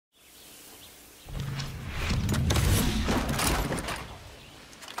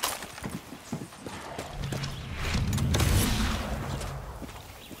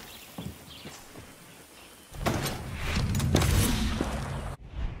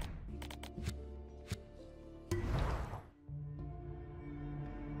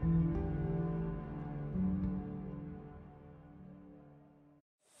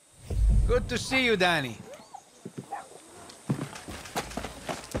Good to see you, Danny.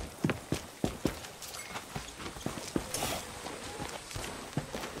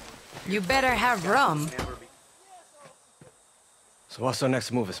 You better have rum. So what's our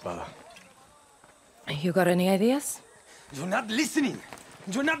next move, Espada? You got any ideas? You're not listening!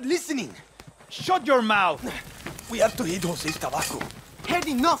 You're not listening! Shut your mouth! We have to hit Jose's tobacco. Had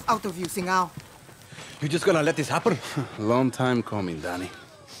enough out of you, Singao. You just gonna let this happen? Long time coming, Danny.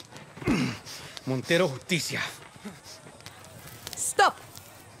 Montero Justicia. Stop!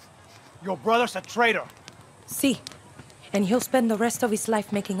 Your brother's a traitor. See, and he'll spend the rest of his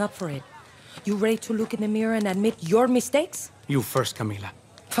life making up for it. You ready to look in the mirror and admit your mistakes? You first, Camila.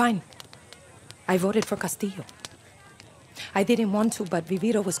 Fine. I voted for Castillo. I didn't want to, but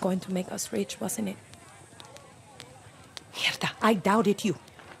Viviro was going to make us rich, wasn't it? Mierda, I doubted you.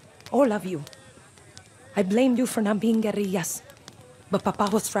 All of you. I blamed you for not being guerrillas. But Papa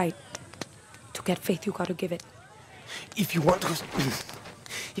was right. To get faith, you gotta give it. If you want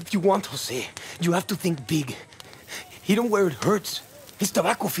Jose, you have to think big. He don't where it hurts. His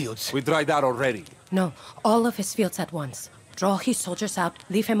tobacco fields. We tried that already. No, all of his fields at once. Draw his soldiers out,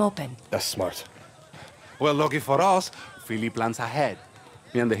 leave him open. That's smart. Well, lucky for us, Philly plans ahead.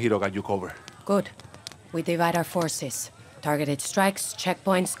 Me and the hero got you covered. Good. We divide our forces. Targeted strikes,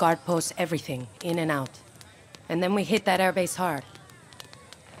 checkpoints, guard posts, everything. In and out. And then we hit that airbase hard.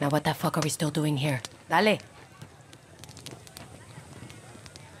 Now what the fuck are we still doing here? Dale.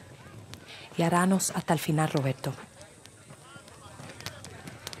 Y haranos hasta el final, Roberto.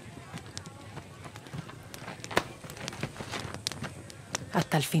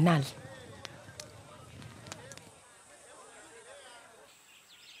 Hasta el final.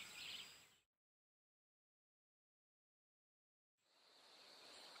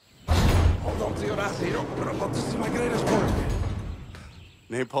 Hold on to your ass, hero. We're about to see my greatest work.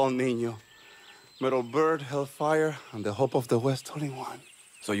 Napalm Niño. Metal Bird, Hellfire, and the Hope of the West all in one.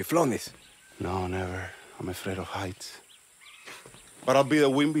 So you flown this? No, never. I'm afraid of heights. But I'll be the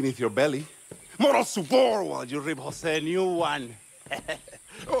wind beneath your belly. Moral support while you rip Jose a new one.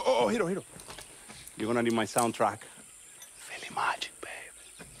 Hero. You're gonna need my soundtrack. Philly Magic, babe.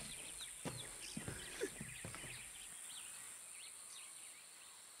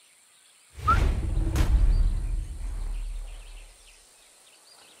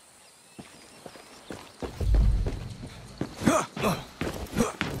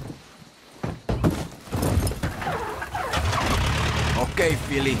 Okay,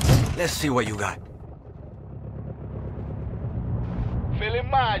 Philly. Let's see what you got. Philly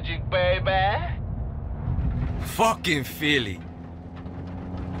Magic, baby. Fucking Philly.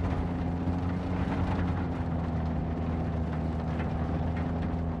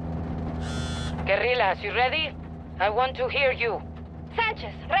 Guerrillas, you ready? I want to hear you.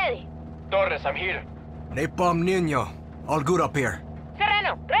 Sanchez, ready. Torres, I'm here. Napalm Niño. All good up here.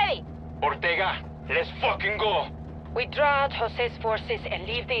 Serrano, ready. Ortega, let's fucking go. We draw out Jose's forces and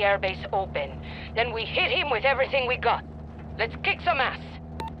leave the airbase open. Then we hit him with everything we got. Let's kick some ass.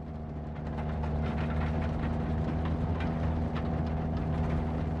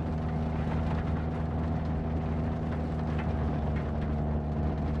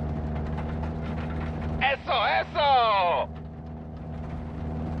 Eso!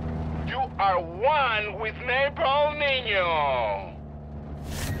 You are one with Napalm Niño.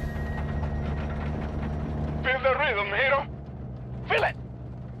 Feel the rhythm, hero. Feel it.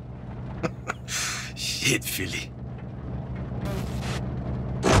 Shit, Philly.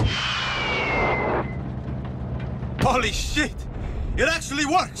 Holy shit! It actually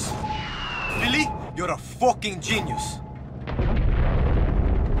works! Philly, you're a fucking genius.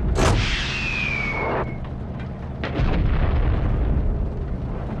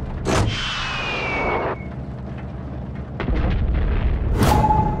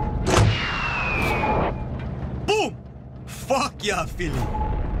 Boom! Fuck yeah, Philly.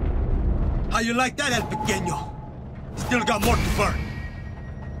 How you like that, El Pequeño? Still got more to burn.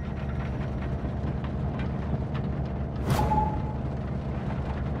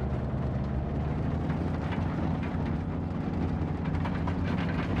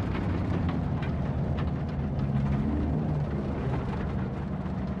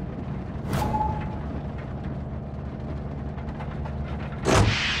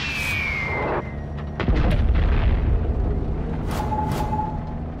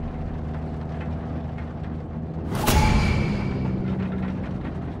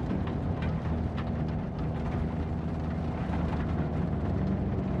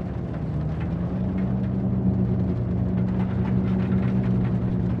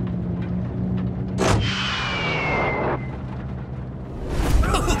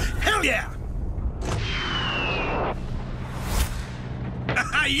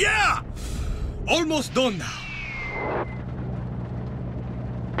 Yeah! Almost done now.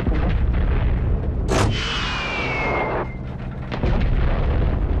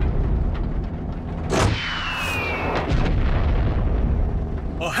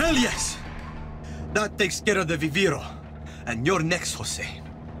 Oh, hell yes! That takes care of the Viviro. And you're next, Jose.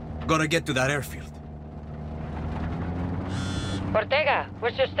 Gotta get to that airfield. Ortega,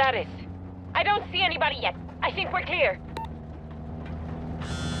 where's your status? I don't see anybody yet. I think we're clear.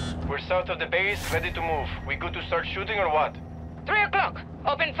 We're south of the base, ready to move. We good to start shooting or what? 3 o'clock.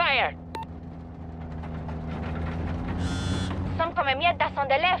 Open fire. Some come mierdas on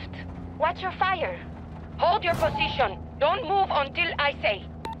the left. Watch your fire. Hold your position. Don't move until I say.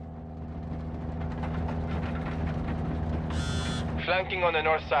 Flanking on the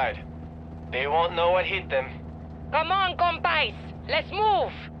north side. They won't know what hit them. Come on, compais. Let's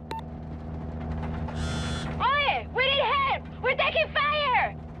move. Oye, we need help. We're taking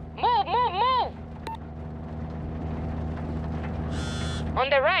fire. Move, move, move. On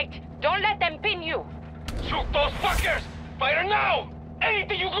the right. Don't let them pin you. Shoot those fuckers! Fire now!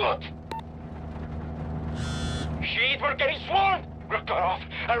 Anything you got! Shit, we're getting swarmed! We're cut off!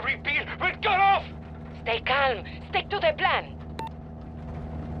 I repeat, we're cut off! Stay calm. Stick to the plan.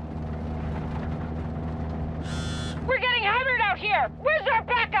 We're getting hammered out here! Where's our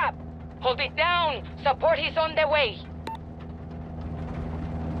backup? Hold it down. Support is on the way.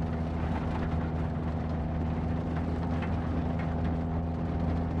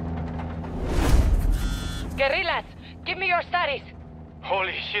 Guerrillas, give me your status.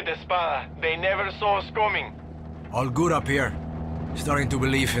 Holy shit, Espada. They never saw us coming. All good up here. Starting to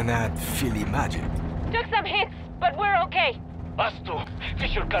believe in that Philly magic. Took some hits, but we're okay. Us too.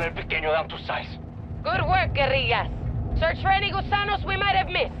 Fish your car El Pequeño down to size. Good work, guerrillas. Search for any gusanos we might have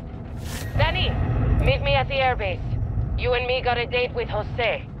missed. Danny, meet me at the airbase. You and me got a date with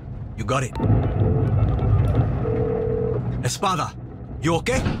Jose. You got it. Espada, you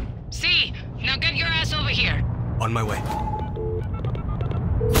okay? See, now get your ass over here. On my way.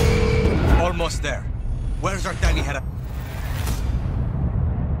 Almost there. Where's our tiny head?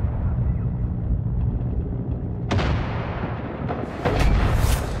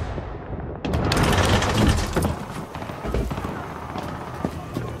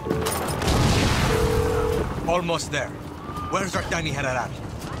 Almost there. Where's our tiny head at?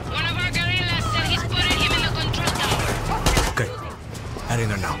 One of our guerrillas said he's putting him in the control tower. Okay. Head in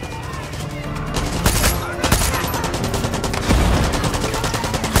there now.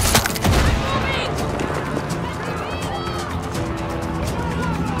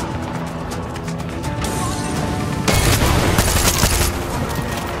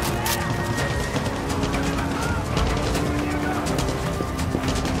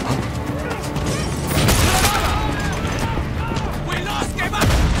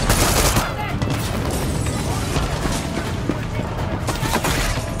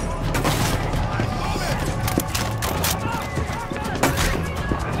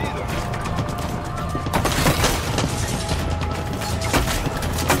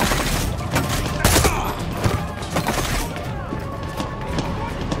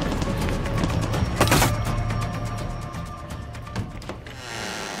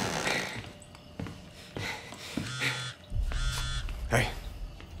 Hey,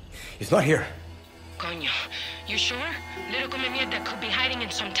 he's not here. Coño, you sure? Little come mierda could be hiding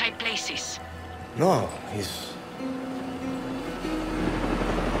in some tight places. No, he's...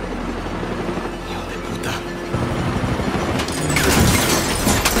 Hijo de puta.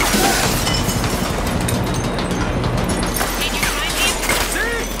 Did you find him?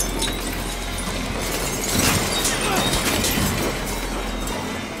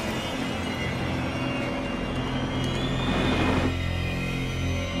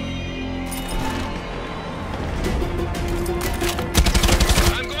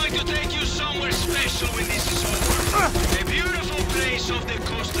 I'm going to take you somewhere special when this is over. A beautiful place off the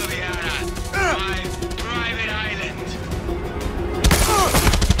Costa Viana. My private island.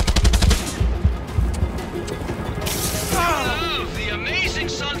 I love the amazing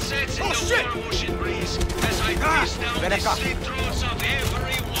sunsets and the warm ocean breeze as I breeze down the slit throats of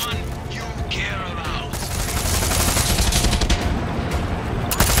everyone you care about.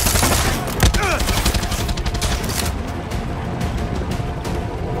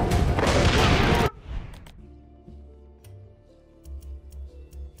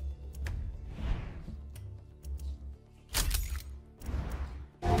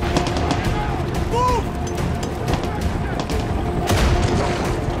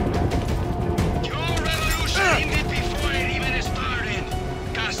 Your revolution ended before it even started.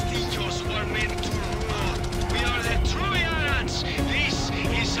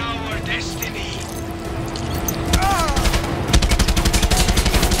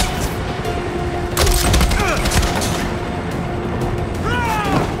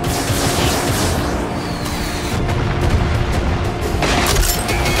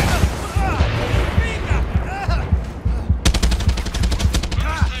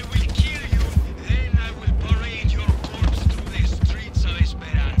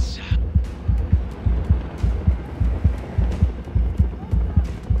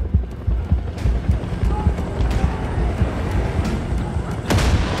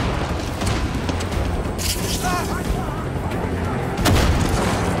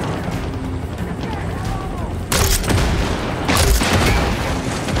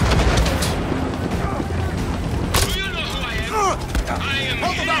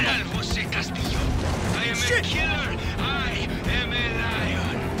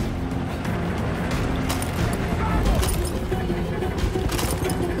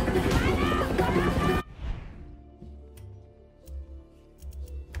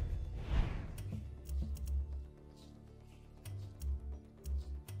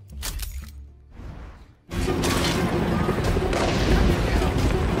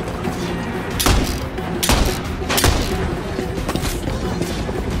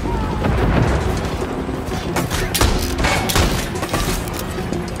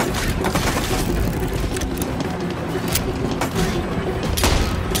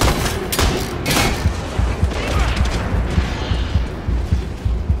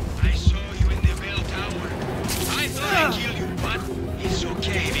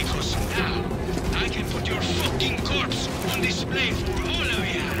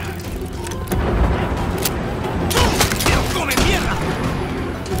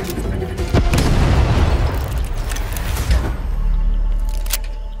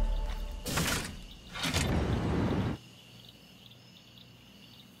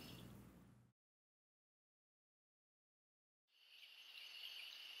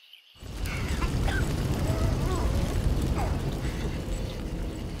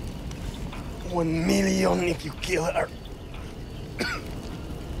 1 million if you kill her.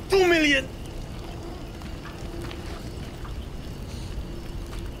 2 million!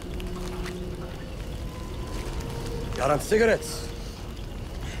 Got on cigarettes?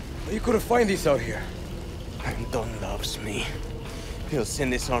 You couldn't find these out here. Anton loves me. He'll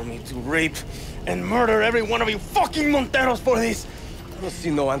send this army to rape and murder every one of you fucking Monteros for this. I don't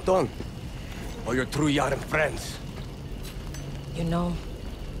see no Anton. Or your true Yaren friends. You know,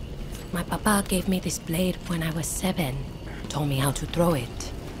 my papa gave me this blade when I was 7. Told me how to throw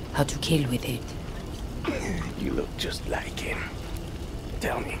it, how to kill with it. You look just like him.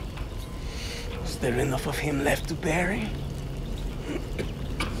 Tell me, is there enough of him left to bury?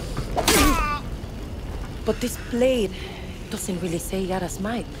 But this blade doesn't really say Yara's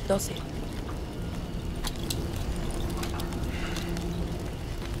might, does it?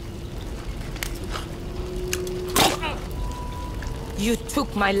 You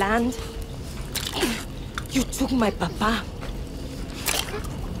took my land. You took my papa.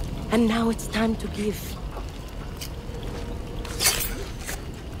 And now it's time to give.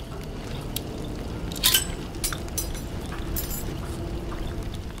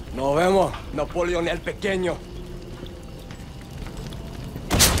 Nos vemos, Napoleón el Pequeño.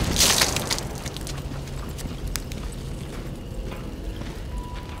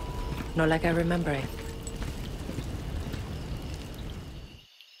 Not like I remember it.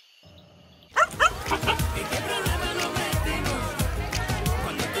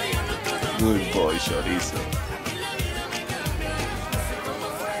 Good boy, Chorizo.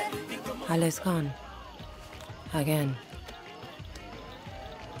 Ale's gone. Again.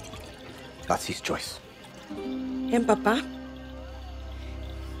 That's his choice. And Papa?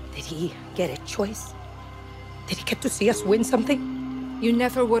 Did he get a choice? Did he get to see us win something? You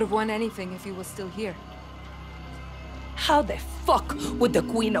never would have won anything if he was still here. How the fuck would the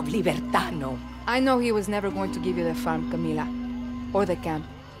Queen of Libertad know? I know he was never going to give you the farm, Camila. Or the camp.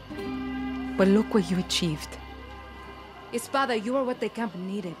 But look what you achieved. Espada, you are what the camp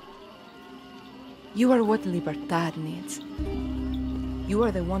needed. You are what Libertad needs. You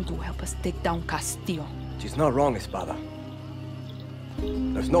are the one to help us take down Castillo. She's not wrong, Espada.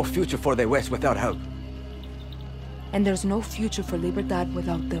 There's no future for the West without help. And there's no future for Libertad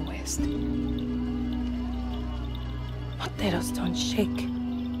without the West. Monteros don't shake.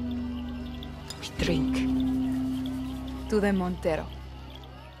 We drink. To the Montero.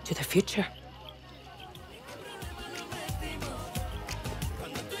 To the future.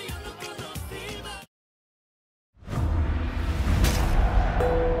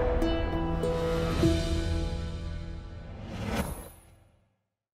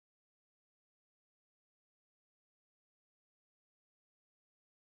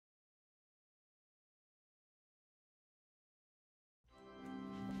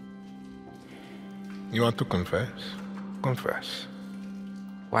 You want to confess? Confess.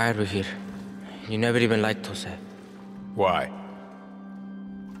 Why are we here? You never even liked Jose. Why?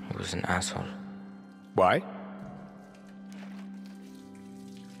 He was an asshole. Why?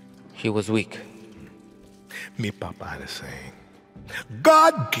 He was weak. Me papa had a saying.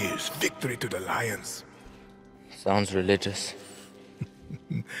 God gives victory to the lions. Sounds religious.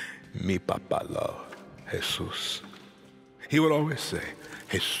 Me papa loved Jesus. He would always say,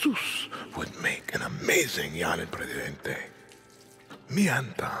 Jesus would make an amazing Yaren Presidente. Me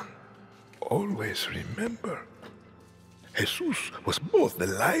Anton always remember, Jesus was both the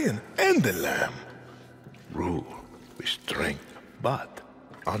lion and the lamb. Rule with strength, but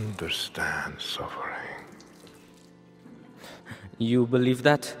understand suffering. You believe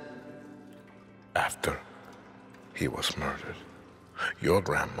that? After he was murdered, your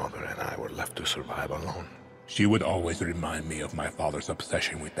grandmother and I were left to survive alone. She would always remind me of my father's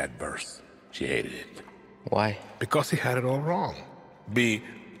obsession with that verse. She hated it. Why? Because he had it all wrong. Be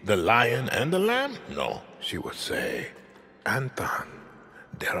the lion and the lamb? No. She would say, Anton,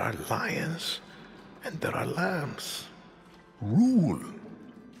 there are lions and there are lambs. Rule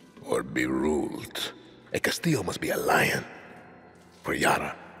or be ruled. A Castillo must be a lion, for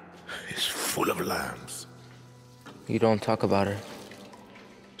Yara is full of lambs. You don't talk about her.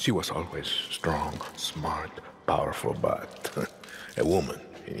 She was always strong, smart, powerful, but a woman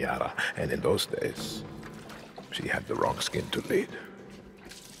in Yara. And in those days, she had the wrong skin to lead.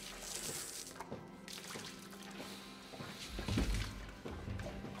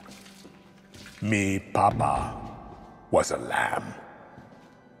 Me papa was a lamb.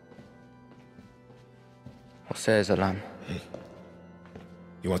 Jose is a lamb.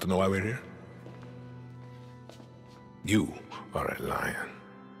 You want to know why we're here? You are a lion.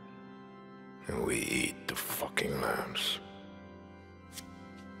 And we eat the fucking lambs.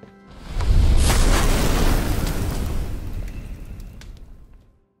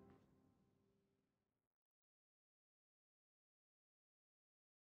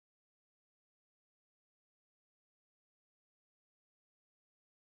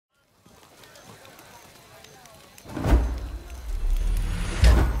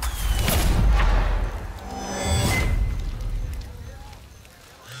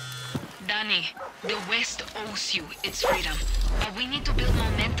 Danny, the West owes you its freedom. But we need to build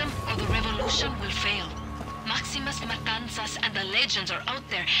momentum or the revolution will fail. Maximus Matanzas and the legends are out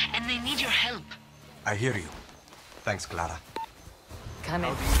there, and they need your help. I hear you. Thanks, Clara. Can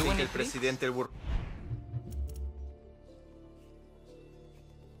How it do you do think el anything? presidente will...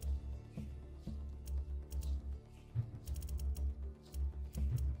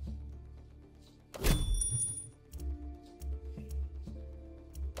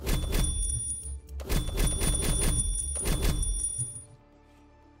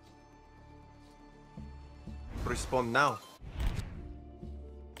 respond now?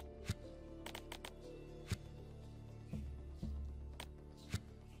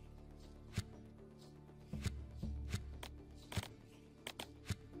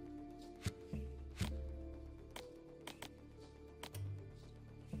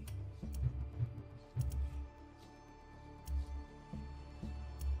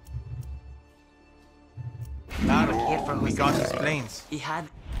 We got his planes. He had...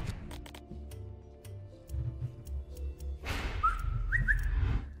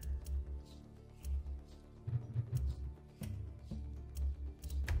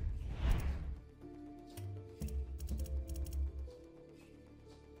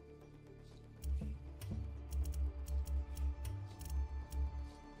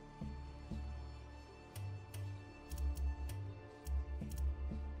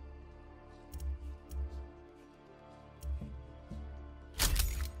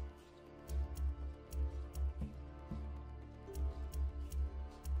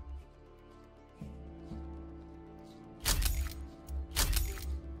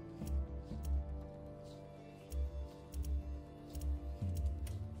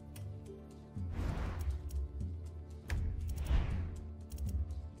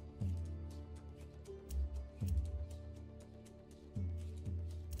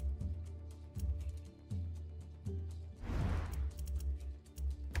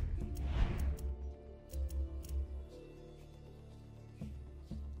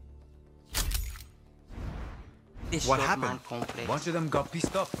 What happened? A bunch of them got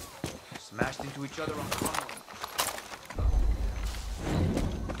pissed off. Smashed into each other on the runway.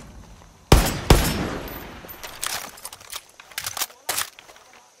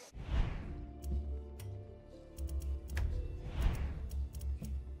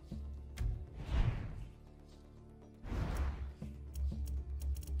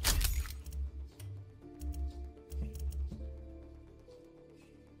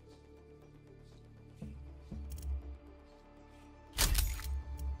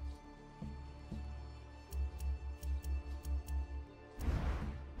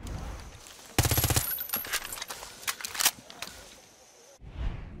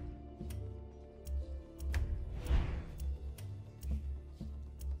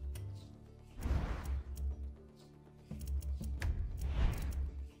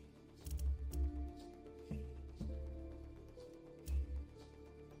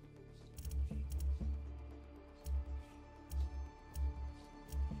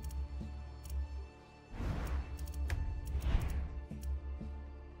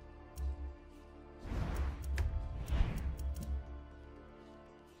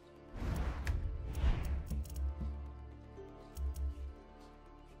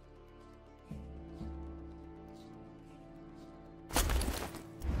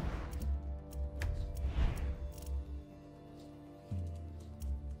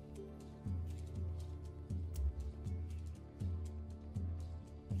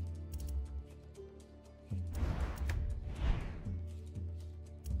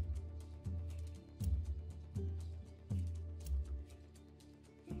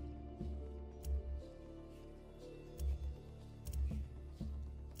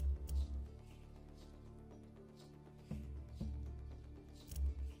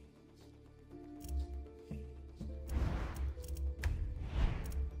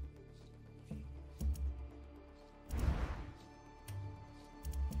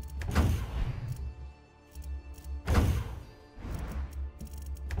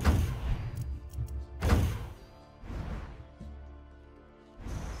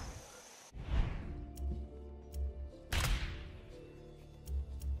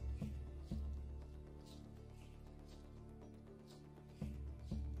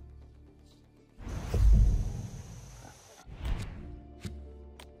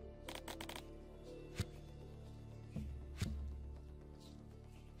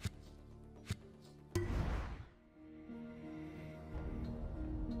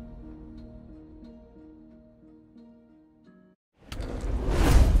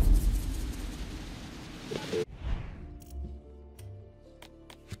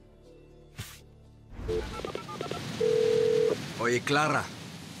 Oye, Clara.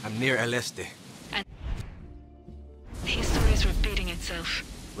 I'm near El Este. And history is repeating itself.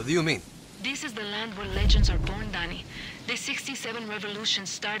 What do you mean? This is the land where legends are born, Danny. The 67 revolution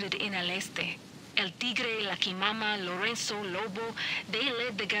started in El Este. El Tigre, La Quimama, Lorenzo, Lobo, they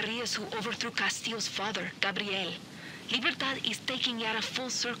led the guerrillas who overthrew Castillo's father, Gabriel. Libertad is taking Yara full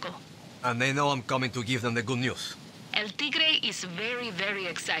circle. And they know I'm coming to give them the good news. El Tigre is very, very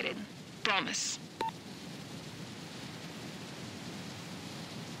excited. Promise.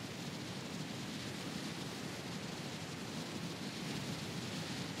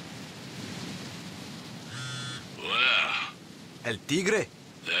 Well, El Tigre?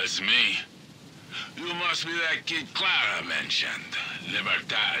 that's me. You must be that kid Clara mentioned.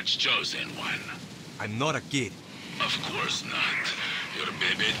 Libertad's chosen one. I'm not a kid. Of course not. You're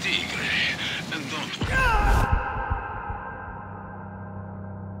Baby Tigre. And don't...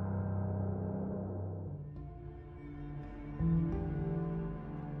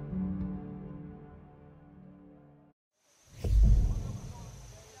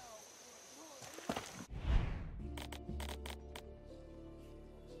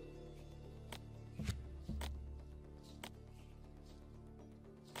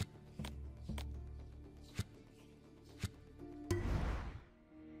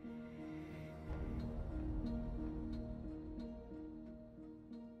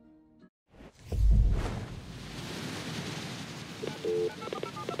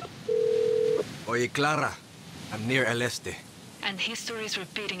 Oye, Clara. I'm near El Este. And history is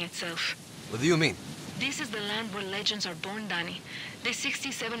repeating itself. What do you mean? This is the land where legends are born, Danny. The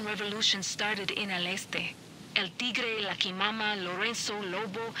 67 revolution started in El Este. El Tigre, La Quimama, Lorenzo,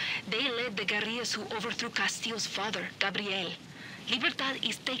 Lobo, they led the guerrillas who overthrew Castillo's father, Gabriel. Libertad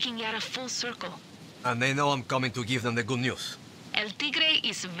is taking Yara full circle. And they know I'm coming to give them the good news. El Tigre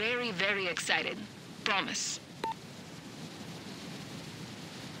is very, very excited. Promise.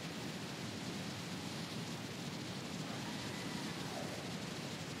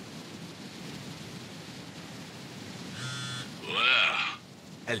 Well,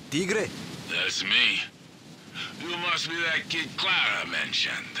 El Tigre? that's me. You must be that kid Clara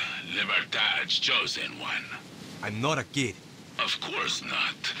mentioned. Libertad's chosen one. I'm not a kid. Of course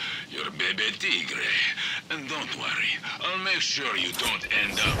not. You're Baby Tigre. And don't worry, I'll make sure you don't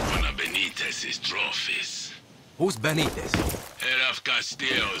end up one of Benitez's trophies. Who's Benitez? Head of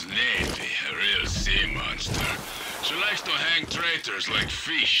Castillo's navy, a real sea monster. She likes to hang traitors like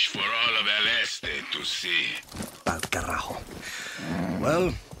fish for all of El Este to see. Pal carajo.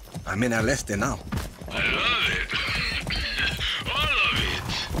 Well, I'm in El Este now. I love it. All of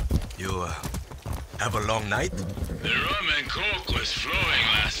it. You, have a long night? The rum and coke was flowing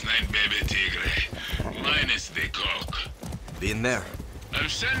last night, Baby Tigre. Minus the coke. Been there. I'm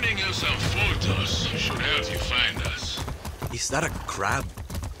sending you some photos. Should help you find us. Is that a crab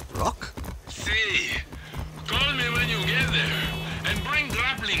rock? See. Call me when you get there. And bring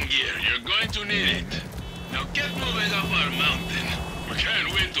grappling gear. You're going to need it. Now get moving up our mountain. We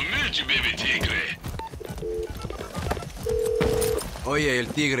can't wait to meet you, Baby Tigre. Oye, El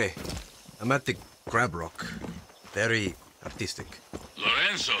Tigre. I'm at the crab rock. Very artistic.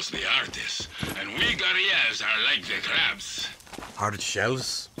 Lorenzo's the artist, and we guerrillas are like the crabs. Hard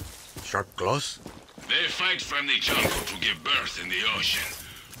shells? Sharp claws? They fight from the jungle to give birth in the ocean.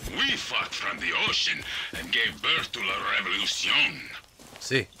 We fought from the ocean and gave birth to La Revolucion.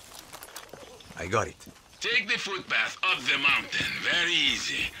 See. I got it. Take the footpath up the mountain. Very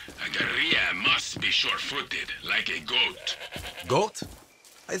easy. A guerrilla must be sure-footed, like a goat. Goat?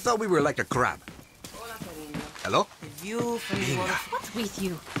 I thought we were like a crab. Hello? The view from the waterfall. What's with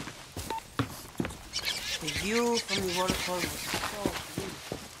you? The view from the waterfall was so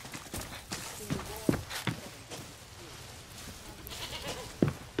beautiful.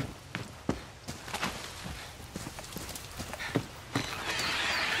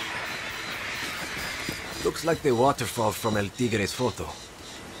 Looks like the waterfall from El Tigre's photo.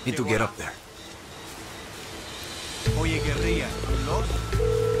 Need to get up there. Oye, guerrilla, you lost?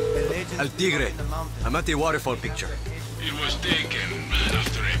 El Tigre. I'm at the waterfall picture. It was taken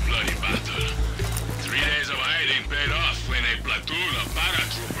after a bloody battle. 3 days of hiding paid off when a platoon of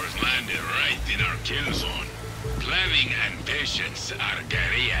paratroopers landed right in our kill zone. Planning and patience are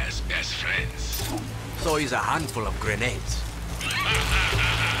guerrillas' best friends. So is a handful of grenades. The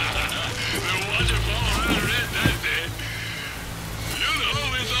waterfall was red that day. You know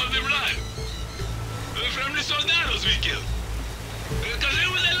we saw the blood. From the soldados we killed. Because it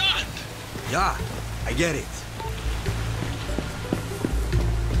was a lot. Yeah, I get it.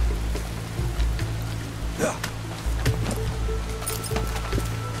 Yeah.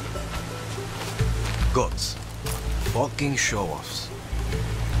 Goats. Fucking show-offs.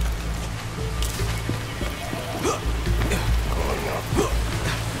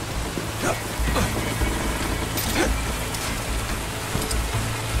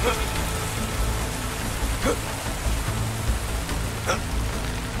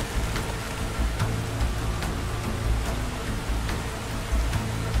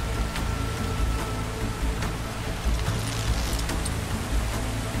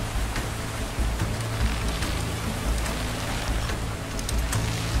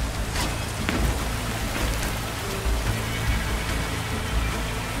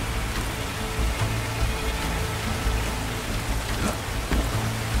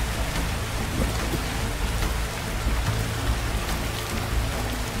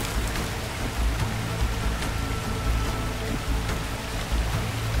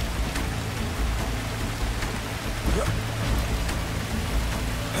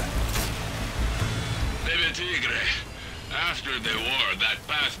 After the war, that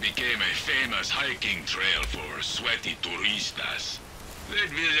path became a famous hiking trail for sweaty turistas. They'd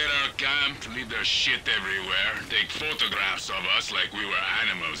visit our camp, leave their shit everywhere, take photographs of us like we were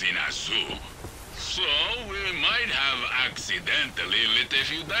animals in a zoo. So, we might have accidentally lit a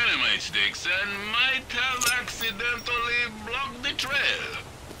few dynamite sticks and might have accidentally blocked the trail.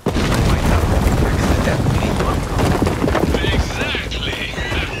 Exactly!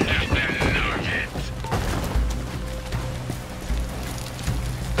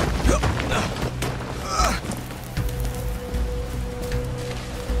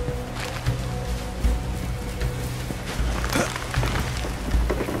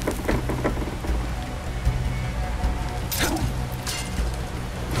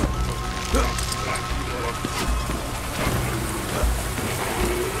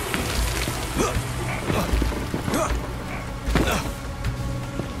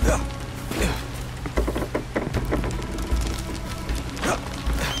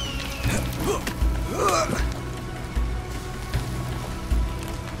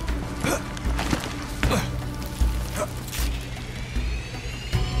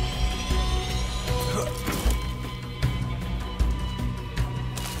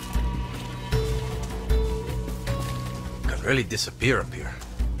 Really disappear up here.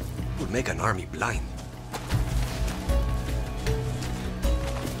 Would make an army blind.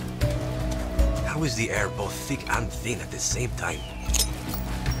 How is the air both thick and thin at the same time?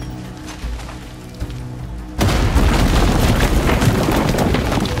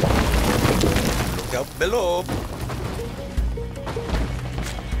 Look out below.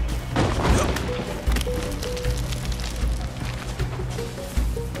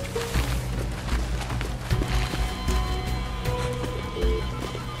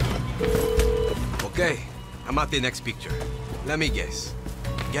 Okay, I'm at the next picture. Let me guess.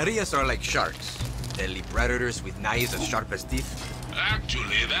 Guerrillas are like sharks. Deadly predators with knives as sharp as teeth.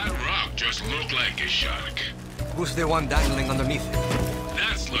 Actually, that rock just looked like a shark. Who's the one dangling underneath it?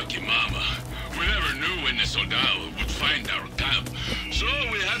 That's Lucky Mama. We never knew when the Soldado would find our camp, so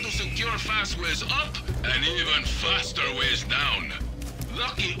we had to secure fast ways up and even faster ways down.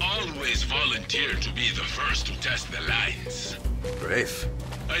 Lucky always volunteered to be the first to test the lines. Brave.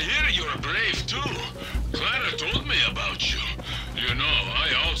 I hear you're brave too. Clara told me about you. You know,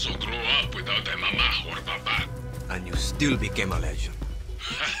 I also grew up without a mama or papa. And you still became a legend.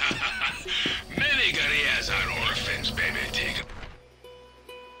 Many guerrillas are orphans, baby Tigre.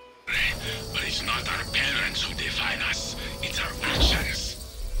 But it's not our parents who define us. It's our actions.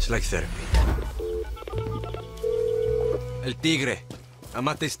 It's like therapy. El Tigre. I'm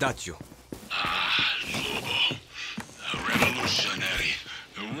at the statue. Ah, Lobo. A revolutionary,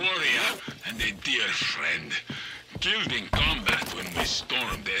 a warrior, and a dear friend. Killed in combat when we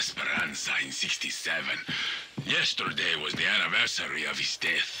stormed Esperanza in '67. Yesterday was the anniversary of his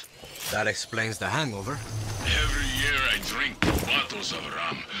death. That explains the hangover. Every year I drink 2 bottles of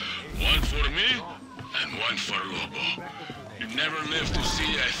rum. One for me, and one for Lobo. You never lived to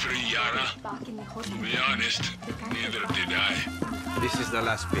see a free Yara. To be honest, neither did I. This is the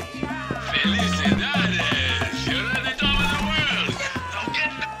last bit. Felicidades! You're at the top of the world! Now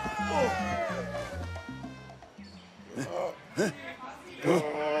get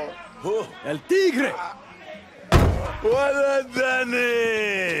El Tigre! What done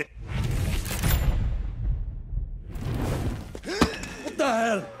it? What the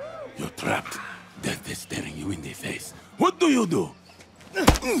hell? You're trapped. Death is staring you in the face. What do you do?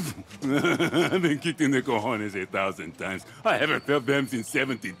 I've been kicked in the cojones 1,000 times. I haven't felt them since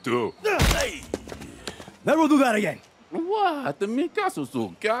 '72. Hey! Never do that again. What? Mi caso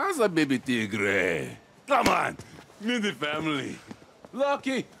su casa, baby Tigre. Come on, meet the family.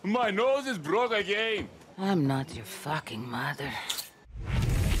 Lucky, my nose is broke again. I'm not your fucking mother.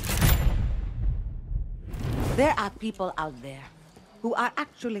 There are people out there who are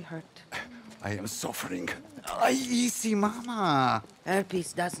actually hurt. I am suffering. Easy, Mama.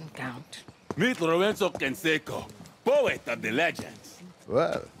 Herpes doesn't count. Meet Lorenzo Canseco, poet of the legends.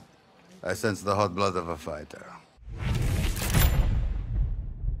 Well, I sense the hot blood of a fighter.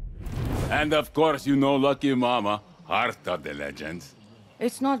 And of course, you know Lucky Mama, heart of the legends.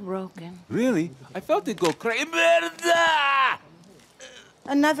 It's not broken. Really? I felt it go crazy. Merda!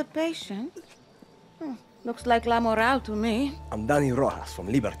 Another patient? Looks like La Moral to me. I'm Dani Rojas from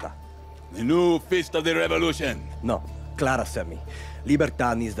Libertad. The new Fist of the Revolution. No, Clara sent me.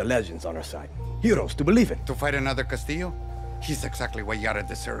 Libertad needs the legends on her side. Heroes to believe in. To fight another Castillo? He's exactly what Yara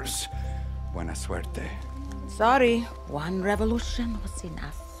deserves. Buena suerte. Sorry, one revolution was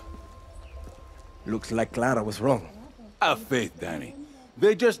enough. Looks like Clara was wrong. Have faith, Danny.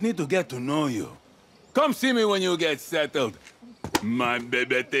 They just need to get to know you. Come see me when you get settled, my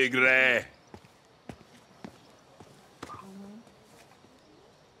baby tigre.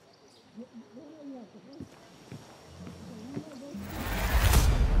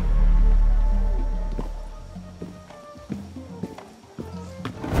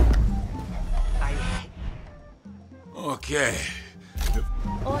 Okay.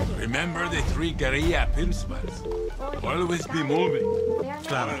 Remember the 3 guerrilla principles. Always be moving.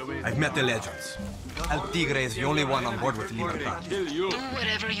 Clara, I've met the legends. El Tigre is the only one on board with Libertad. Do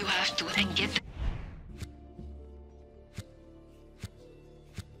whatever you have to and get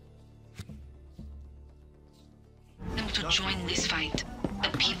them to join this fight. The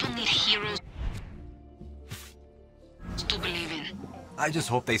people need heroes to believe in. I just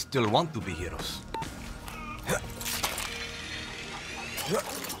hope they still want to be heroes.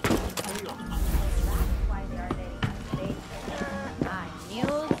 I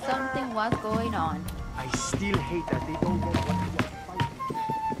knew something was going on. I still hate that they don't get what they want fighting.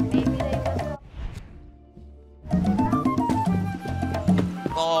 Maybe they just...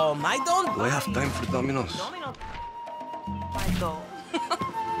 Oh, my don't. Do I have time for dominoes? My God.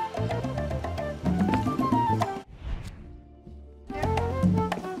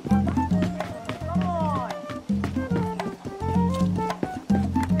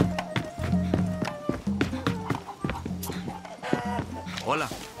 Hola.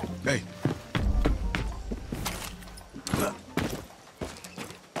 Hey.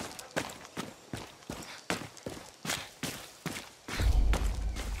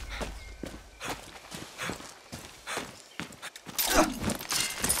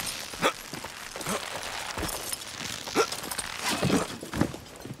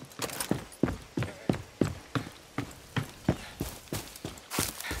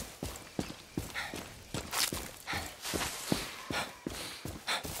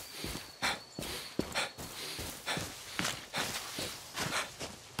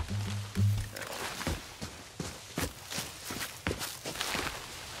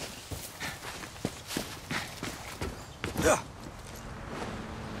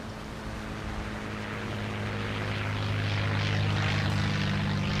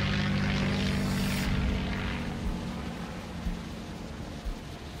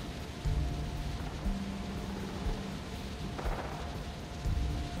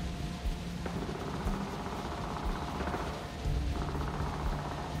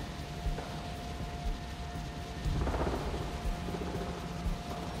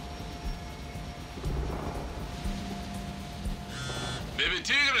 Baby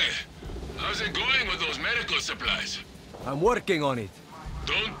Tigre, how's it going with those medical supplies? I'm working on it.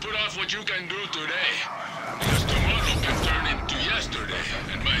 Don't put off what you can do today, because tomorrow can turn into yesterday,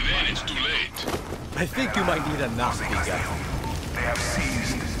 and by then it's too late. I think you might need a nasty guy. They have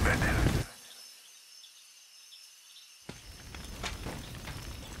seized this vendor.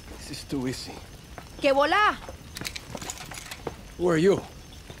 This is too easy. ¡Que volá! Who are you?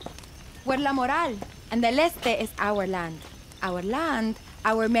 We're La Moral, and the Leste is our land. Our land,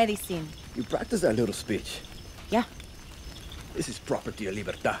 our medicine. You practice that little speech. Yeah. This is property of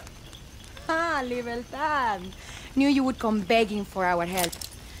Libertad. Ah, Libertad. Knew you would come begging for our help.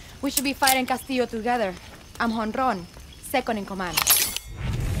 We should be fighting Castillo together. I'm Honron, second in command.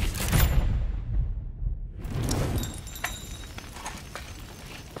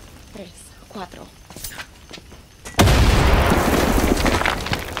 Tres, cuatro.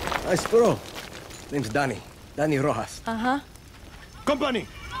 Nice bro. Name's Dani. Dani Rojas. Uh-huh. Company!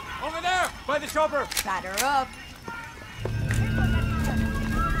 Over there, by the chopper. Batter up.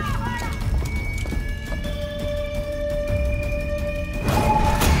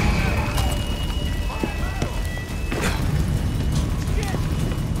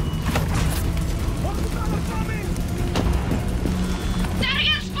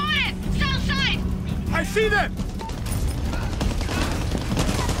 see them!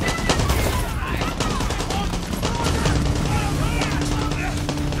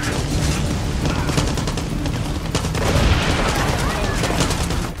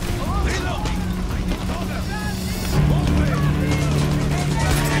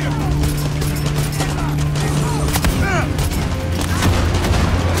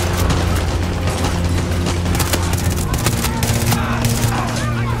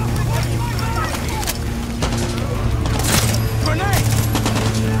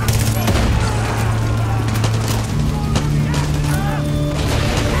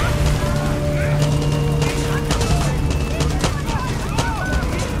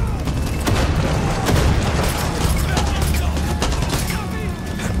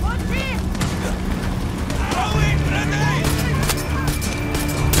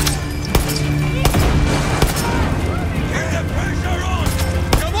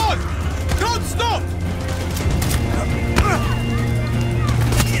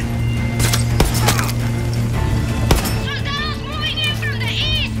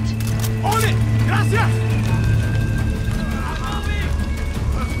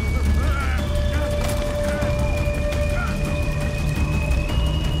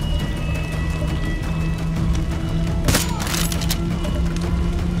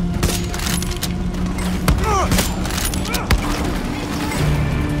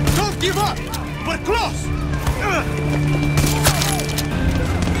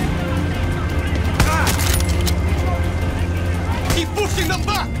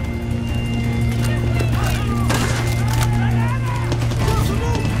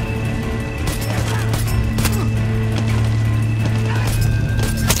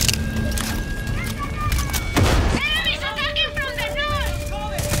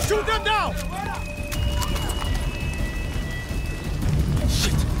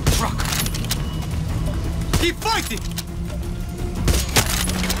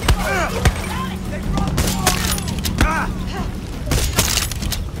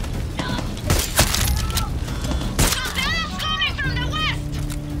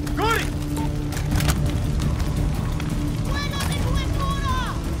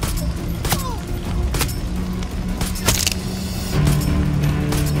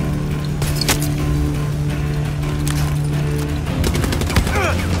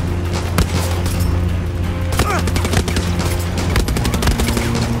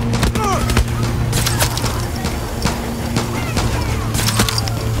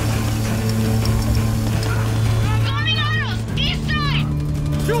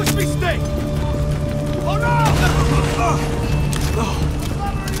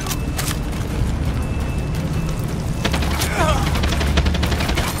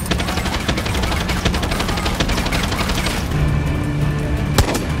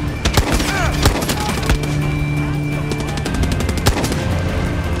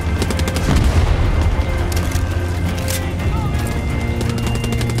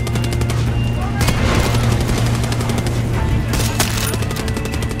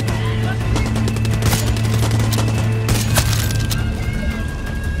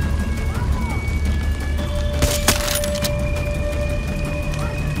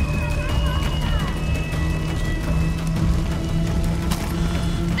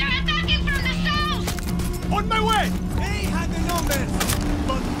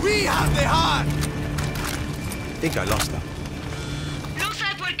 I think I lost them. Blue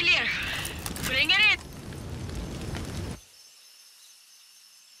side, we're clear. Bring it in.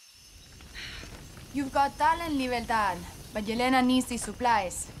 You've got talent, Libertad, but Yelena needs these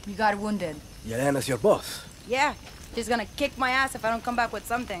supplies. You got wounded. Yelena's your boss. Yeah, she's gonna kick my ass if I don't come back with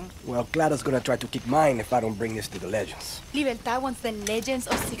something. Well, Clara's gonna try to kick mine if I don't bring this to the Legends. Libertad wants the Legends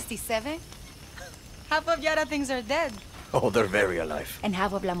of 67? Half of Yara thinks are dead. Oh, they're very alive. And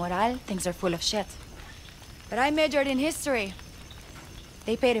half of La Moral thinks they're full of shit. But I majored in history.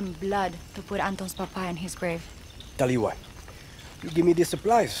 They paid in blood to put Anton's papa in his grave. Tell you what, you give me these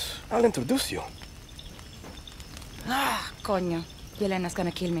supplies, I'll introduce you. Ah, coño. Yelena's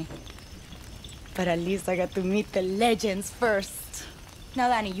gonna kill me. But at least I got to meet the Legends first. Now,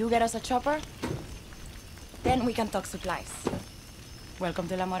 Danny, you get us a chopper? Then we can talk supplies. Welcome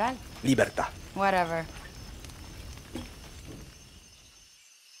to La Moral. Libertad. Whatever.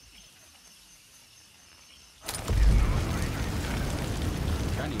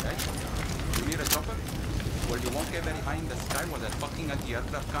 Johnny, right? You need a chopper? Well, you won't get very high in the sky while that fucking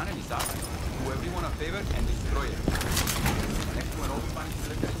anti-aircraft cannon is up. Do everyone a favor and destroy it. Next to an old Spanish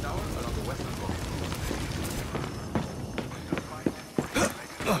military tower along the western coast.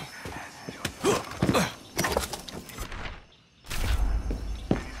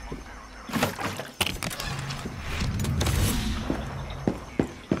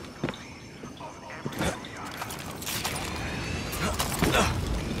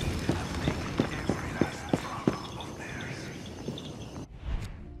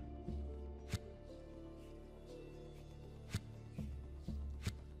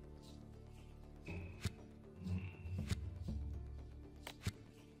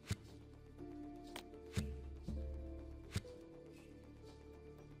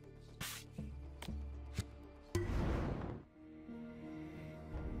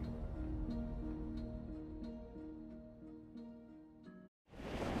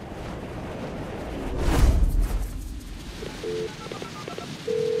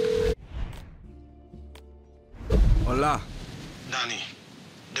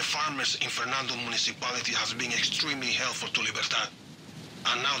 farmers in Fernando municipality has been extremely helpful to Libertad.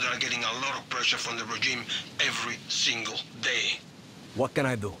 And now they are getting a lot of pressure from the regime every single day. What can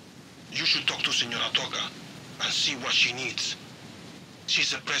I do? You should talk to Senora Toca and see what she needs.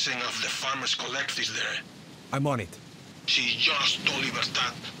 She's the president of the farmers' collectives there. I'm on it. She just told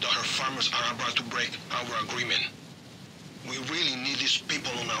Libertad that her farmers are about to break our agreement. We really need these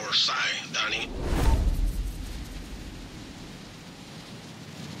people on our side, Danny.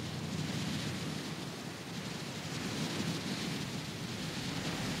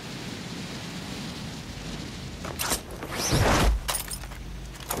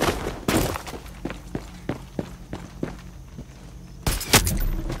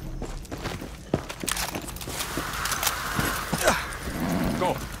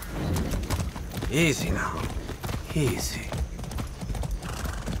 Easy now. Easy.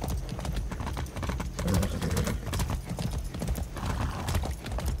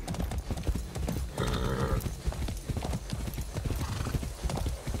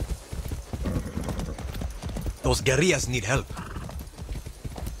 Those guerrillas need help.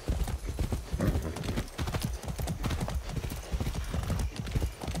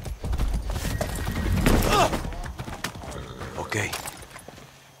 Okay.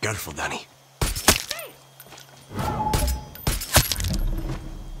 Careful, Danny.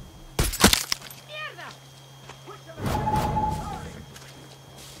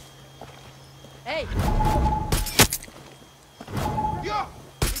 Hey!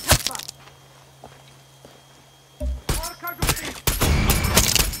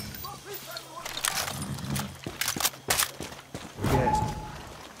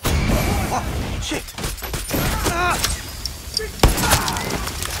 Shit!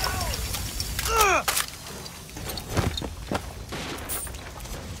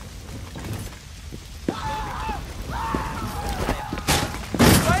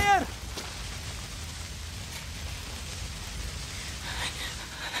 Fire!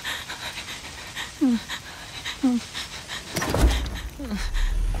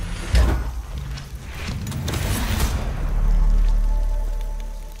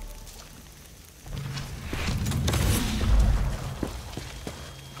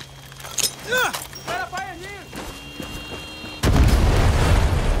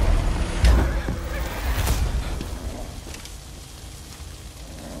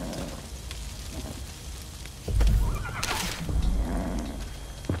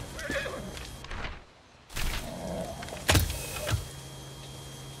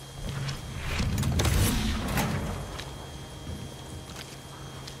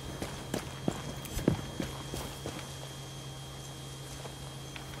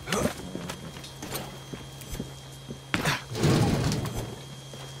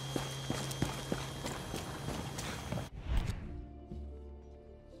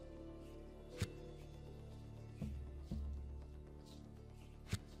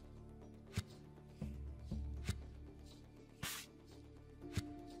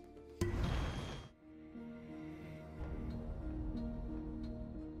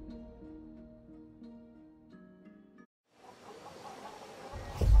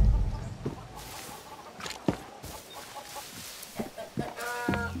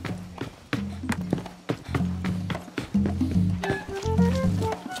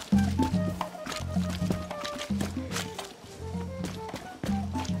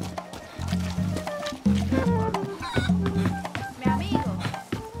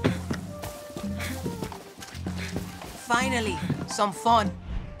 Finally, some fun.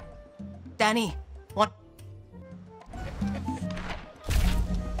 Danny, what?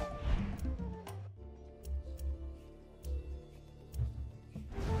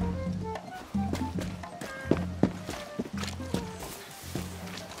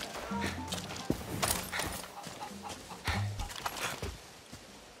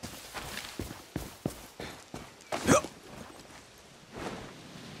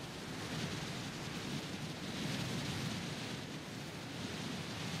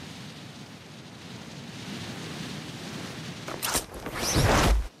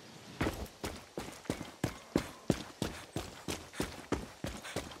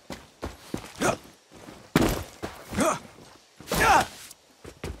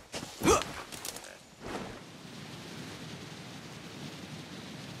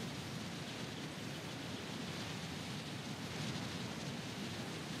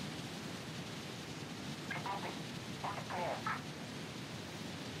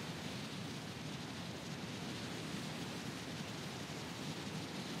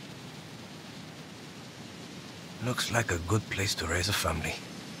 Looks like a good place to raise a family.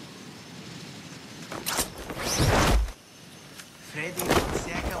 Freddy,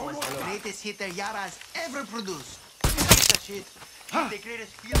 se acabó. greatest hitter Yara has ever produced. Piece of shit. The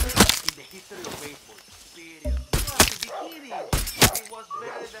greatest fielder in the history of baseball. Period. You have to be kidding. He was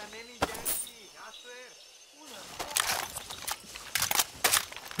better than any Yankee, I swear.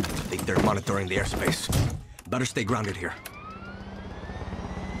 I think they're monitoring the airspace. Better stay grounded here.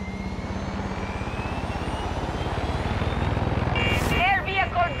 Air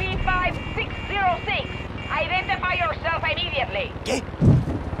vehicle B5606. Identify yourself immediately. ¿Qué?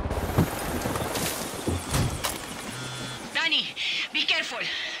 Danny, be careful.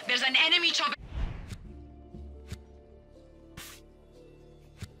 There's an enemy chopper.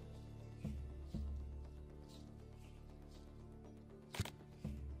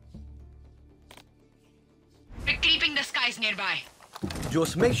 They're creeping the skies nearby.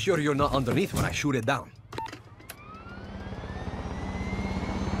 Just make sure you're not underneath when I shoot it down.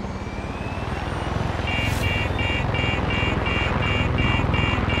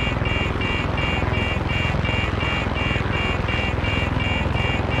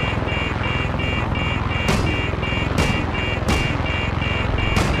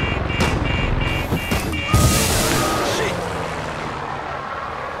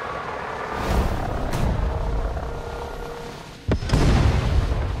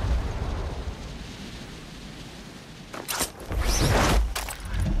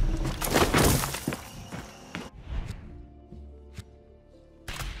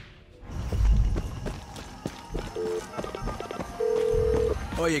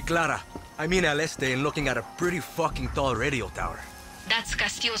 Oye, Clara, I'm in El Este and looking at a pretty fucking tall radio tower. That's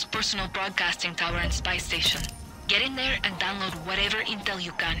Castillo's personal broadcasting tower and spy station. Get in there and download whatever intel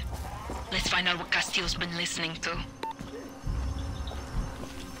you can. Let's find out what Castillo's been listening to.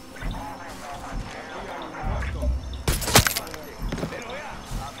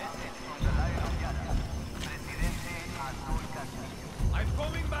 I'm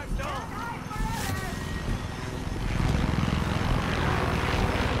coming back down.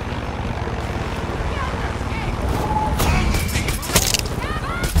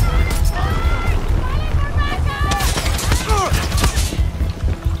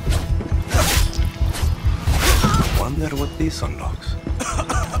 Wonder what this unlocks.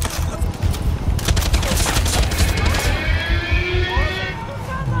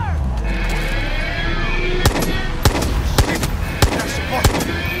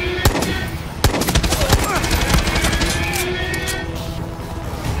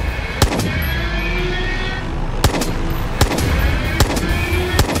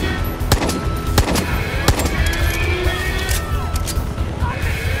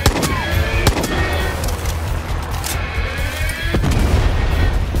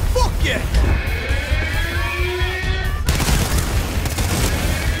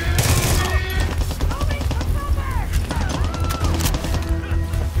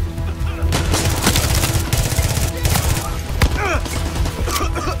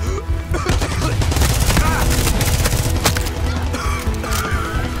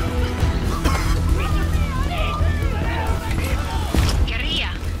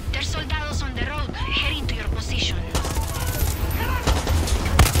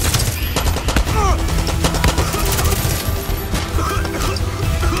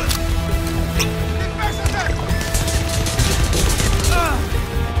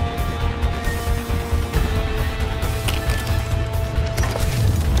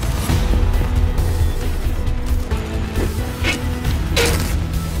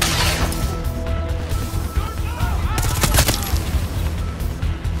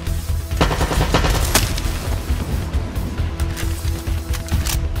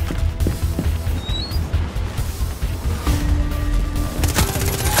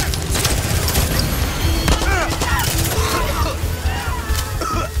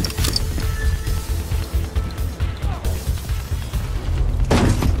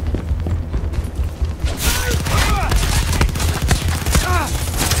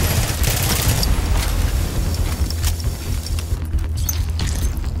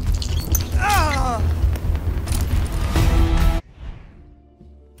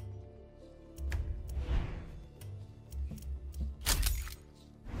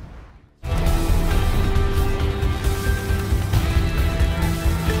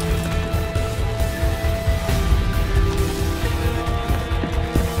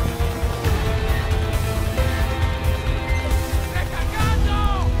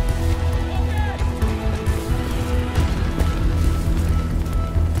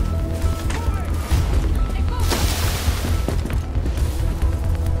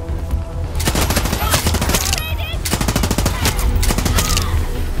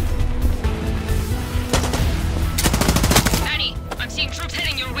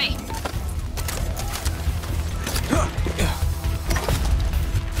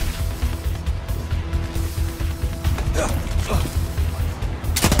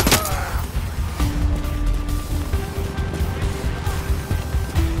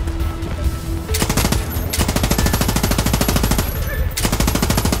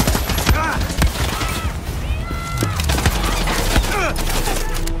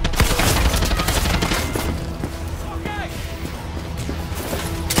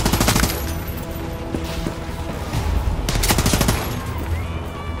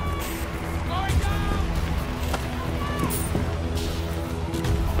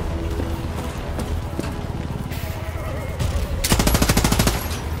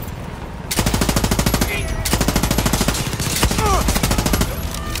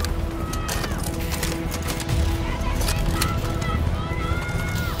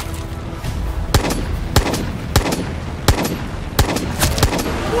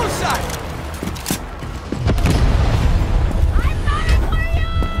 side!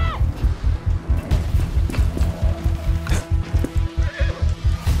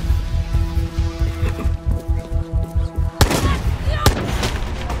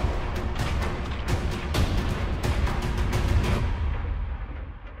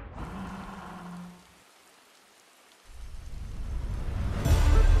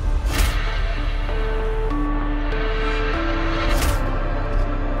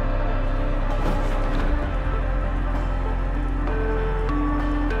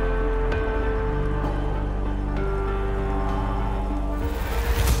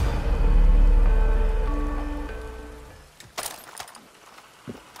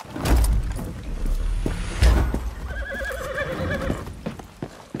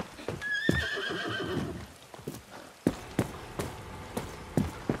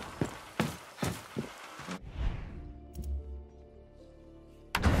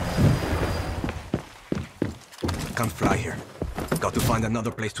 Can't fly here. Got to find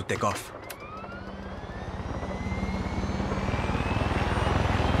another place to take off.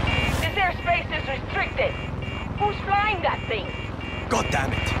 This airspace is restricted. Who's flying that thing? God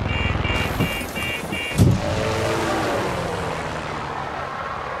damn it!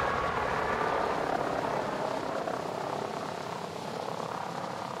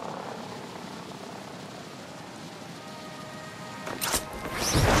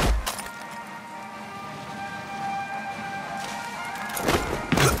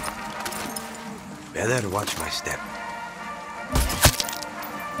 Better watch my step.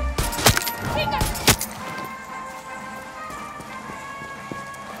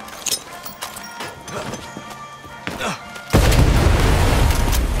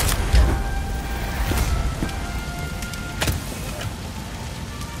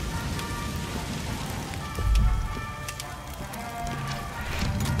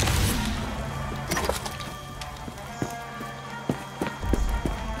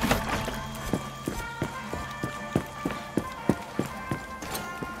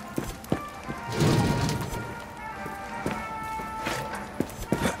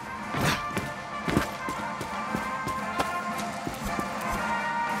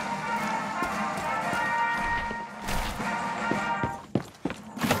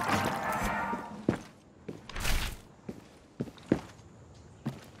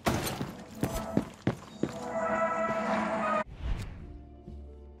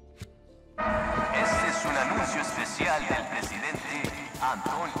 Especial del presidente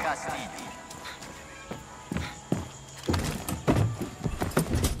Anton Castillo.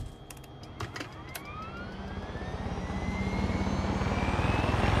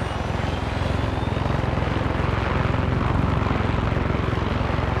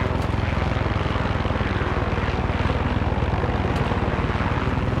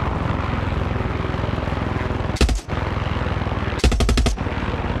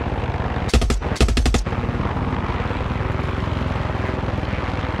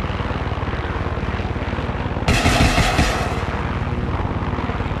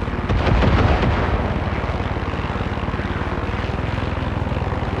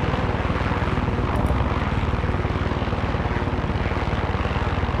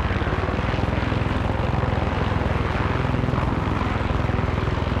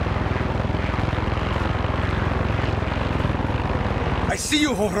 I see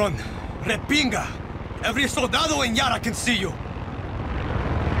you, Jorron. Repinga. Every soldado en Yara can see you.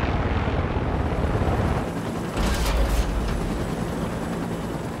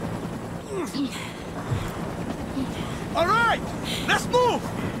 All right, let's move.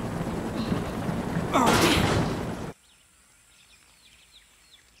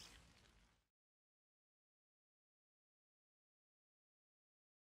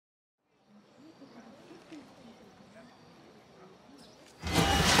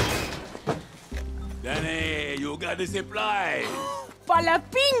 Danny, you got the supplies. Pa la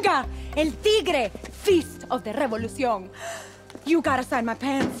pinga! El tigre! Feast of the Revolución. You gotta sign my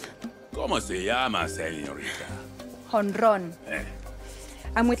pants. ¿Cómo se llama, señorita? Jonrón.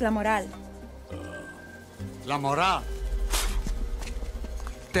 I'm with La Moral. La Moral.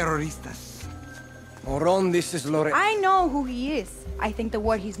 Terroristas. Jorron, this is Lore. I know who he is. I think the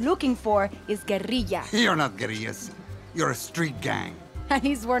word he's looking for is guerrilla. You're not guerrillas. You're a street gang. At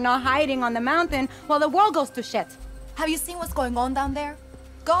least we're not hiding on the mountain while the world goes to shit. Have you seen what's going on down there?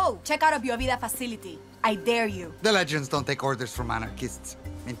 Go, check out a Bio Vida facility. I dare you. The legends don't take orders from anarchists.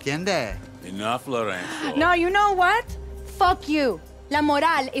 ¿Entiende? Enough, Lorenzo. No, you know what? Fuck you. La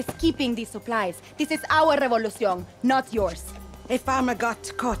Moral is keeping these supplies. This is our revolution, not yours. A farmer got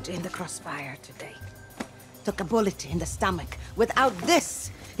caught in the crossfire today. Took a bullet in the stomach. Without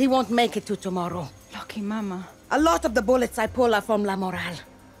this, He won't make it to tomorrow. Lucky Mama. A lot of the bullets I pull are from La Morale.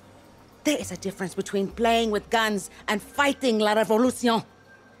 There is a difference between playing with guns and fighting La Revolucion.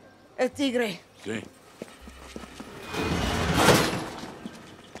 El Tigre. Sí.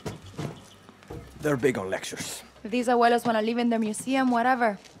 They're big on lectures. If these abuelos want to live in their museum,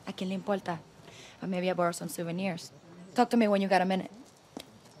 whatever. ¿A quién le importa? But maybe I borrow some souvenirs. Talk to me when you got a minute.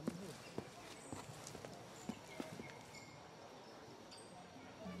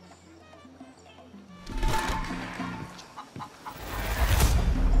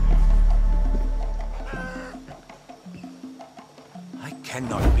 I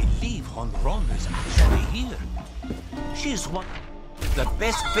cannot believe Honron is actually here. She is one of the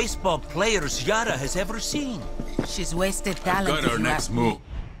best baseball players Yara has ever seen. She's wasted talent. Got our next move.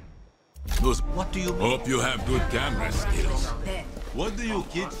 Those, what do you mean? Hope you have good camera skills. What do you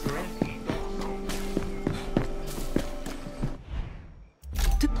kids say?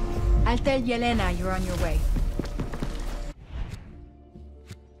 I'll tell Yelena you're on your way.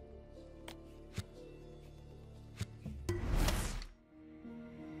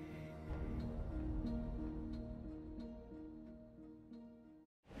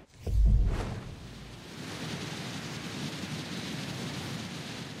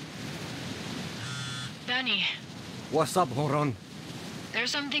 Danny, What's up, Horon?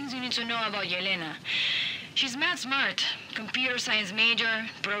 there's some things you need to know about Yelena. She's mad smart. Computer science major,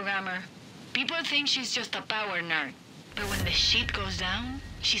 programmer. People think she's just a power nerd. But when the shit goes down,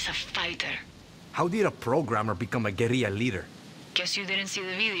 she's a fighter. How did a programmer become a guerrilla leader? Guess you didn't see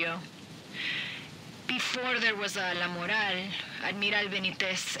the video. Before there was a La Moral, Admiral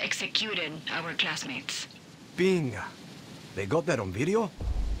Benitez executed our classmates. Pinga. They got that on video?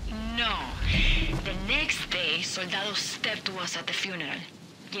 No. The next day, soldados stepped to us at the funeral.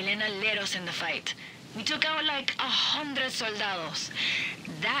 Yelena led us in the fight. We took out like 100 soldados.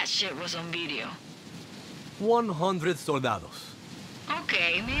 That shit was on video. 100 soldados.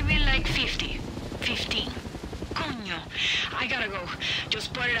 Okay, maybe like 50. 15. Coño. I gotta go. Just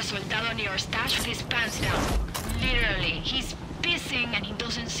spotted a soldado near our stash with his pants down. Literally. He's pissing and he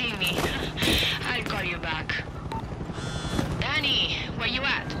doesn't see me. I'll call you back. Danny, where you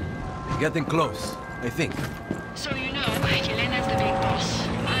at? Getting close, I think. So you know, Yelena's the big boss.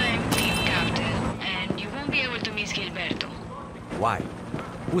 I'm team captain, and you won't be able to miss Gilberto. Why?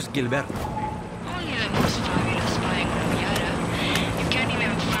 Who's Gilberto? Only the most fabulous spy from Yara. You can't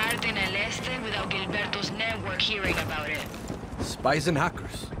even fart in El Este without Gilberto's network hearing about it. Spies and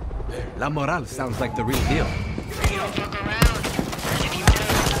hackers. La Moral sounds like the real deal. You don't fuck around. And if you've done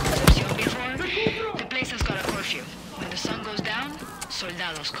Concepcion before, the place has got a curfew. When the sun goes down,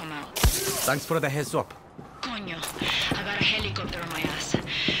 soldados come out. Thanks for the heads up. Coño, I got a helicopter on my ass.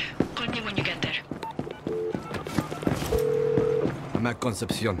 Call me when you get there. I'm at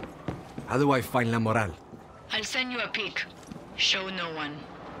Concepcion. How do I find La Moral? I'll send you a pic. Show no one.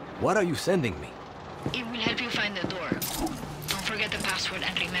 What are you sending me? It will help you find the door. Don't forget the password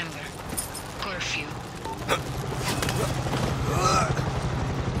and remember, curfew.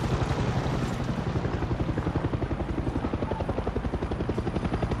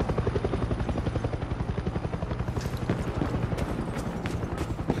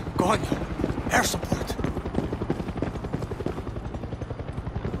 Coño! Air support!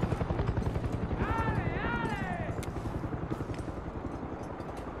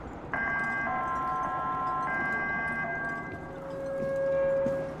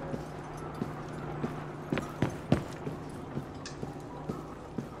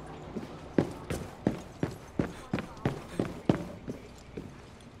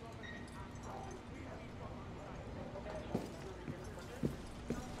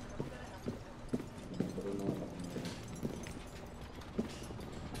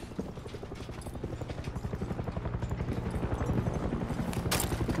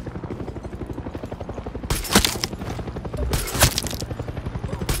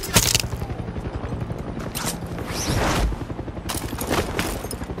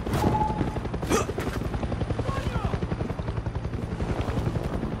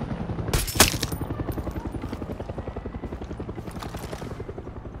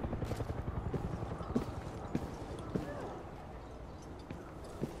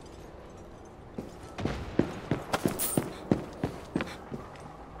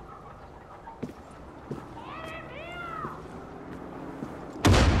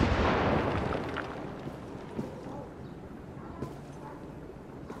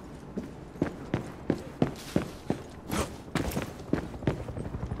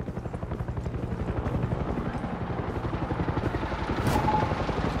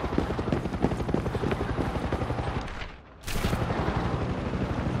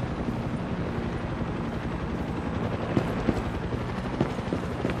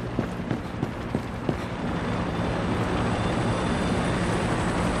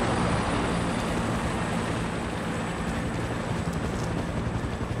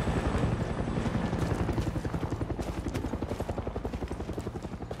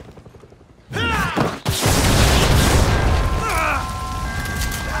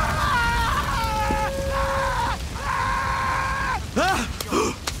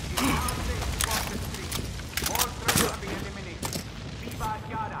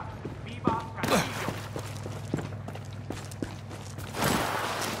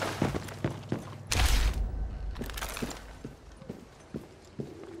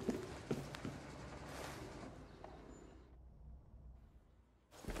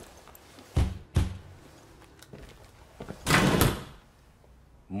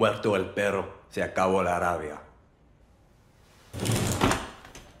 Muerto el perro, se acabó la rabia.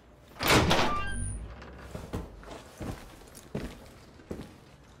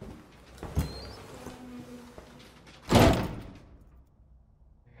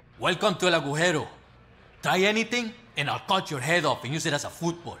 Welcome to El Agujero. Try anything, and I'll cut your head off and use it as a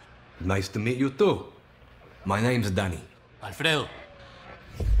football. Nice to meet you too. My name's Danny. Alfredo.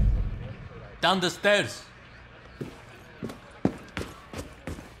 Down the stairs.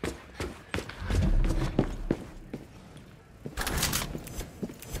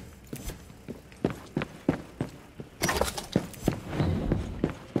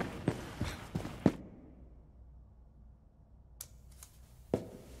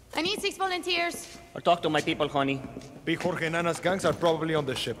 I need 6 volunteers. I'll talk to my people, honey. Big Jorge and Ana's gangs are probably on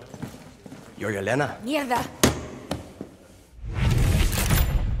the ship. You're Yelena? Mierda.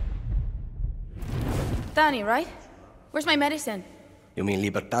 Danny, right? Where's my medicine? You mean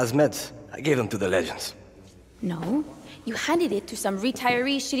Libertad's meds? I gave them to the Legends. No. You handed it to some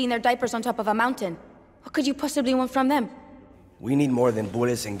retirees shitting their diapers on top of a mountain. What could you possibly want from them? We need more than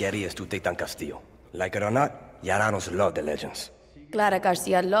bullets and guerrillas to take down Castillo. Like it or not, Yaranos love the Legends. Clara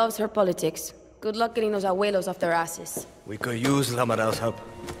Garcia loves her politics. Good luck getting those abuelos off their asses. We could use La Moral's help.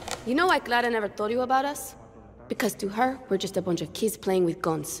 You know why Clara never told you about us? Because to her, we're just a bunch of kids playing with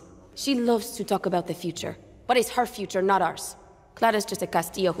guns. She loves to talk about the future. But it's her future, not ours. Clara's just a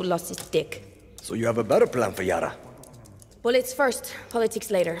Castillo who lost his dick. So you have a better plan for Yara? Bullets first,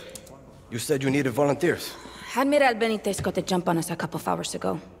 politics later. You said you needed volunteers. Admiral Benitez got the jump on us a couple of hours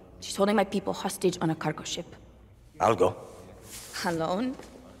ago. She's holding my people hostage on a cargo ship. I'll go. Alone?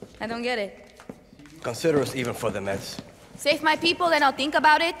 I don't get it. Consider us even for the meds. Save my people, then I'll think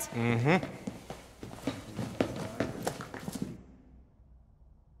about it. Mm-hmm.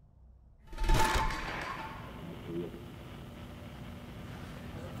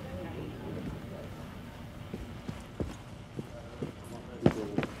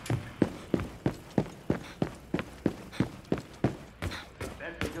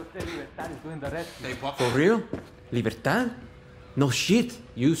 For real? Libertad? No shit.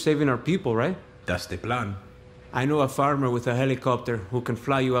 You saving our people, right? That's the plan. I know a farmer with a helicopter who can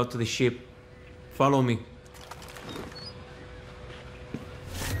fly you out to the ship. Follow me.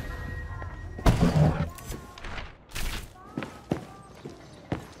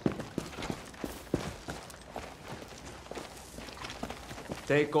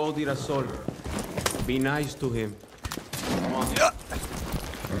 Take old Irasol. Be nice to him. Come on. Yeah.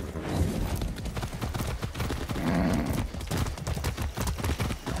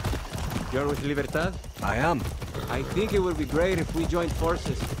 You're with Libertad? I am. I think it would be great if we joined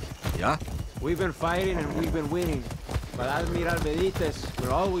forces. Yeah? We've been fighting and we've been winning. But Admiral Benitez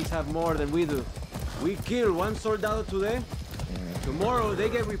will always have more than we do. We kill one soldado today. Tomorrow they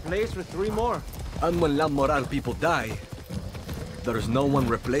get replaced with 3 more. And when La Moral people die, there's no one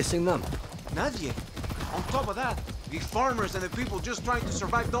replacing them? Nadie. On top of that, these farmers and the people just trying to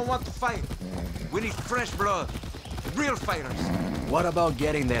survive don't want to fight. We need fresh blood. Real fighters. What about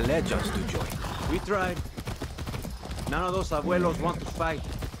getting the Legends to join? We tried. None of those abuelos want to fight.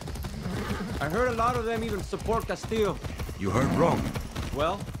 I heard a lot of them even support Castillo. You heard wrong.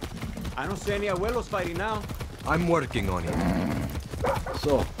 Well, I don't see any abuelos fighting now. I'm working on it.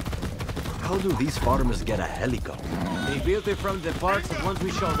 So, how do these farmers get a helicopter? They built it from the parts of ones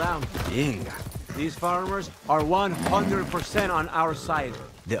we shot down. Inga. These farmers are 100% on our side.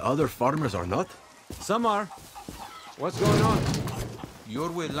 The other farmers are not? Some are. What's going on? You're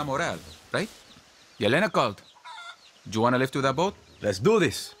with La Moral, right? Yelena called. Do you want to lift to that boat? Let's do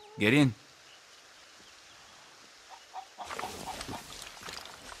this. Get in.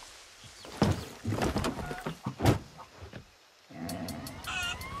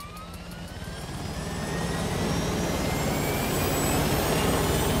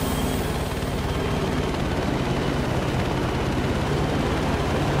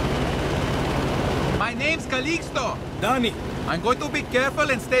 My name's Calixto. Danny. I'm going to be careful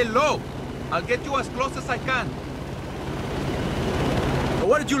and stay low. I'll get you as close as I can.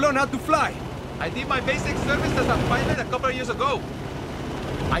 Where did you learn how to fly? I did my basic service as a pilot a couple of years ago.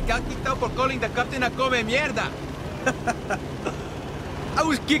 I got kicked out for calling the captain a come mierda. I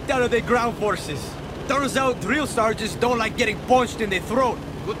was kicked out of the ground forces. Turns out drill sergeants don't like getting punched in the throat.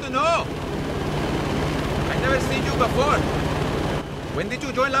 Good to know. I never seen you before. When did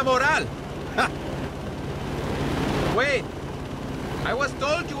you join La Moral? Wait. I was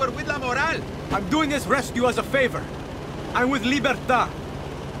told you were with La Moral. I'm doing this rescue as a favor. I'm with Libertad.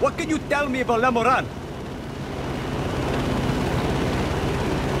 What can you tell me about La Moral?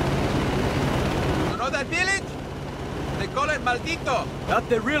 You know that village? The call it Maldito. That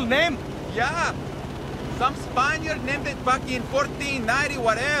the real name? Yeah. Some Spaniard named it back in 1490,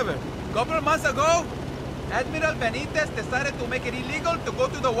 whatever. Couple of months ago, Admiral Benitez decided to make it illegal to go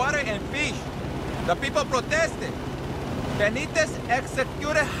to the water and fish. The people protested. Benitez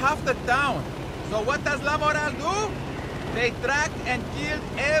executed half the town. So what does La Moral do? They tracked and killed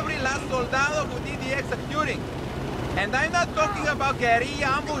every last soldado who did the executing. And I'm not talking about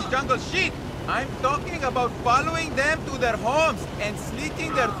guerrilla ambush jungle shit. I'm talking about following them to their homes and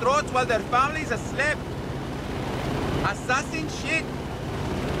slitting their throats while their families slept. Assassin shit.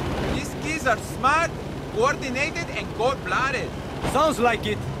 These kids are smart, coordinated, and cold-blooded. Sounds like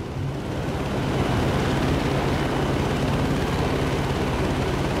it.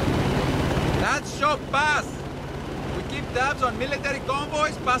 That's show pass. We keep tabs on military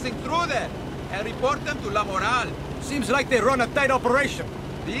convoys passing through there and report them to La Moral. Seems like they run a tight operation.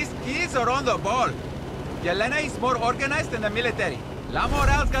 These kids are on the ball. Yelena is more organized than the military. La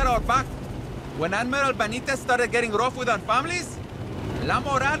Moral's got our back. When Admiral Benitez started getting rough with our families, La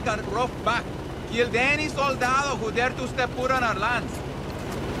Moral got rough back. Killed any soldado who dared to step foot on our lands.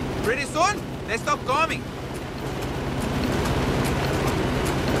 Pretty soon, they stopped coming.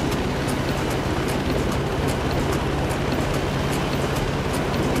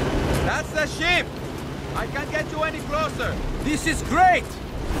 That's the ship! I can't get you any closer. This is great!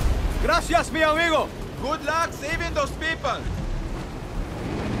 Gracias, mi amigo! Good luck saving those people!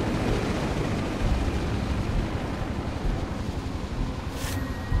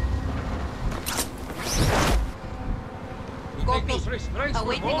 Copy.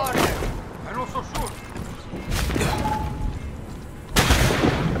 Awaiting order.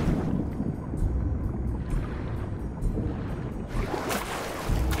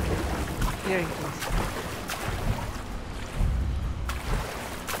 Hearing, please.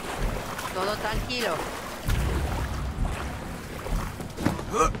 Todo tranquilo.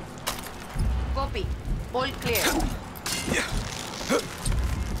 Copy. All clear.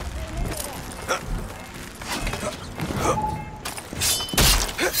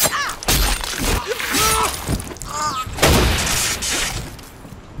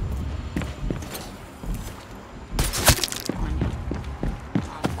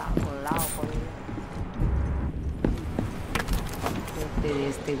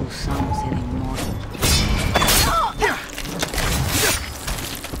 Este gusano se demora.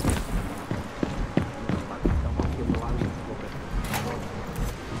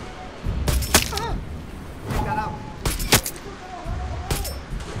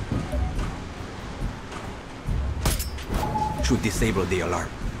 Should disable the alarm.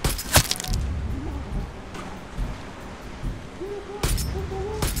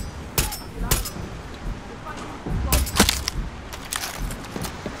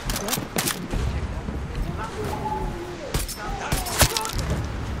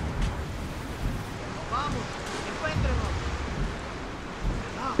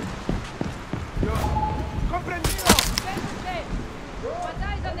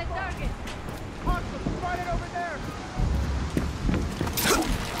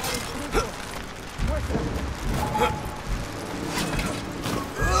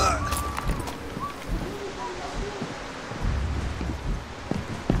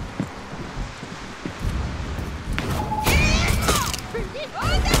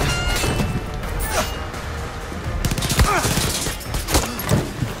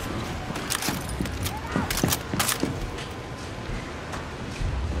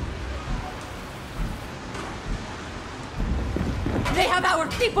 They have our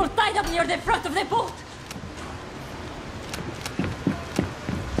people tied up near the front of the boat!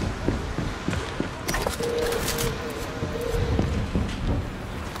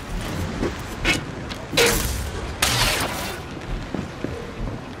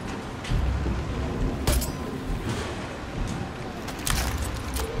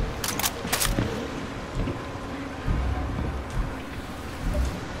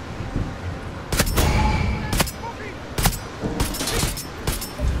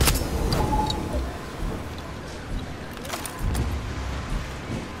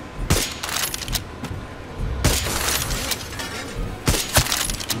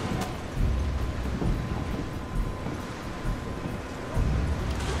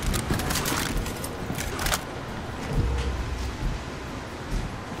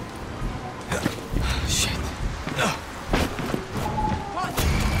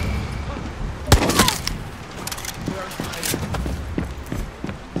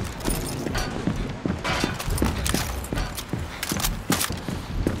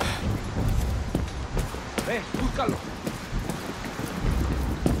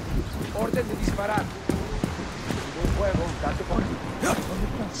 Orden de disparar. fuego. Date por aquí. ¿Dónde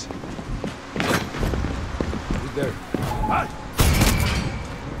estás? Who's there? Ah!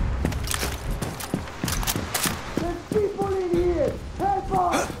 There's people in here! Help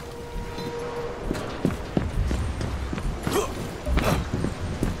us!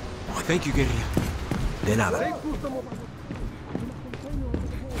 Thank you, guerrilla. De nada.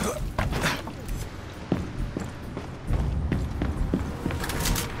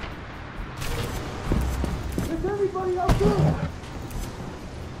 Is everybody out there?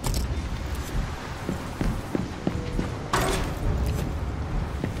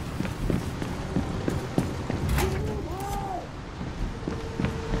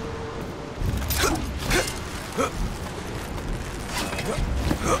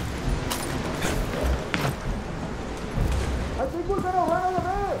 I think we're gonna run out of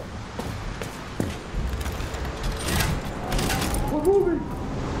air. We're moving.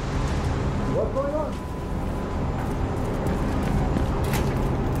 What's going on?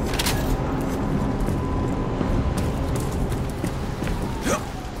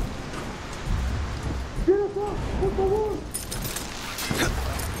 Get us up, por favor.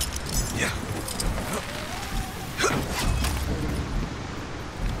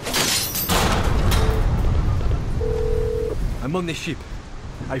 I'm on the ship.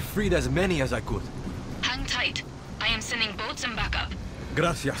 I freed as many as I could. Hang tight. I am sending boats and backup.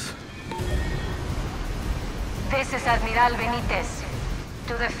 Gracias. This is Admiral Benitez.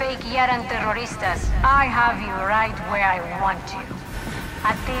 To the fake Yaran terroristas, I have you right where I want you.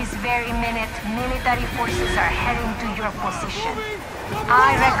 At this very minute, military forces are heading to your position.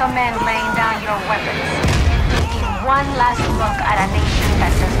 I recommend laying down your weapons and taking one last look at a nation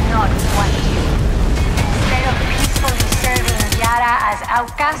that does not want you. Instead of peacefully serving Yara as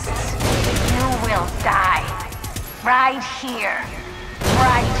outcasts, you will die. Right here.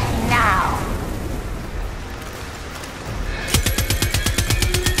 Right now.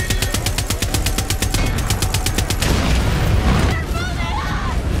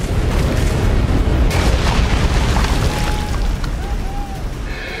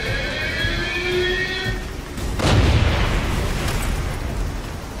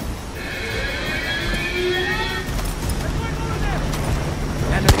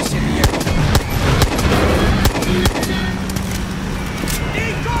 Enemies in the air.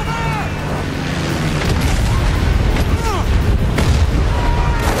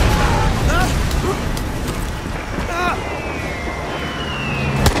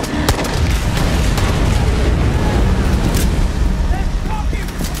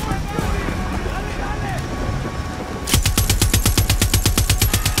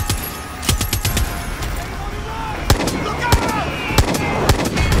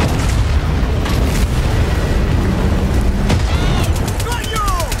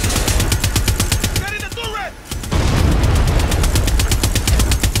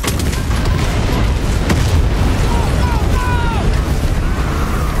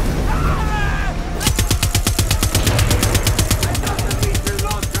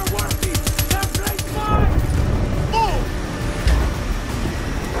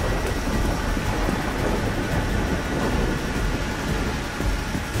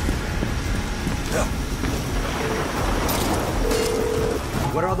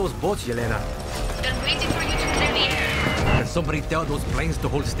 Where are those boats, Yelena? They're waiting for you to clear the air. Can somebody tell those planes to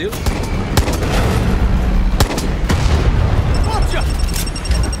hold still? Watch ya!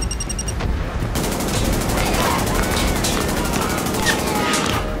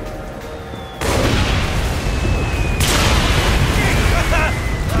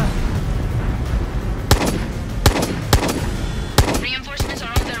 Reinforcements are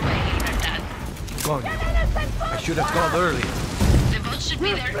on their way, Libertad. Gone. I should have called early. The boat should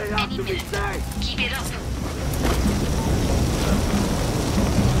be there any minute. Keep it up.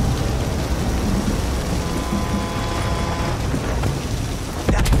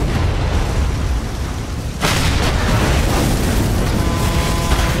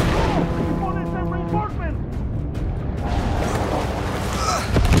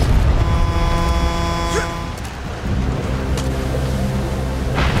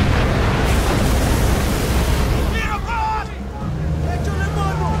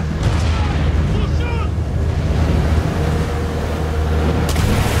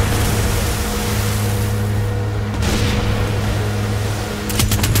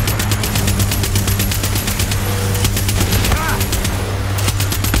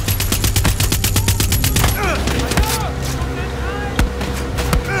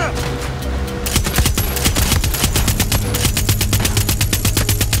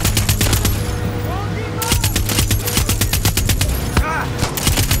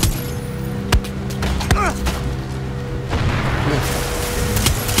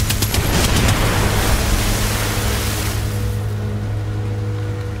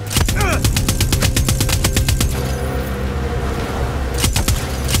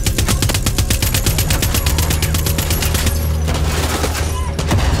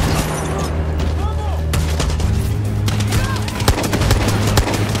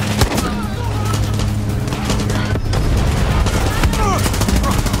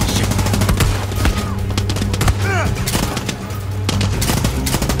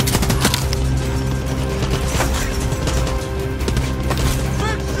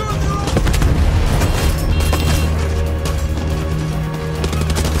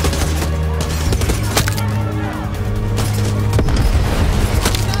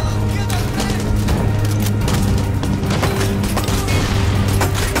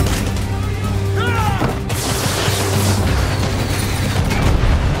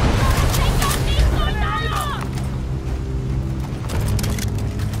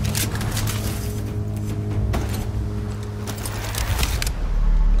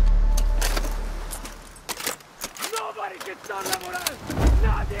 Don La Moral!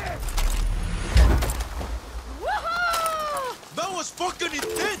 Nadie! Woohoo! That was fucking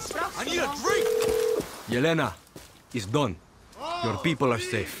intense! I need a drink! Yelena, it's done. Your people are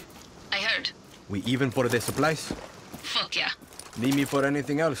safe. I heard. We even for the supplies? Fuck yeah. Need me for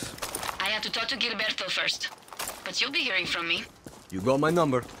anything else? I have to talk to Gilberto first. But you'll be hearing from me. You got my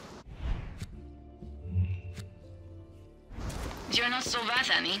number. You're not so bad,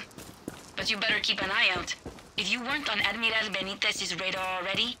 Annie. But you better keep an eye out. If you weren't on Admiral Benitez's radar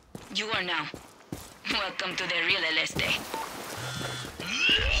already, you are now. Welcome to the real El Este.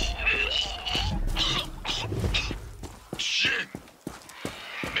 Shit!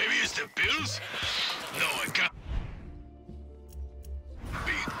 Maybe it's the pills? No, I can't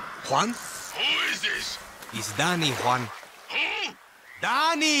be. Juan? Who is this? It's Danny, Juan. Who?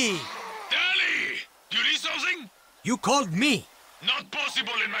 Danny! Danny! You need something? You called me! Not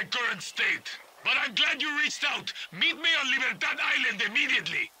possible in my current state. But I'm glad you reached out. Meet me on Libertad Island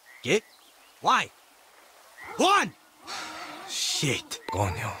immediately. ¿Qué? Why? Juan! Shit.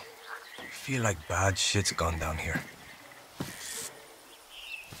 Coño. I feel like bad shit's gone down here.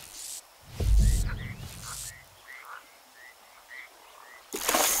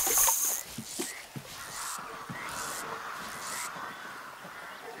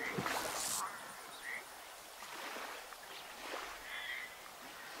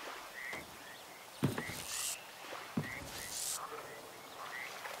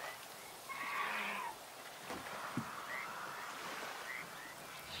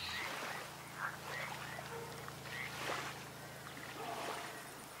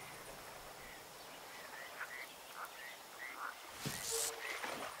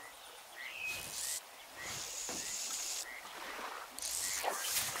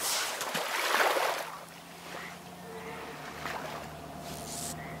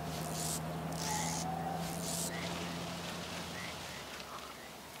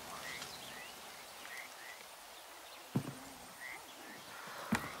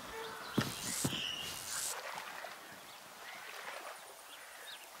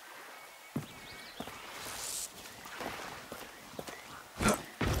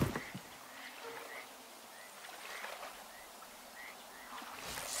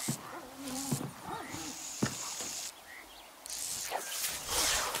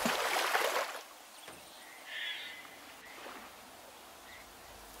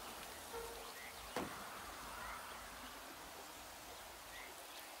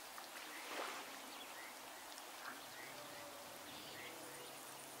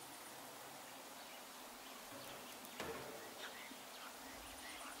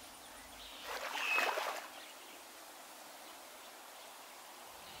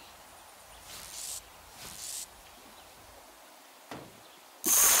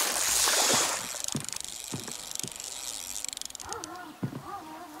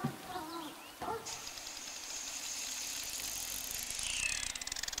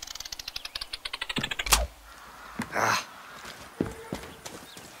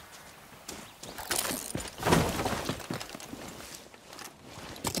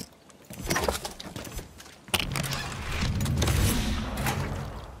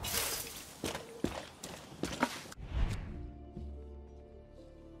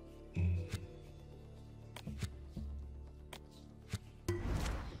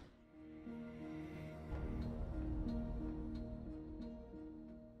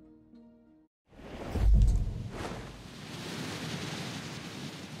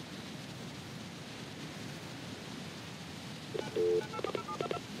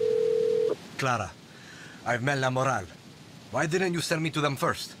 Clara, I've met La Moral. Why didn't you send me to them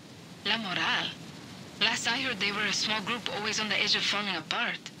first? La Moral? Last I heard, they were a small group always on the edge of falling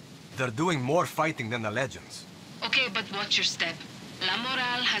apart. They're doing more fighting than the Legends. Okay, but watch your step. La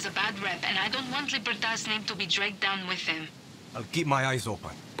Moral has a bad rep, and I don't want Libertad's name to be dragged down with them. I'll keep my eyes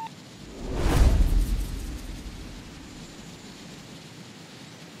open.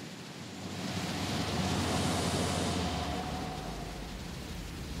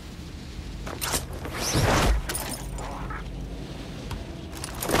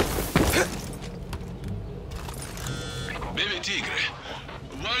 Baby Tigre,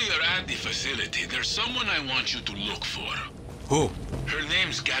 while you're at the facility, there's someone I want you to look for. Who? Her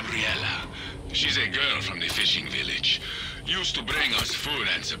name's Gabriela. She's a girl from the fishing village. Used to bring us food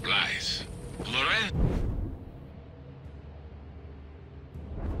and supplies.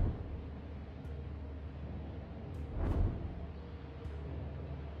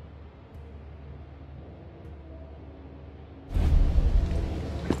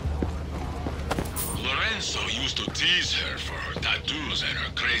 Lorenzo used to tease her for her tattoos and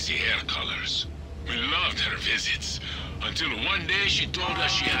her crazy hair colors. We loved her visits. Until one day she told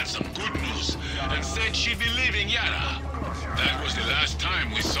us she had some good news and said she'd be leaving Yara. That was the last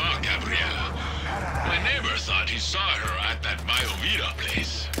time we saw Gabriela. My neighbor thought he saw her at that Biovita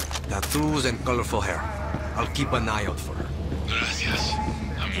place. Tattoos and colorful hair. I'll keep an eye out for her. Gracias.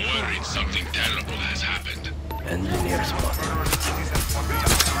 I'm worried something terrible has happened. Engineer spotted.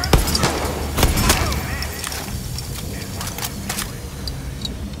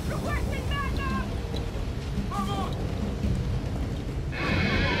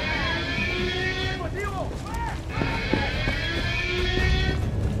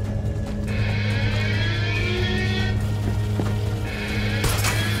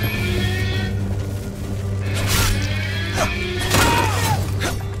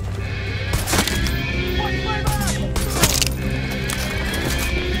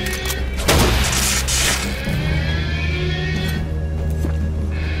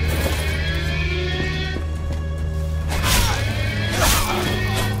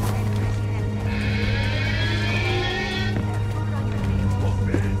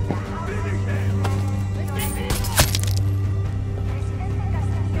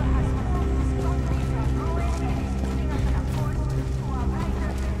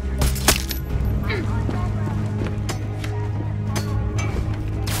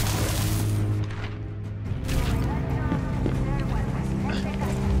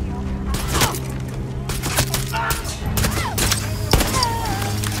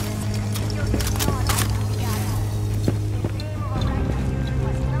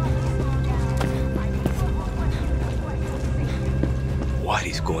 What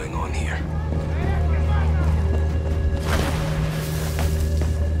is going on here?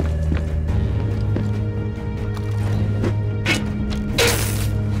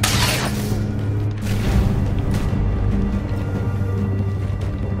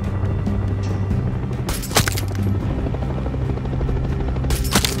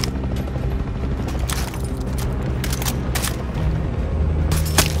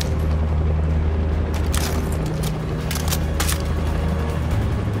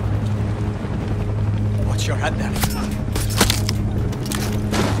 Watch your head there.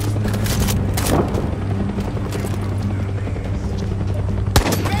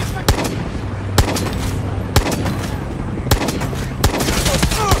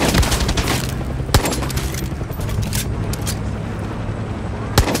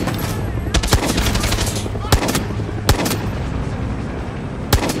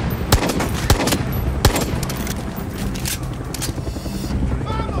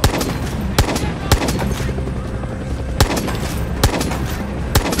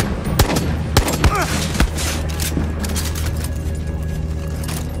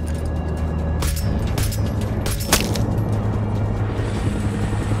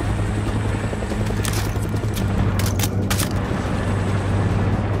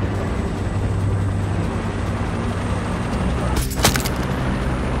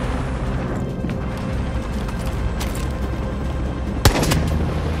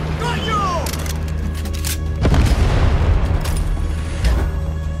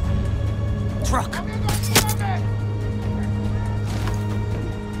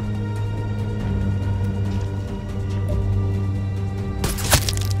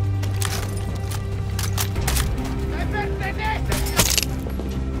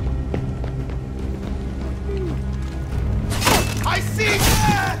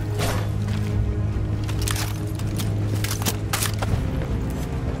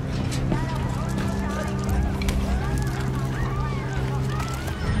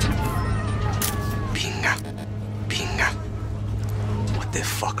 What the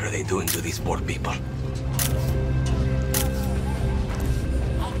fuck are they doing to these poor people?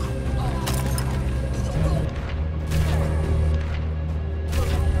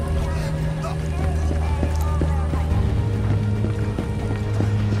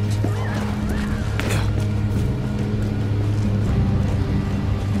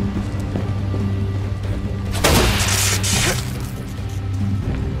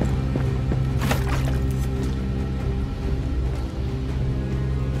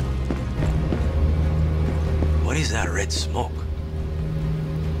 What is that red smoke?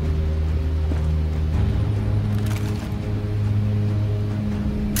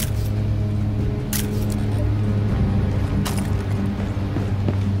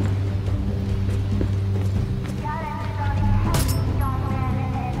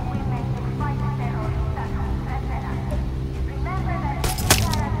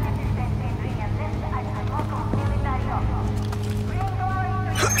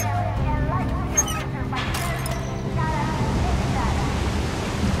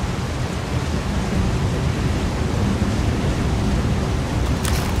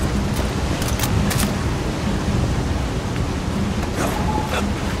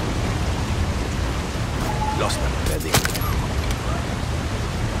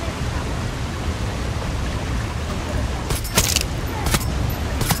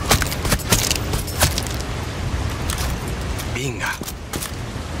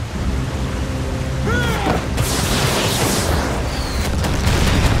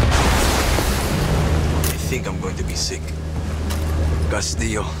 me sick.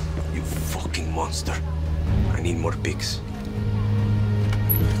 Castillo, you fucking monster. I need more pigs.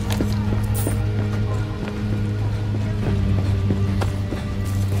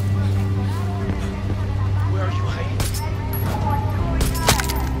 Where are you hiding?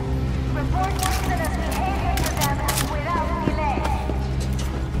 Report prisoners' behavior to them without delay.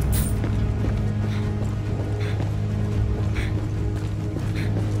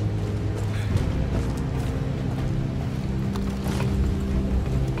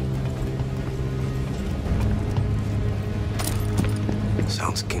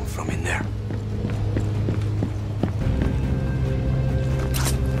 Sounds came from in there.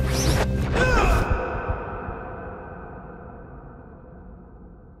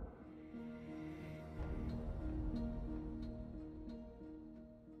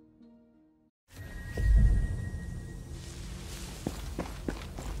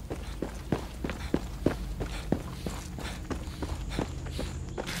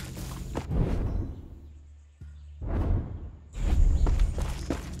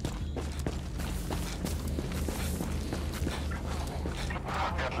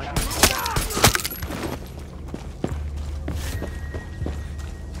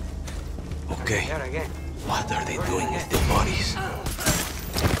 Okay. What are they doing with their bodies?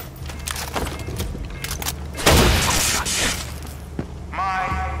 My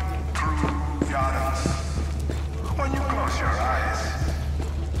true Yaras. When you close your eyes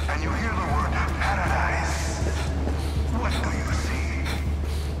and you hear the word paradise, what do you see?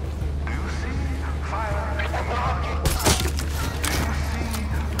 Do you see fire and blood? Do you see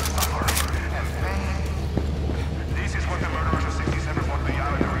suffering and pain? This is what the murderers of 67 want the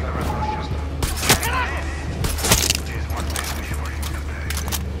Yara during the revolution. And this is what they wish for you today.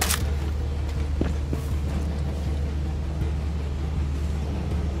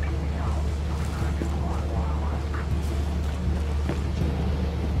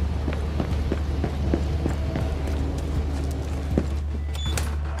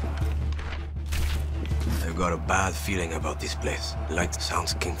 I've got a bad feeling about this place. Like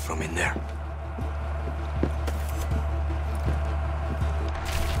sounds came from in there.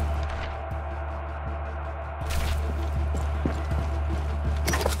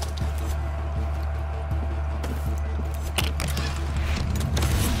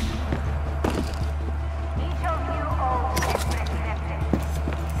 Each of you owes a prescription.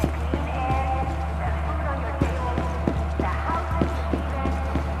 The clean air, the food on your table, the houses you live in,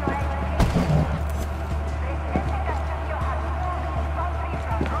 your education. Presidente Castillo has pulled this country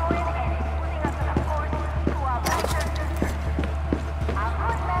from ruin and is putting us on a course to a better future. A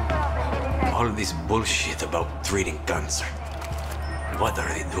good member of the military... All this bullshit about treating cancer. What are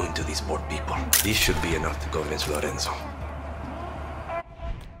they doing to these poor people? This should be enough to convince Lorenzo.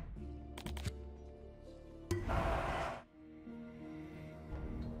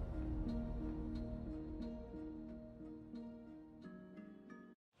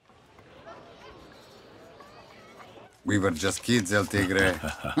 We were just kids, El Tigre.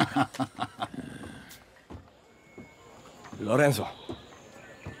 Lorenzo,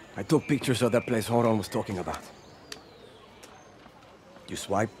 I took pictures of that place Horon was talking about. You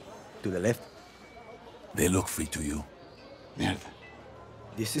swipe to the left. They look free to you. Mierda.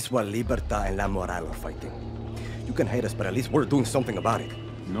 This is what Libertad and La Moral are fighting. You can hate us, but at least we're doing something about it.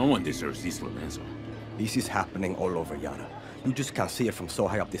 No one deserves this, Lorenzo. This is happening all over Yara. You just can't see it from so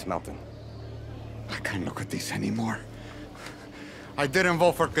high up this mountain. I can't look at this anymore. I didn't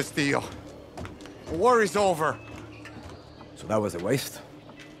vote for Castillo. The war is over. So that was a waste?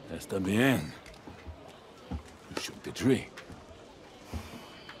 Está bien. You shook the tree.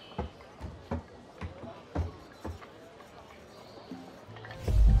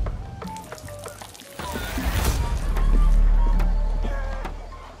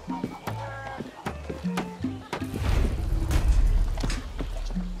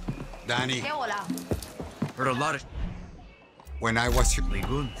 Danny, Heard a lot of... when I was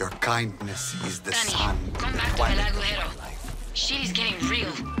your kindness is the sun. Come back to El Agujero. Shit is getting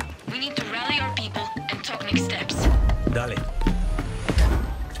real. We need to rally our people and talk next steps. Dale.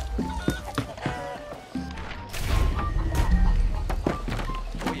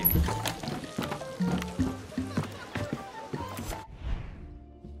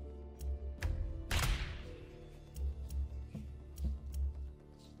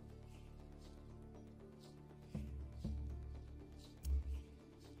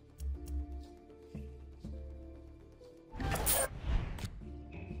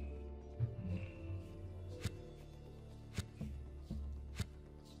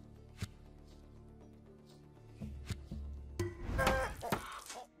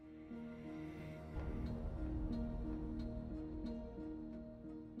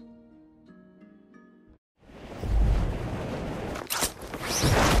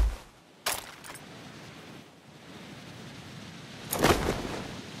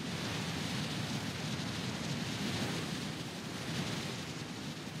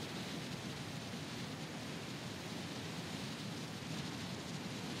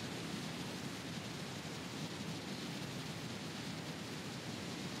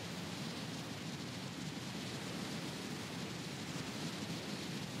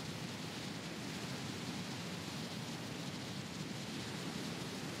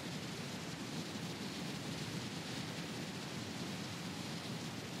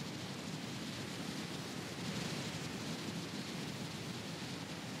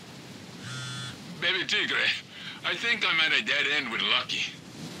 Baby Tigre, I think I'm at a dead end with Lucky.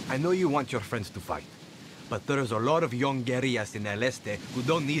 I know you want your friends to fight, but there's a lot of young guerrillas in El Este who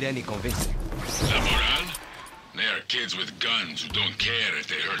don't need any convincing. La Moral? They are kids with guns who don't care if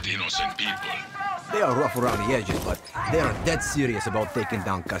they hurt innocent people. They are rough around the edges, but they are dead serious about taking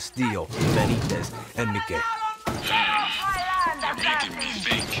down Castillo, Benitez, and Miquel. They're making me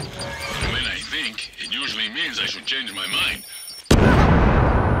think. And when I think, it usually means I should change my mind.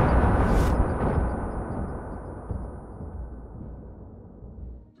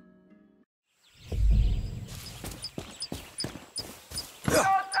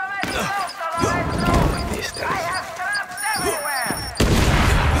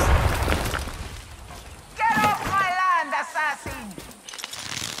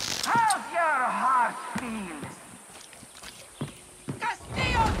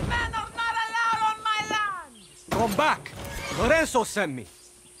 Come back! Lorenzo sent me.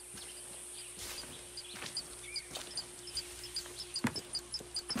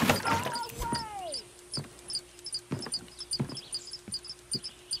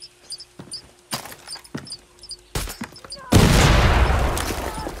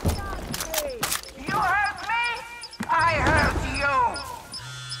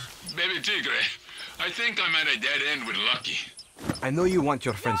 Baby Tigre, I think I'm at a dead end with Lucky. I know you want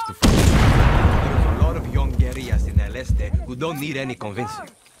your friends to fight. There's a lot of young guerrillas in El Este who don't need any convincing.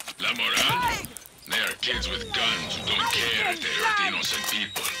 La Moral? They are kids with guns who don't care if they hurt innocent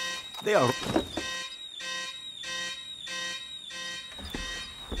people. They are...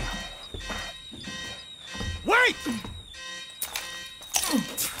 Wait!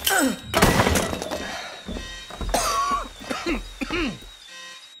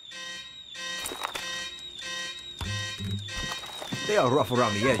 They are rough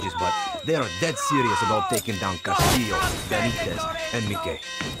around the edges, but they are dead serious about taking down Castillo, Benitez, and Miquel.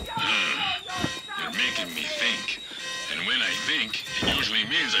 You're making me think. And when I think, it usually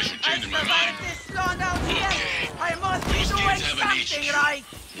means I should change my mind. Okay. Those kids have an HQ.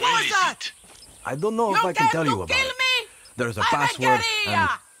 Where is it? I don't know if I can tell you about it. There's a password and...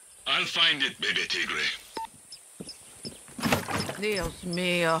 I'll find it, Baby Tigre. Dios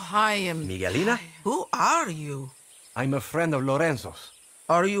mío, I am... Miguelina? Who are you? I'm a friend of Lorenzo's.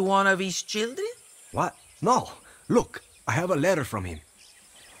 Are you one of his children? What? No. Look, I have a letter from him.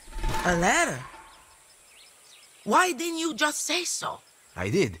 A letter? Why didn't you just say so? I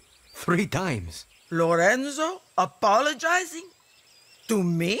did. 3 times. Lorenzo apologizing? To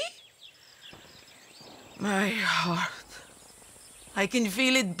me? My heart. I can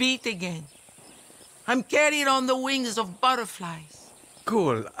feel it beat again. I'm carried on the wings of butterflies.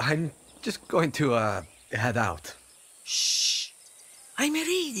 Cool. I'm just going to, head out. Shh. I'm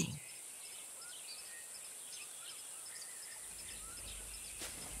reading.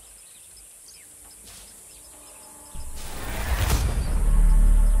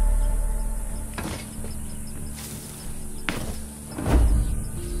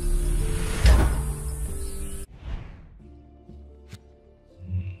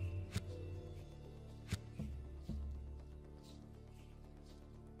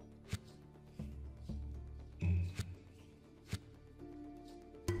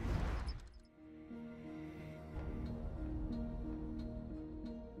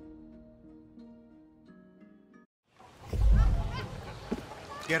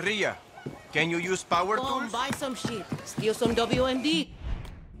 Guerrilla, can you use power Go tools? and buy some shit. Steal some WMD.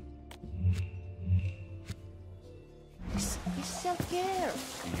 He's self-care.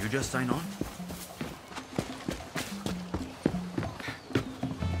 Did you just sign on?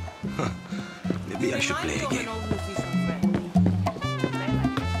 Maybe I should play a game.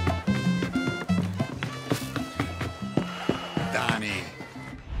 Danny.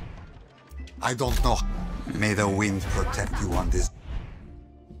 I don't know. May the wind protect you on this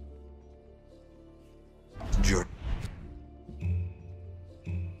journey.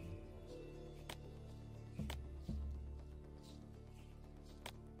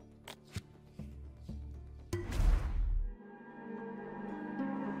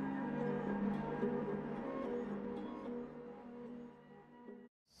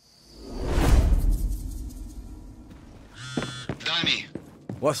 Danny,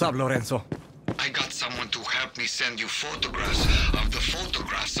 What's up, Lorenzo? I got someone to help me send you photographs of the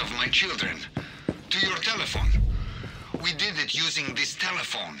photographs of my children to your telephone. We did it using this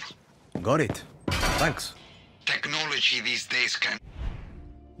telephone. Got it. Thanks. Technology these days can...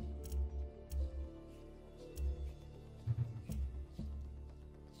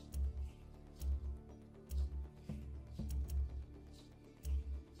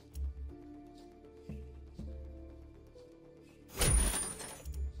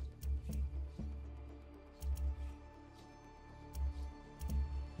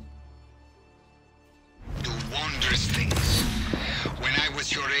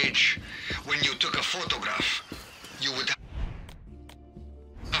 kids your age, when you took a photograph, you would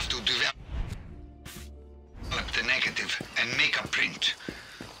have to develop the negative and make a print.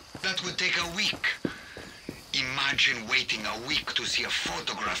 That would take a week. Imagine waiting a week to see a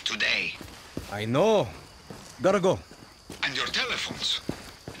photograph today. I know. Gotta go. And your telephones.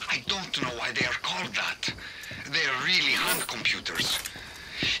 I don't know why they are called that. They are really hand computers.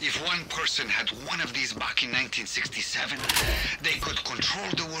 If one person had one of these back in 1967, they could control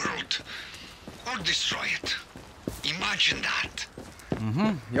the world. Or destroy it. Imagine that.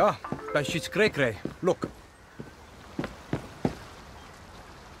 Yeah. That shit's cray-cray. Look.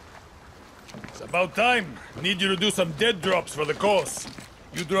 It's about time. Need you to do some dead drops for the cause.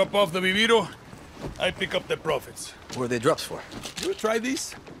 You drop off the Viviro, I pick up the profits. What are they drops for? You try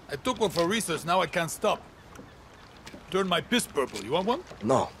these? I took one for research, now I can't stop. Turn my piss purple. You want one?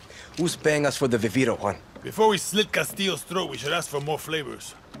 No. Who's paying us for the Viviro, Juan? Before we slit Castillo's throat, we should ask for more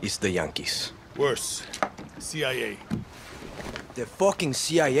flavors. It's the Yankees. Worse. CIA. The fucking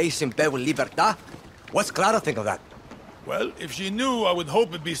CIA's in bed with Libertad? What's Clara think of that? Well, if she knew, I would hope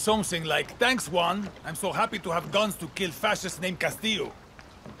it'd be something like, "Thanks, Juan. I'm so happy to have guns to kill fascists named Castillo,"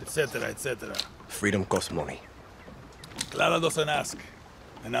 etc., etc. Freedom costs money. Clara doesn't ask,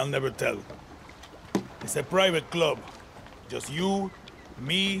 and I'll never tell. It's a private club. Just you,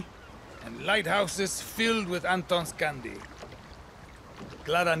 me, and lighthouses filled with Anton's candy.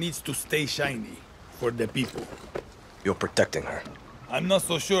 Clara needs to stay shiny for the people. You're protecting her. I'm not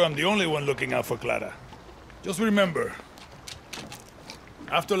so sure I'm the only one looking out for Clara. Just remember,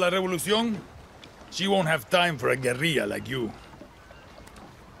 after La Revolución, she won't have time for a guerrilla like you.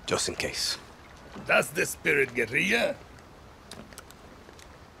 Just in case. That's the spirit, guerrilla.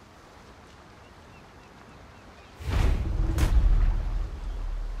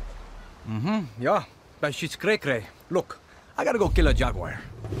 Yeah. That shit's cray-cray. Look, I gotta go kill a jaguar.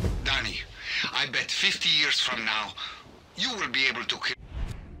 Danny, I bet 50 years from now, you will be able to kill...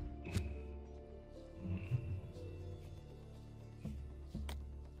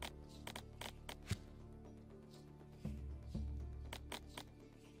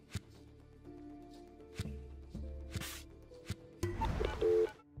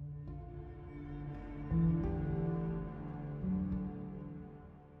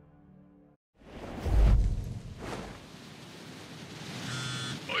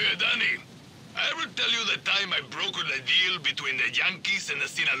 Danny, I ever tell you the time I brokered a deal between the Yankees and the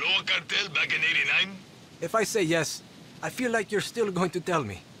Sinaloa cartel back in '89? If I say yes, I feel like you're still going to tell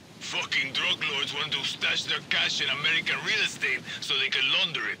me. Fucking drug lords want to stash their cash in American real estate so they can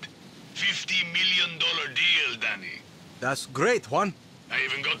launder it. $50 million deal, Danny. That's great, Juan. I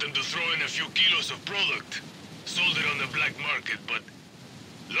even got them to throw in a few kilos of product. Sold it on the black market, but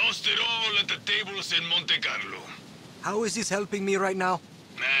lost it all at the tables in Monte Carlo. How is this helping me right now?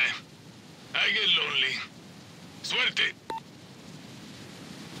 Nah, I get lonely. Suerte!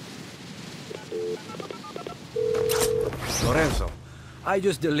 Lorenzo, I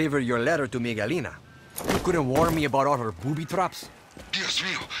just delivered your letter to Miguelina. You couldn't warn me about all her booby traps? Dios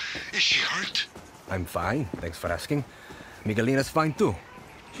mío, is she hurt? I'm fine, thanks for asking. Miguelina's fine too.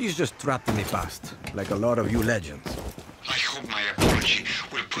 She's just trapped in the past, like a lot of you legends. I hope my apology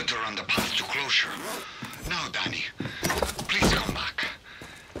will put her on the path to closure. Now, Danny, please come back.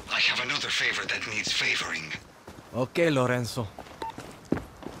 I have another favor that needs favoring. Okay, Lorenzo.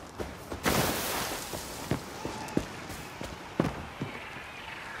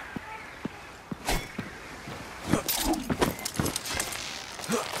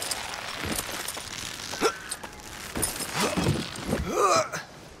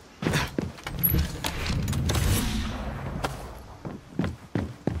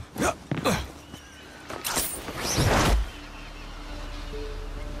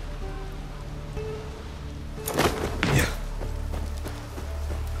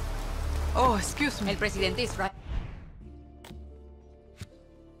 Oh, excuse me. El presidente is right.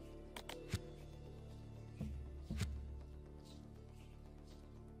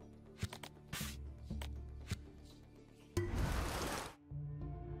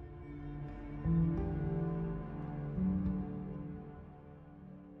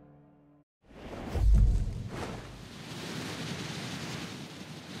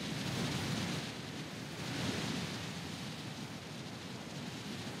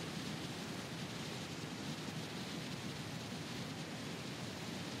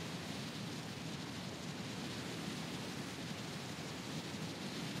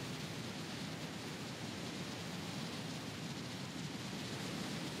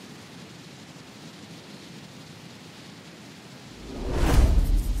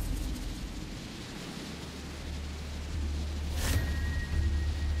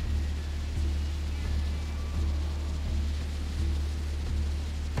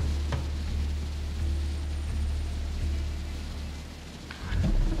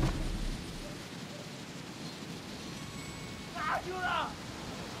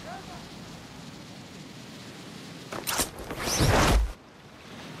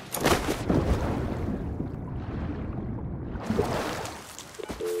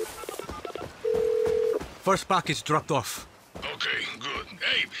 First package dropped off. Okay, good.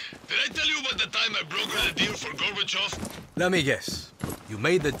 Hey, did I tell you about the time I brokered the deal for Gorbachev? Let me guess. You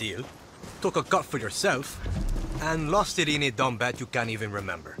made the deal, took a cut for yourself, and lost it in a dumb bet you can't even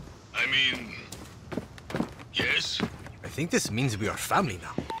remember. I mean... yes? I think this means we are family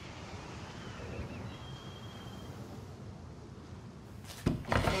now.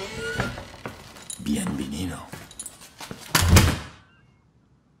 Bienvenido.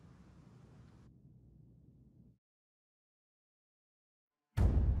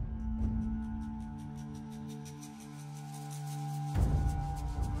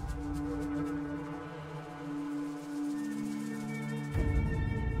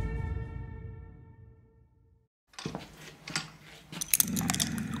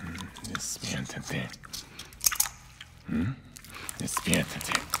 Despiértate.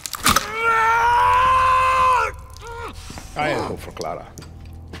 Despiértate. I had hope for Clara.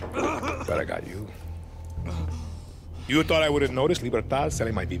 But I got you. You thought I would have noticed Libertad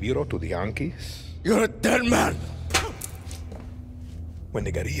selling my Viviro to the Yankees? You're a dead man! When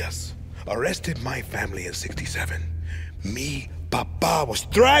the Guerrillas arrested my family in '67, me, Papa, was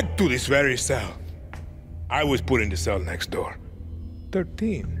dragged to this very cell. I was put in the cell next door.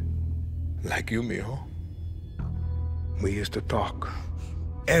 13. Like you, mijo. We used to talk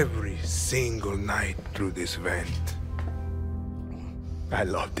every single night through this vent. I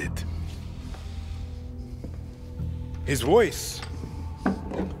loved it. His voice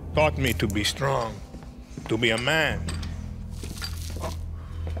taught me to be strong, to be a man.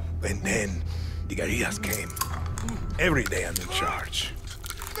 And then the guerrillas came. Every day I'm in charge.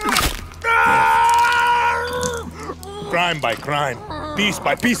 Crime by crime, piece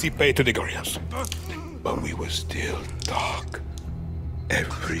by piece he paid to the guerrillas. But we would still talk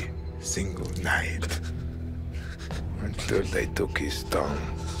every single night until they took his tongue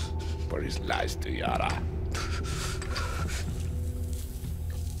for his lies to Yara.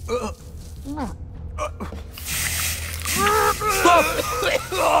 Stop!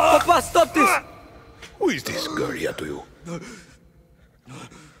 Papa, stop this! Who is this guerrilla to you?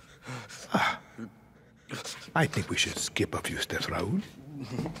 I think we should skip a few steps, Raúl.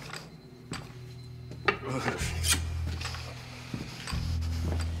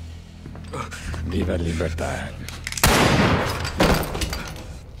 Viva Libertad.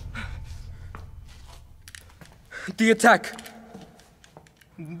 The attack.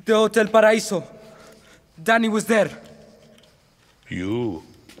 The Hotel Paraíso. Danny was there. You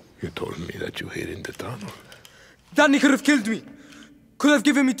told me that you hid in the tunnel. Danny could have killed me. Could have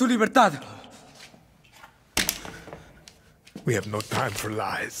given me to Libertad. We have no time for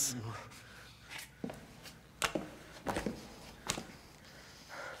lies.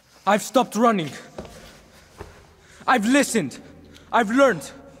 I've stopped running. I've listened. I've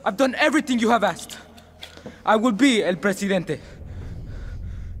learned. I've done everything you have asked. I will be El Presidente.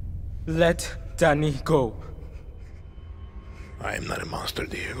 Let Danny go. I am not a monster,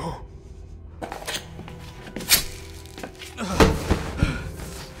 Diego.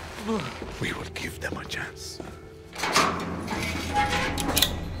 We will give them a chance.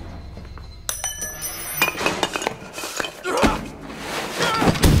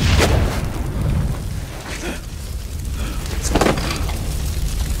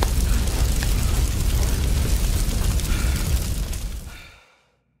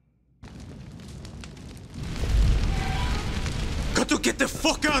 Got to get the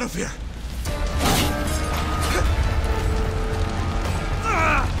fuck out of here!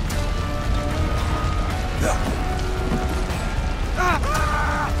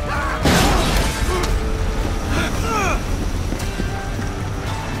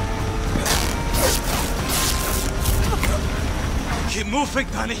 Keep moving,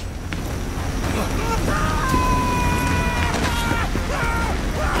 Danny!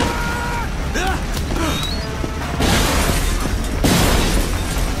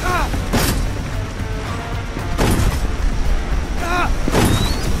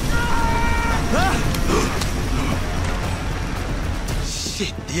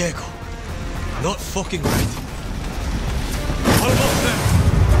 Shit, Diego. Not fucking right. Almost there.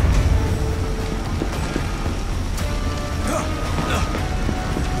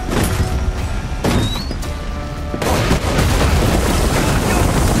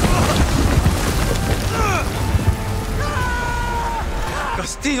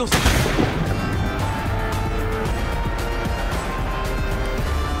 Castillo's...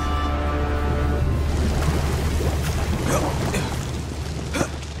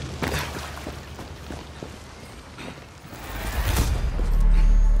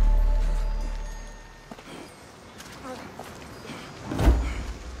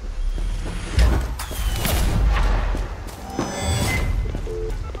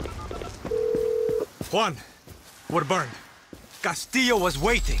 Juan, we're burned. Castillo was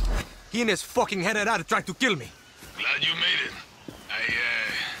waiting. He and his fucking general tried to kill me. Glad you made it.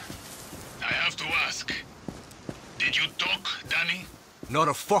 I have to ask. Did you talk, Danny? Not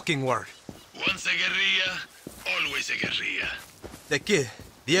a fucking word. Once a guerrilla, always a guerrilla. The kid,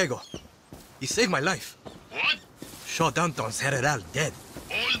 Diego, he saved my life. What? Shot Anton's general dead.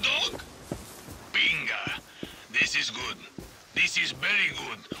 Old dog? Binga. This is good. This is very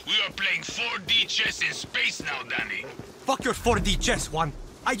good. We are playing 4D chess in space now, Danny. Fuck your 4D chess, Juan.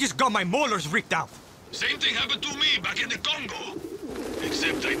 I just got my molars ripped out. Same thing happened to me back in the Congo.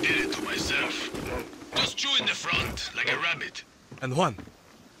 Except I did it to myself. Just chew in the front, like a rabbit. And Juan,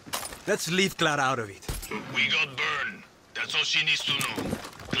 let's leave Clara out of it. We got burned. That's all she needs to know.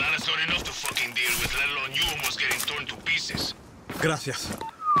 Clara's got enough to fucking deal with, let alone you almost getting torn to pieces. Gracias.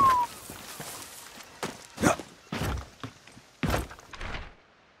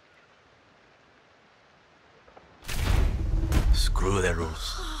 Screw the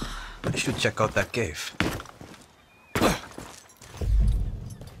rules. I should check out that cave.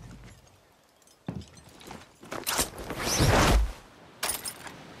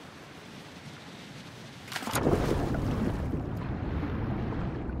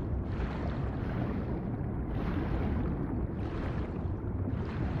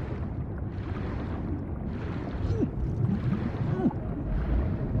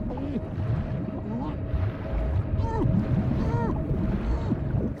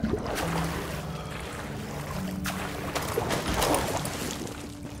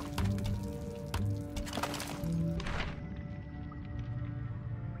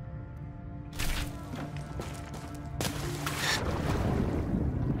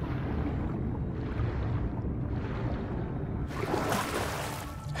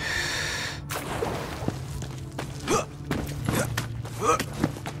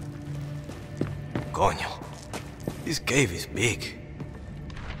 Coño, this cave is big.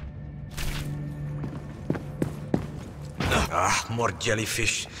 Ah, more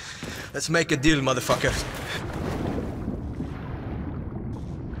jellyfish. Let's make a deal, motherfuckers.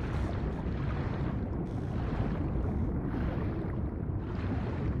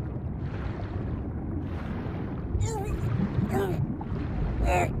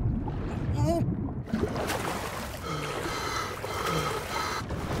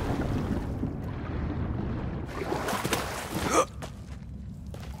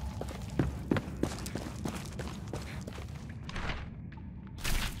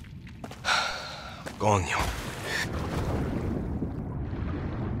 Coño.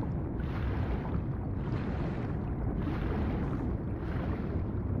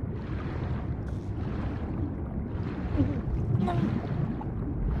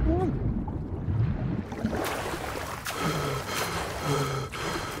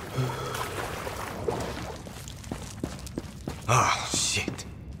 Ah, shit.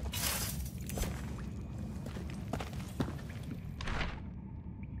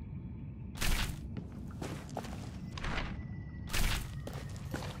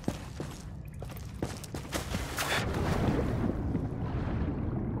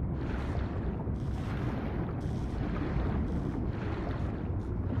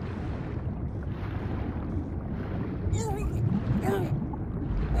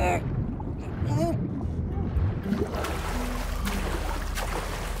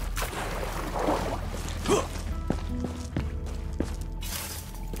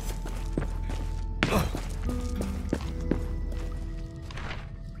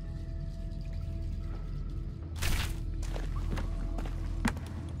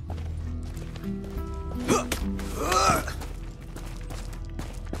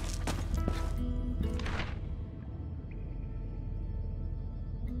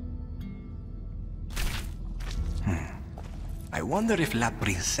 I wonder if La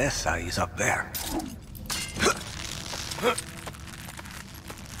Princesa is up there.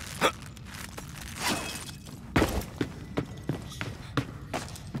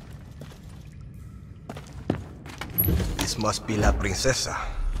 This must be La Princesa.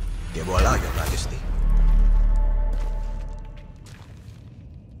 Que voila, Your Majesty.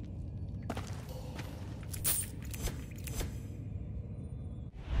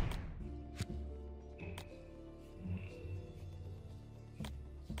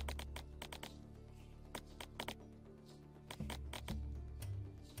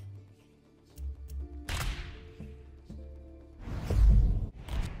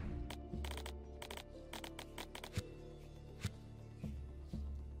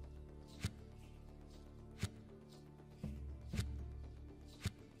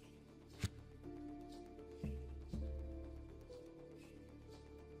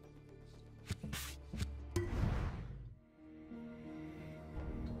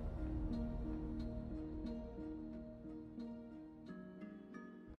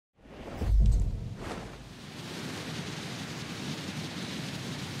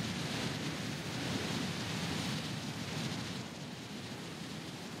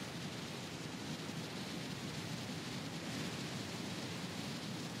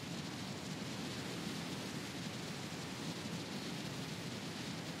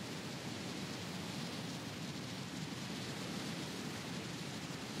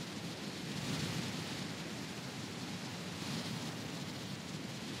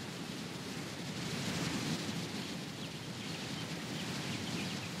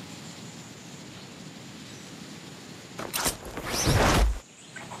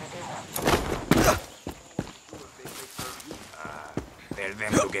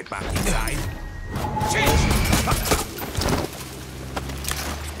 get back inside.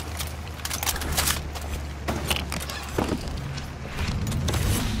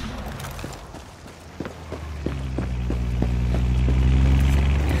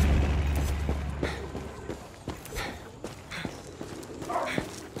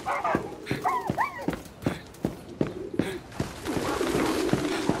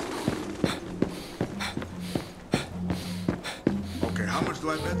 Okay, how much do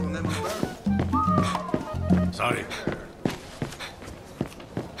I bet on them as well? Sorry.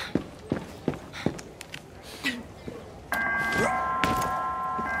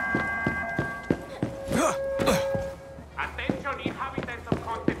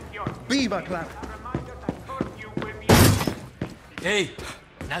 Viva Clara! Hey,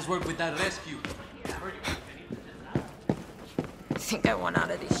 nice work with that rescue. I think I want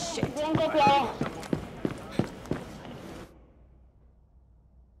out of this shit.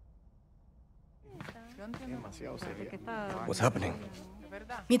 What's happening?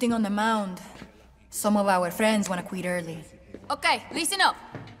 Meeting on the mound. Some of our friends want to quit early. Okay, listen up.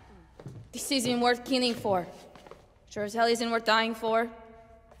 This isn't worth killing for. Sure as hell isn't worth dying for.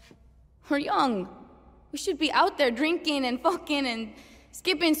 We're young. We should be out there drinking and fucking and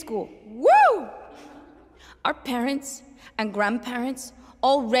skipping school. Woo! Our parents and grandparents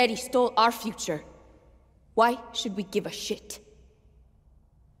already stole our future. Why should we give a shit?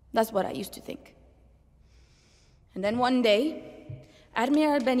 That's what I used to think. And then one day,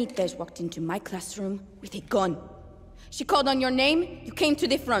 Admiral Benitez walked into my classroom with a gun. She called on your name, you came to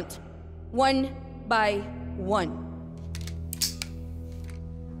the front. One by one.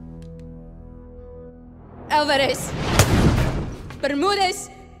 Alvarez, Bermudez,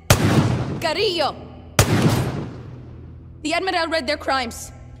 Carrillo. The Admiral read their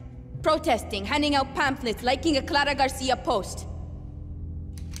crimes. Protesting, handing out pamphlets, liking a Clara Garcia post.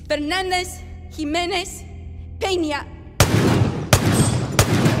 Fernandez, Jimenez, Peña.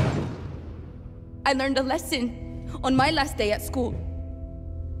 I learned a lesson on my last day at school.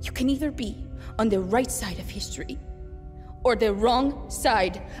 You can either be on the right side of history or the wrong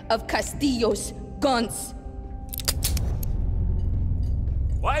side of Castillo's guns.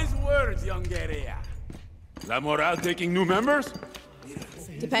 Wise words, young guerrilla. La Moral taking new members?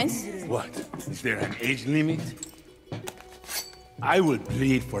 Depends. What? Is there an age limit? I will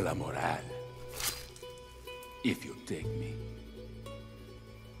plead for La Moral. If you take me.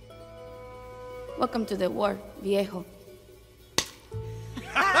 Welcome to the war, viejo.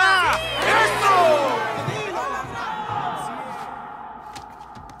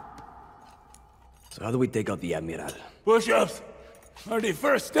 So how do we take out the Admiral? Push-ups are the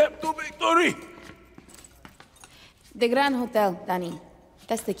first step to victory. The Grand Hotel, Danny.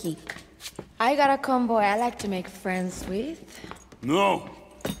 That's the key. I got a convoy I like to make friends with. No.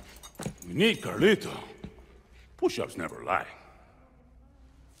 We need Carlito. Push-ups never lie.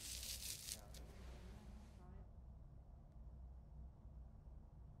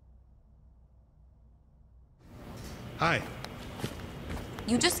 Hi.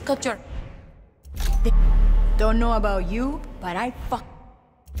 You just cut your... Don't know about you, but I fuck...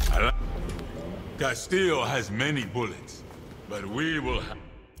 Castillo has many bullets, but we will have...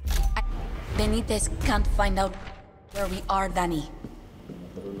 Benitez can't find out where we are, Danny.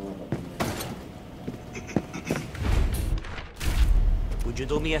 Would you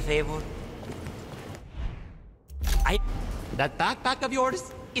do me a favor? That backpack of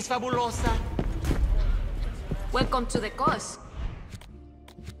yours is fabulosa. Welcome to the cause.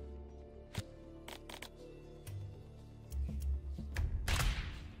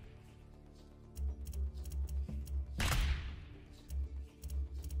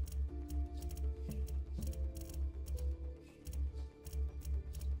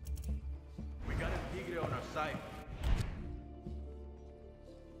 We got a Tigre on our side.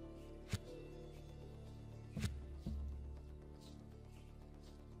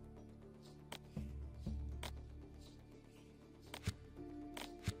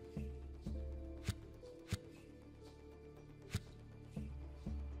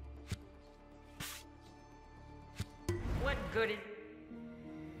 What good is...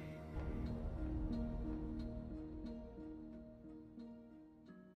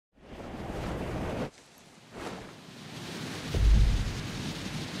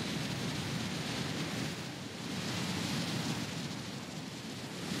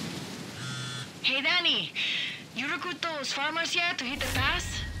 Hey, Danny. You recruit those farmers yet to hit the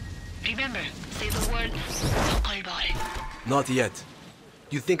pass? Remember, say the word local ball. Not yet.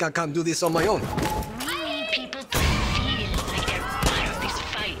 You think I can't do this on my own? We need people to feel like they're part of this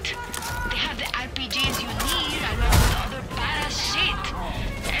fight. They have the RPGs you need along with other badass shit.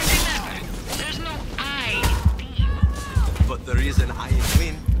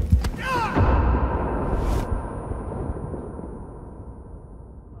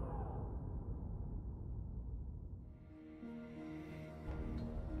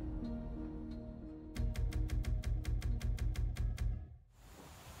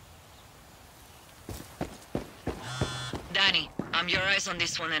 Danny, I'm your eyes on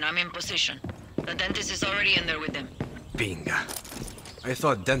this one and I'm in position. The dentist is already in there with them. Pinga. I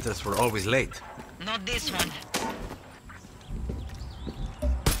thought dentists were always late. Not this one.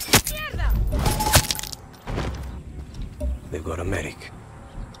 They've got a medic.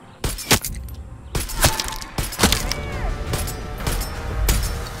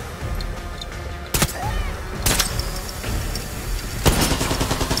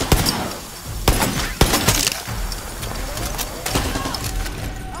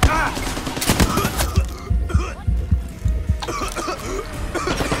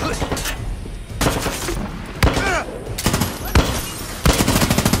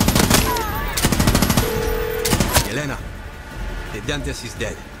 Dentist is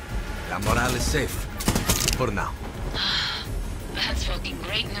dead. La Moral is safe. For now. That's fucking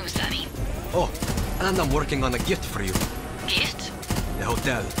great news, Danny. Oh, and I'm working on a gift for you. Gift? The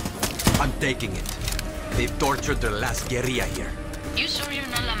hotel. I'm taking it. They've tortured their last guerrilla here. You sure you're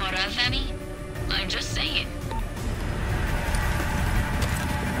not La Moral, Danny? I'm just saying.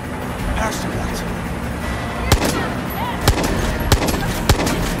 Astronaut.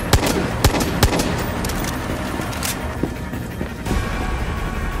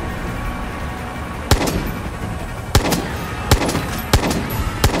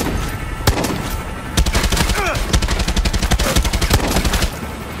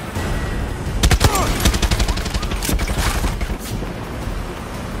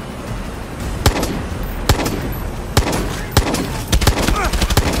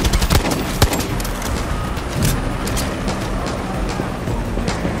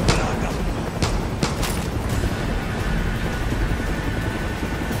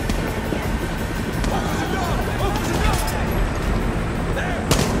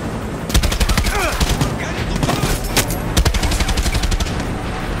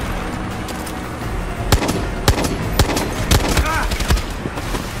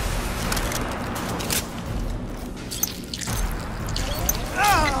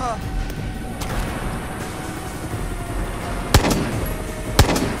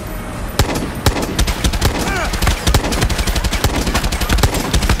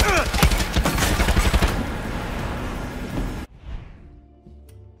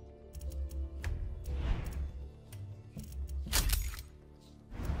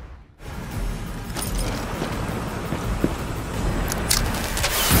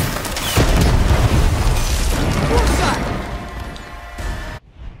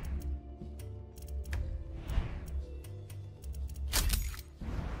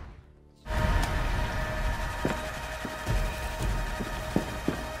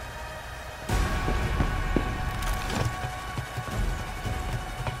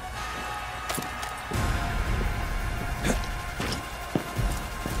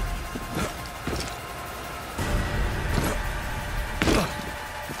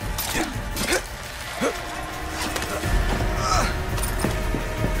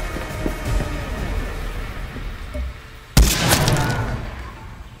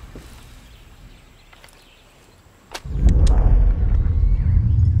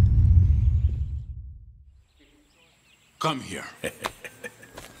 Come here.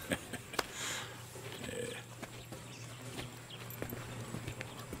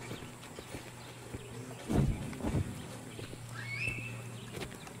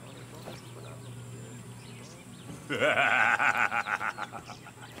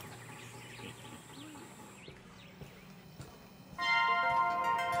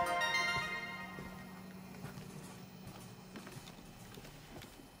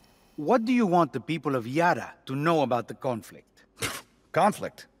 What do you want the people of Yara to know about the conflict?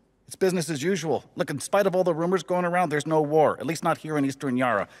 Conflict? It's business as usual. Look, in spite of all the rumors going around, there's no war. At least not here in Eastern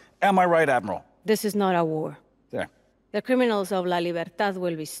Yara. Am I right, Admiral? This is not a war. There. The criminals of La Libertad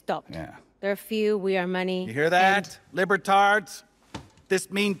will be stopped. Yeah. They're few, we are many. You hear that? Libertards? This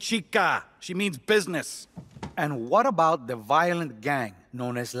means chica. She means business. And what about the violent gang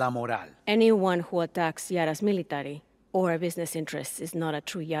known as La Moral? Anyone who attacks Yara's military or business interests is not a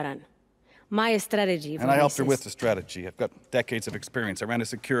true Yaran. My strategy... And I helped her with the strategy. I've got decades of experience. I ran a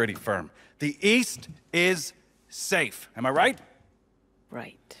security firm. The East is safe. Am I right?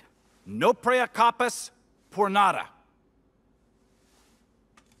 Right. No prea capas por nada.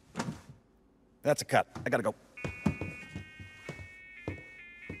 That's a cut. I gotta go.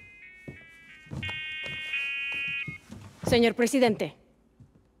 Señor Presidente.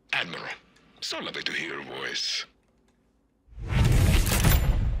 Admiral, so lovely to hear your voice.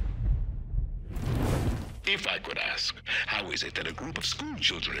 If I could ask, how is it that a group of school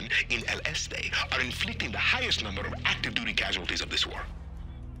children in El Este are inflicting the highest number of active duty casualties of this war?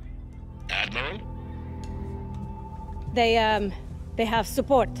 Admiral? They have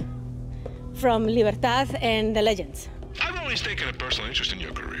support from Libertad and the Legends. I've always taken a personal interest in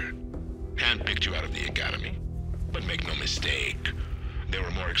your career. Handpicked you out of the academy. But make no mistake, there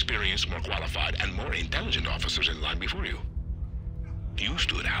were more experienced, more qualified, and more intelligent officers in line before you. You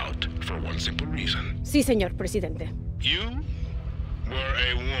stood out for one simple reason. Sí, señor presidente. You were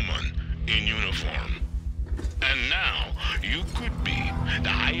a woman in uniform. And now, you could be the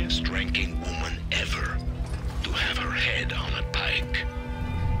highest-ranking woman ever to have her head on a pike.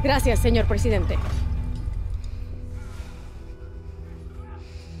 Gracias, señor presidente.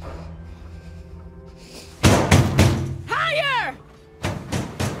 Higher!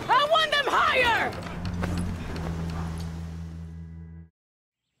 I want them higher!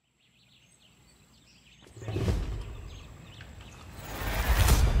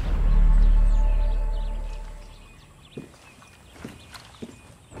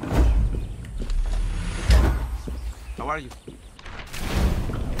 How are you?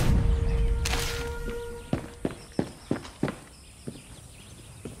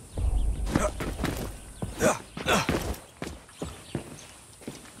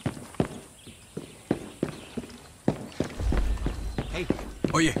 Hey.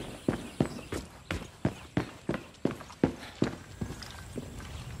 Oye.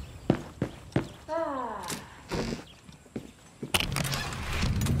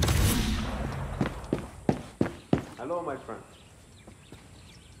 Hello, my friend.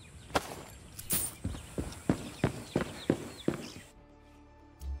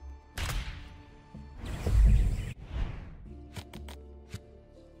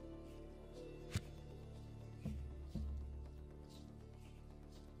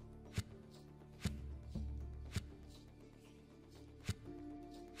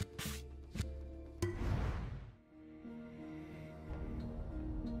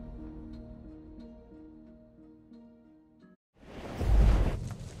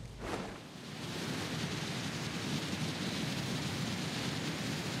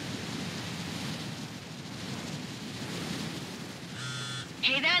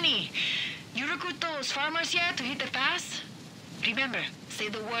 Hey, Danny, you recruit those farmers yet to hit the pass? Remember, say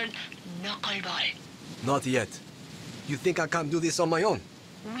the word knuckleball. Not yet. You think I can't do this on my own?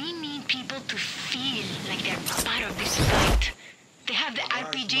 We need people to feel like they're part of this fight. They have the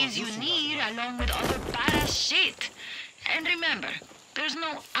RPGs you need along with other badass shit. And remember, there's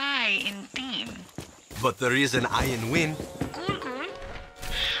no I in team. But there is an I in win. Cool, cool.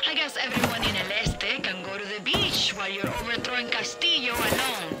 I guess everyone in El Este can go to the beach while you're overthrowing Castillo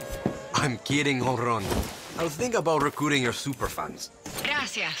alone. I'm kidding, Honron. I'll think about recruiting your superfans.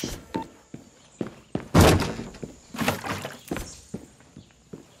 Gracias.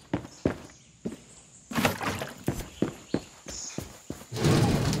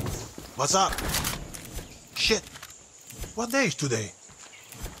 What's up? Shit. What day is today?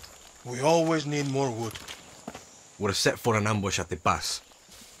 We always need more wood. We're set for an ambush at the pass.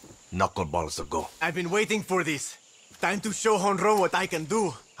 Knuckleballs to go. I've been waiting for this. Time to show Honro what I can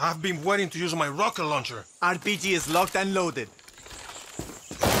do. I've been waiting to use my rocket launcher. RPG is locked and loaded.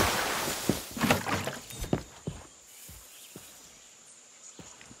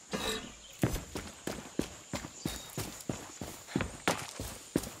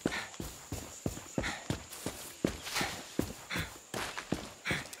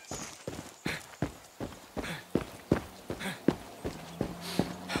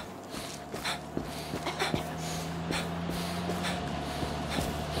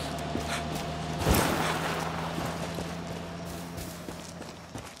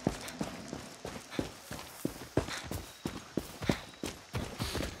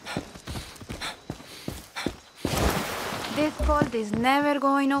 This cold is never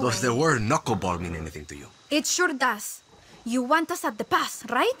going away. Does the word knuckleball mean anything to you? It sure does. You want us at the pass,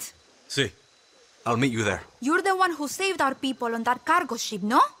 right? Si. I'll meet you there. You're the one who saved our people on that cargo ship,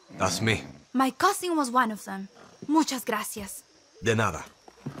 no? That's me. My cousin was one of them. Muchas gracias. De nada.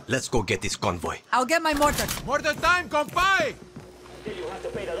 Let's go get this convoy. I'll get my mortar. Mortar time, compay! Till you have to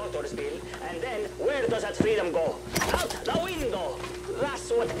pay the doctor's bill, and then where does that freedom go? Out the window!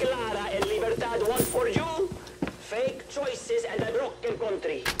 That's what Clara and Libertad want for you? Fake choices and a broken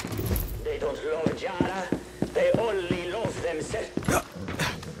country. They don't love Yara, they only love themselves.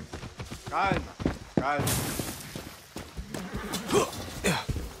 Calma, calma.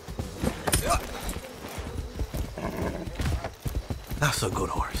 That's a good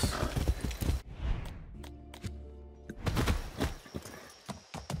horse.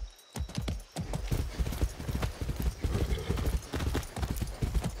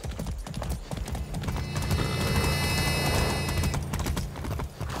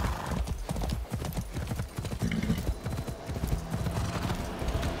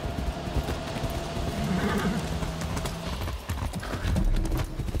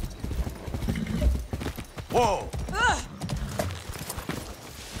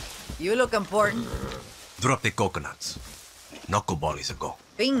 You look important. Drop the coconuts. Knuckleball is a go.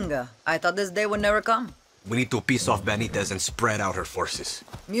 Pinga. I thought this day would never come. We need to piece off Benitez and spread out her forces.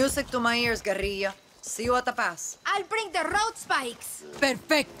 Music to my ears, guerrilla. See you at the pass. I'll bring the road spikes.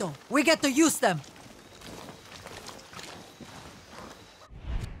 Perfecto. We get to use them.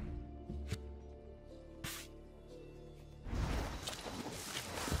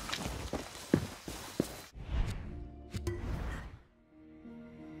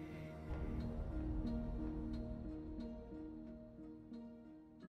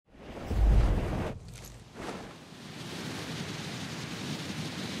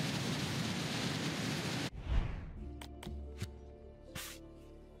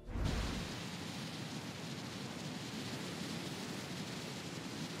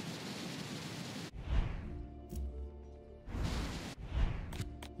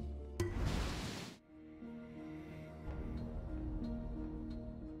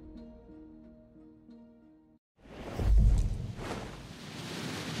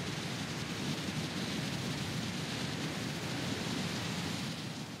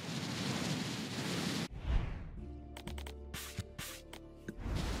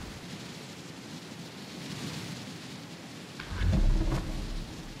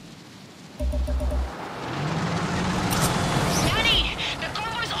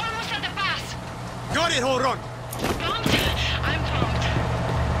 Got it, Horon! Pumped? I'm pumped.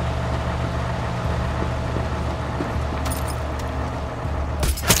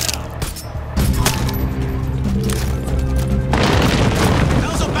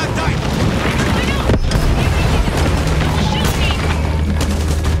 Now's a bad time!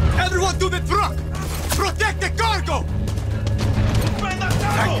 Everyone to the truck! Protect the cargo!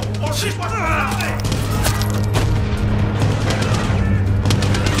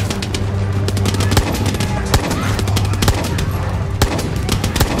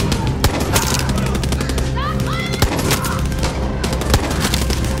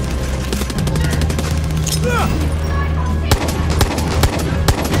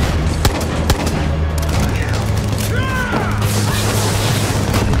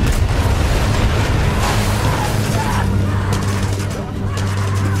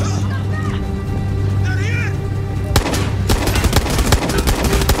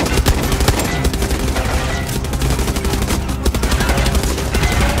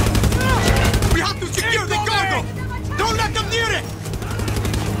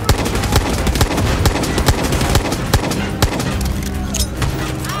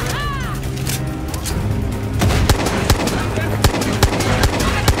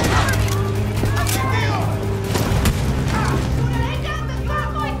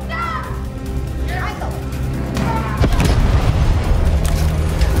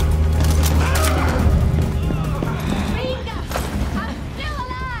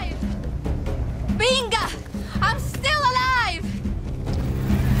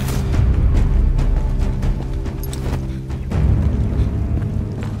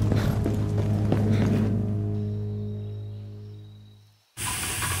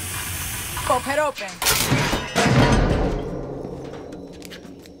 Pop it open.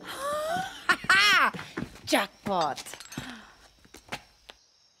 Jackpot.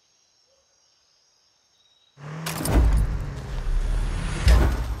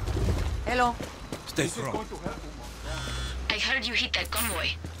 Hello. Stay strong. I heard you hit that convoy.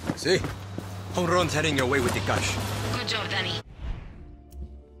 See? Horon's heading your way with the cash. Good job, Danny.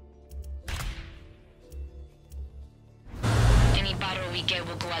 Any battle we get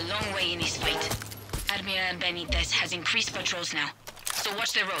will go a long way in this fight. Admiral Benitez has increased patrols now, so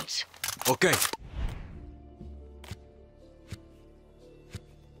watch the roads. Okay.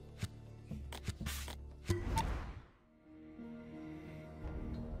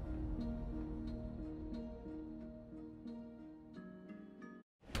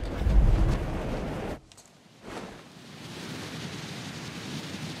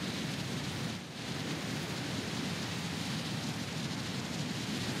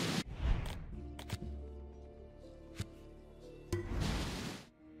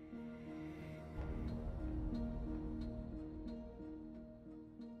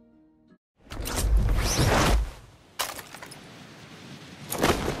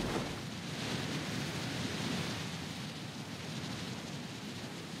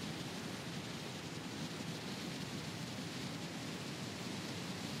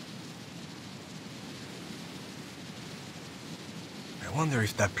 I wonder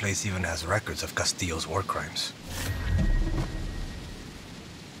if that place even has records of Castillo's war crimes.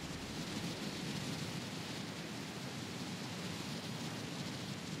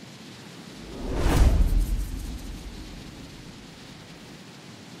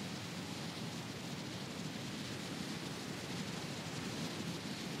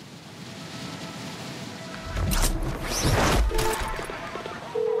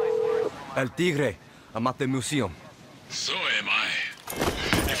 El Tigre. I'm at the museum. So am I.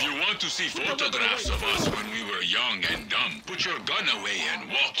 If you want to see photographs of us when we were young and dumb, put your gun away and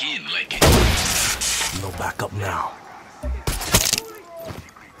walk in like it. No backup now.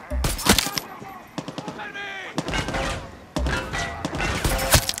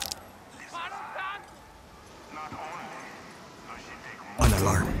 An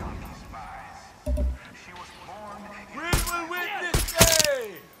alarm. We will win this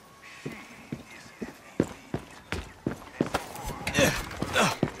day!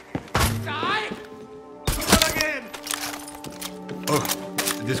 Oh,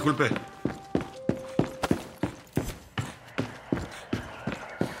 disculpe.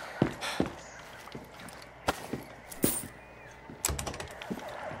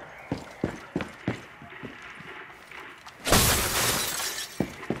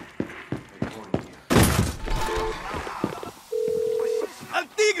 El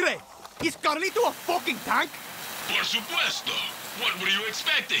Tigre! Is Carlito a fucking tank? Por supuesto. What were you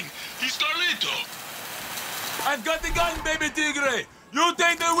expecting? He's Carlito. I've got the gun, baby Tigre! You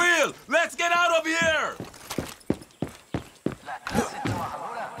take the wheel! Let's get out of here!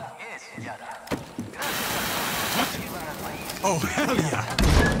 Oh, hell yeah!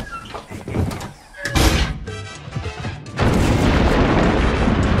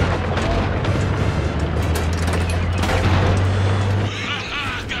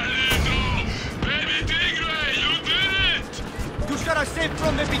 Baby Tigre, you did it! You should have said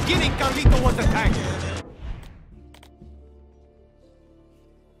from the beginning Carlito was a tank!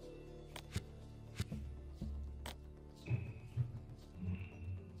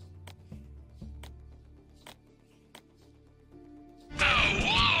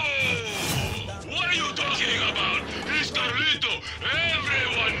 What are you talking about? He's Carlito.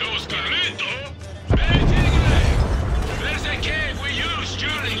 Everyone knows Carlito. Baby Tigre, there's a cave we used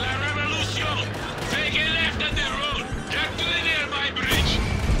during La Revolucion. Take a left at the road. Get to the nearby bridge.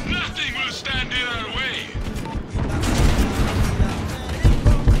 Nothing will stand in our way.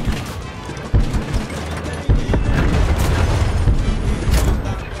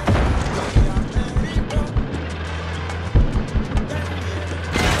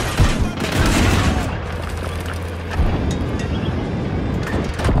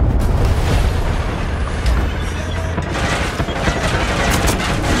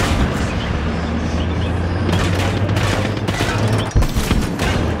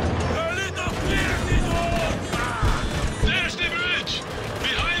 There's the bridge!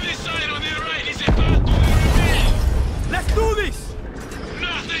 Behind this sign on the right is a path to the ravine! Let's do this!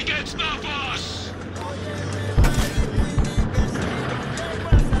 Nothing can stop us!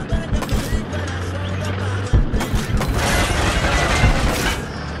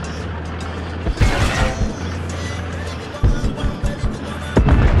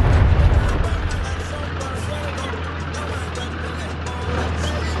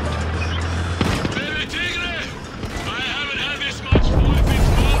 Baby Tigre! I haven't had this much fun since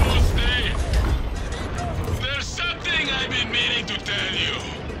Mother's Day! There's something I've been meaning to tell you.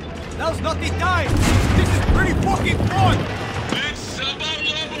 Now's not the time! This is pretty fucking fun! It's about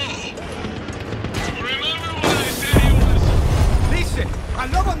Lobo! Remember what I said he was? Listen, I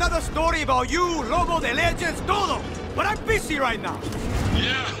love another story about you, Lobo, the legends, todo! But I'm busy right now!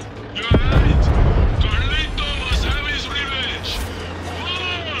 Yeah, you're right. Carlito must have his revenge.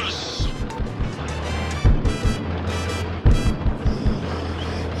 Vamos!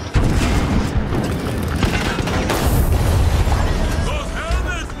 Those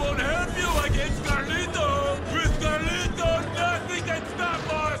helmets won't help you against Carlito! With Carlito, nothing can stop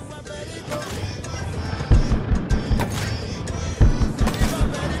us!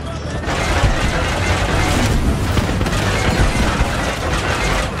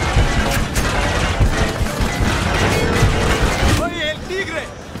 Oye, El Tigre!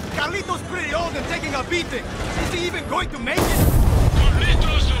 Carlito's pretty old and taking a beating. Is he even going to make it?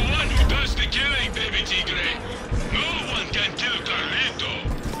 Carlito's the one who does the killing, baby Tigre. No one can kill Carlito.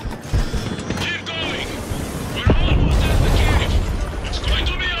 Keep going. We're almost at the cave. It's going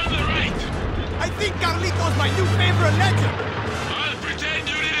to be on the right. I think Carlito's my new favorite legend! I'll pretend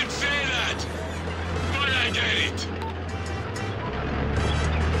you didn't say that. But I get it.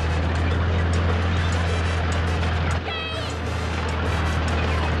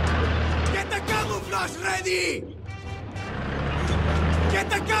 Get the camouflage ready! Get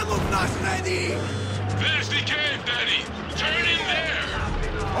the camouflage ready! There's the cave, Danny. Turn in there.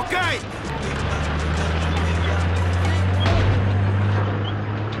 Okay!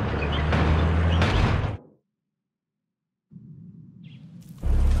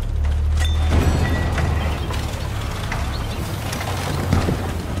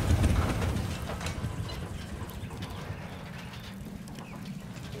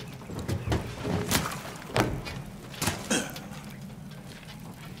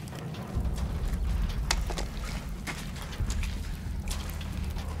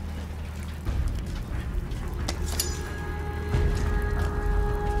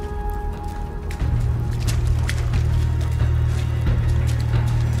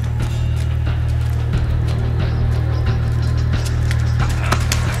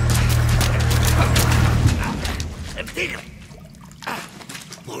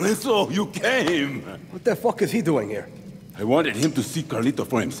 Lorenzo, you came! What the fuck is he doing here? I wanted him to see Carlito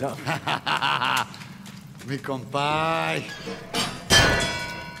for himself. Mi compay.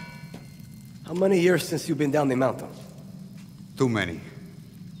 How many years since you've been down the mountain? Too many.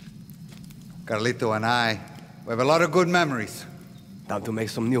 Carlito and I, we have a lot of good memories. Time to make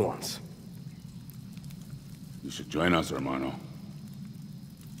some new ones. You should join us, hermano.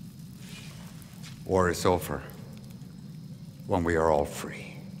 War is over. When we are all free.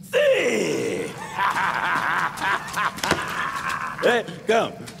 Hey,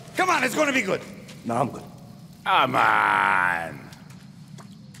 come. Come on, it's gonna be good. No, I'm good. Come on.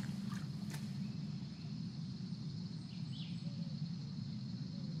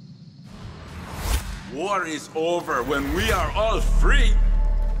 War is over when we are all free.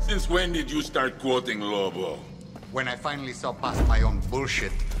 Since when did you start quoting Lobo? When I finally saw past my own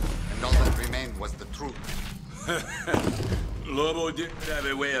bullshit, and all that remained was the truth. Lobo didn't have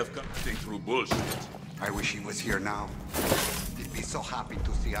a way of cutting through bullshit. I wish he was here now. He'd be so happy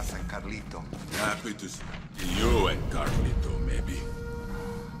to see us and Carlito. Happy to see you and Carlito, maybe.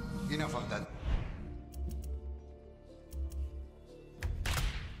 Enough of that.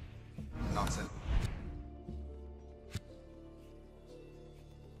 Nonsense.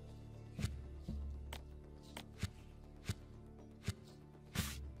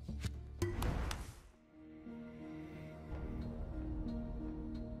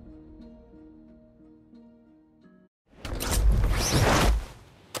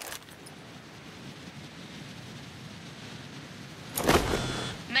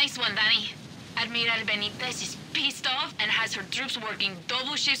 Nice one, Danny. Admiral Benitez is pissed off and has her troops working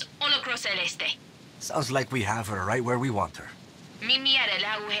double shifts all across El Este. Sounds like we have her right where we want her. Meet me at El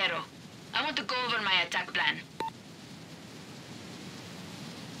Agujero. I want to go over my attack plan.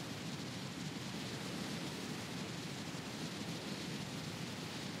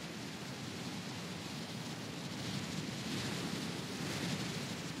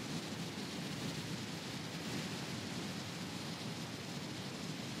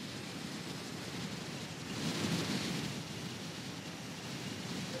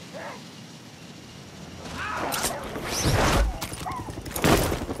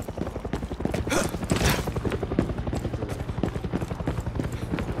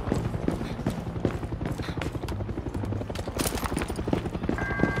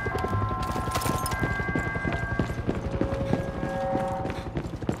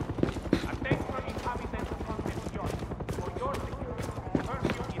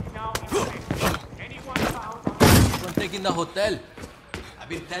 In the hotel. I've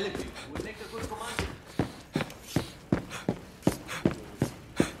been telling you, we'll make a good commander.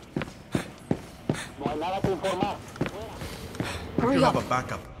 Hurry You up. have a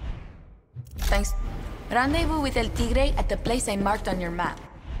backup. Thanks. Rendezvous with El Tigre at the place I marked on your map.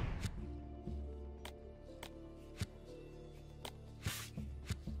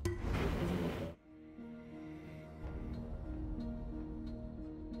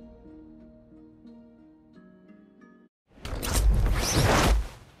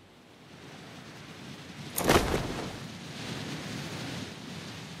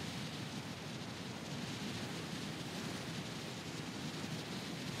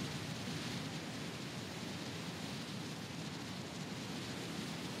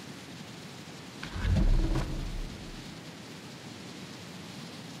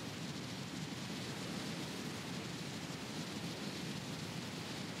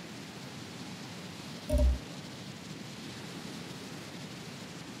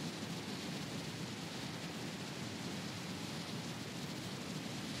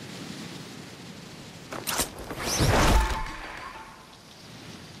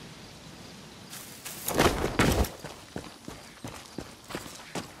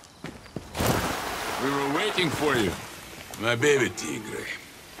 We were waiting for you, my baby Tigre.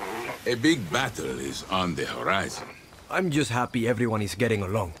 A big battle is on the horizon. I'm just happy everyone is getting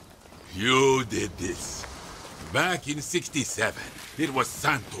along. You did this. Back in '67, it was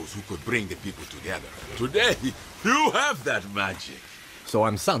Santos who could bring the people together. Today, you have that magic. So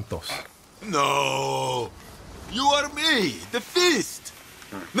I'm Santos. No, you are me, the Fist.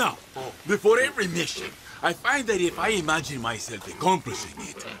 Now, before every mission, I find that if I imagine myself accomplishing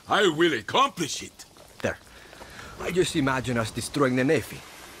it, I will accomplish it. There. I just imagine us destroying the Navy.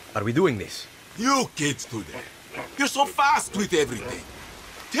 Are we doing this? You kids today, you're so fast with everything.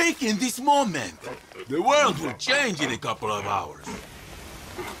 Take in this moment. The world will change in a couple of hours.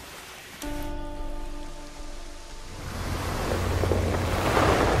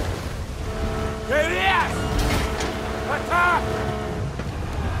 Guerrillas! Attack!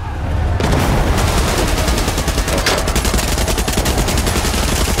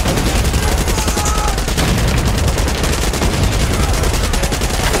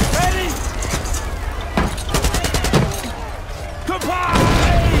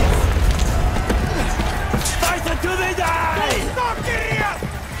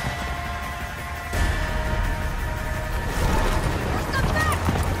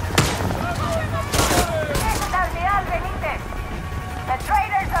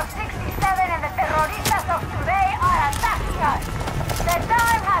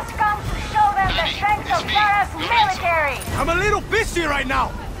 Military! I'm a little busy right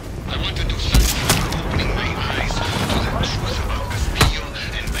now! I want to do something for opening my eyes to the truth about Castillo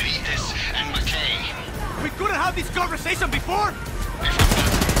and Benitez and McKay. We couldn't have this conversation before?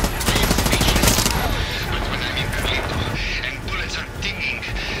 But when I'm in Carlito and bullets are dinging,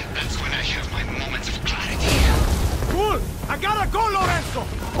 that's when I have my moments of clarity. Cool! I gotta go, Lorenzo!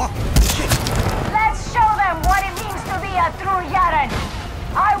 Oh, shit! Let's show them what it means to be a true Yaran!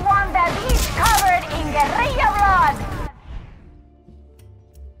 I want the beach covered in guerrilla blood!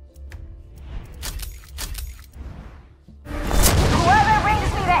 Whoever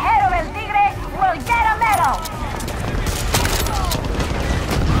brings me the head of El Tigre will get a medal!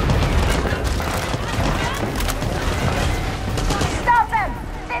 Stop them!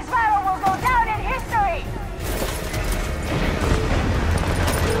 This battle will go down in history!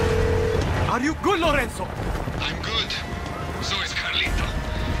 Are you good, Lorenzo? I'm good. So is Carlito.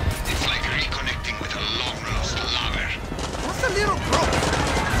 It's like reconnecting with a long-lost lover. What's a little bro?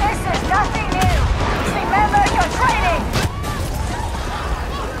 This is nothing new! Remember your training!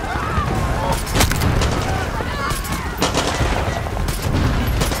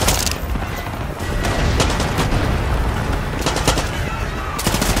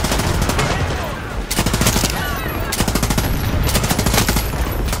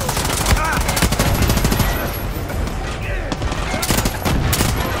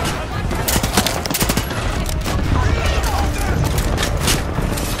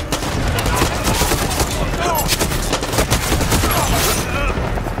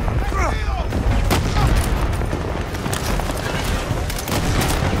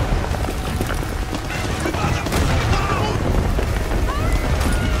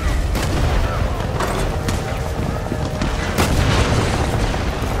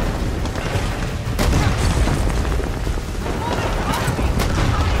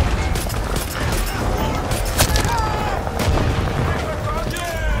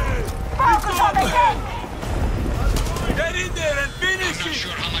 Get in there and finish it! I'm not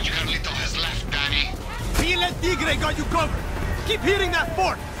sure how much Carlito has left, Danny. Me and El Tigre got you covered! Keep hitting that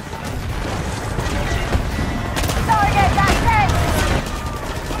fort! Target that thing!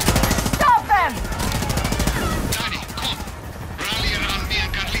 Stop them! Danny, come. Rally around me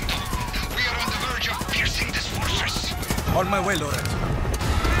and Carlito. We are on the verge of piercing this fortress. On my way, Lorenzo.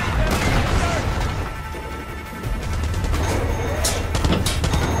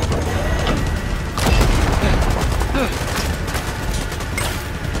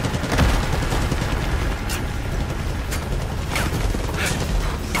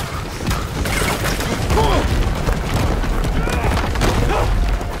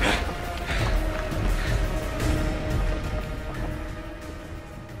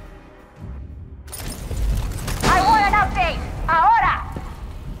 I want an update! Ahora!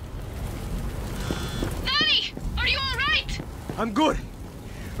 Danny! Are you alright? I'm good.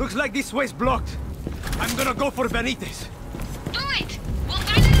 Looks like this way's blocked. I'm gonna go for Benitez. Do it! We'll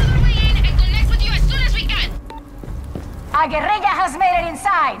find another way in and connect with you as soon as we can! A guerrilla has made it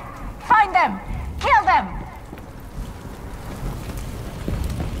inside! Find them! Kill them!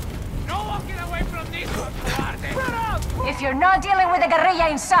 No walking away from this one, If you're not dealing with a guerrilla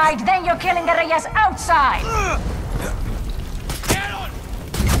inside, then you're killing guerrillas outside!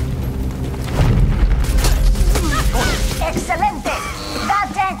 Excelente!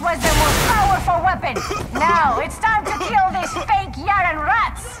 That tank was the most powerful weapon! Now, it's time to kill these fake Yaran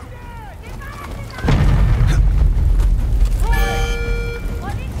rats!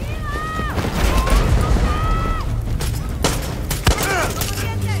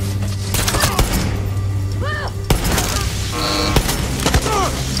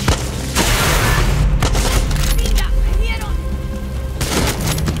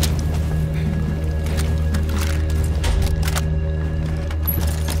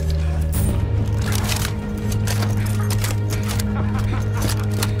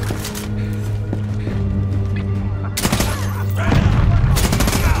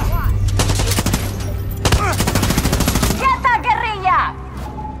 Get that guerrilla!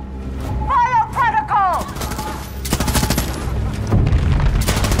 Follow protocol!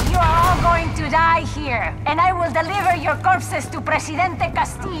 You are all going to die here, and I will deliver your corpses to Presidente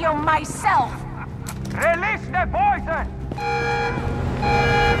Castillo myself! Release the poison!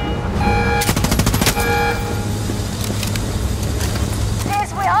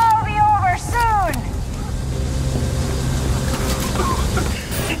 This will all be over soon!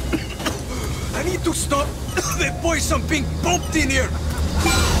 I need to stop the poison being pumped in here!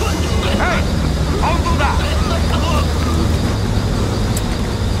 Hey! Don't do that!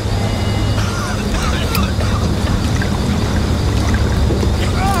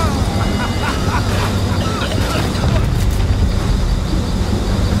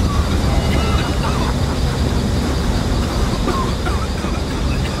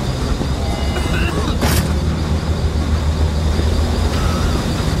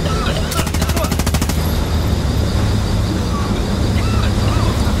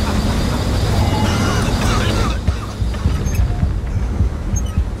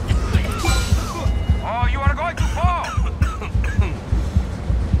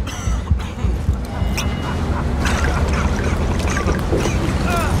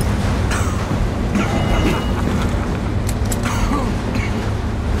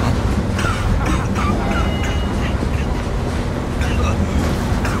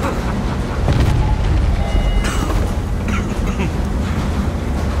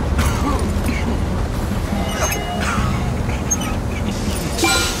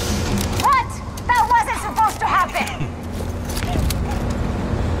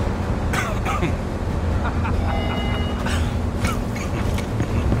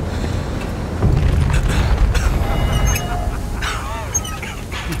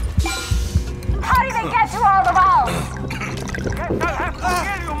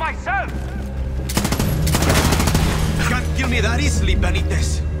 Okay, that is sleep,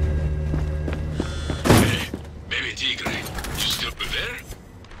 Benitez. Hey, baby Tigre, you still there?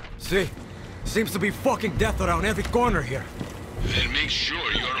 See, seems to be fucking death around every corner here. Then make sure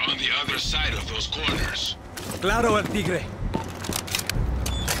you're on the other side of those corners. Claro, El Tigre.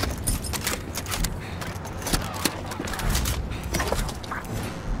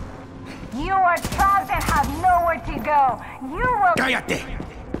 You are trapped and have nowhere to go. You will... Cállate!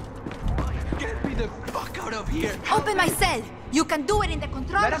 Get me the fuck out of here! Open my cell! You can do it in the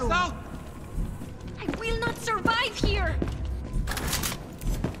control Let us room! out! I will not survive here!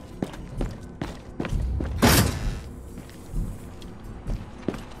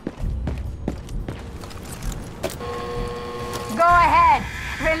 Go ahead.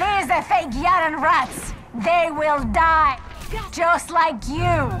 Release the fake Yaran rats. They will die. Just like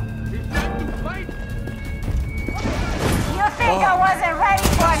you. You think I wasn't ready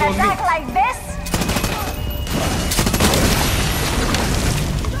for an attack like this?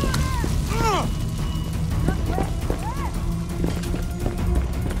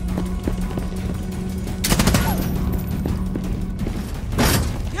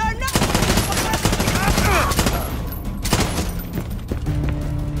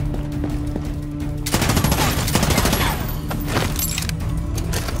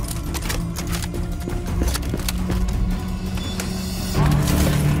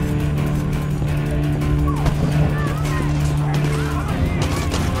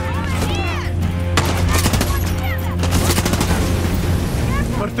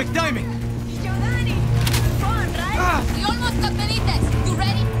 Perfect timing! Giovanni! Go on, right? We almost got Benitez. You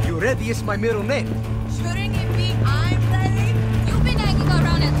ready? You ready is my middle name. Shouldn't it be I'm ready? You've been hanging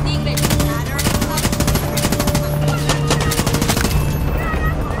around El Tigre.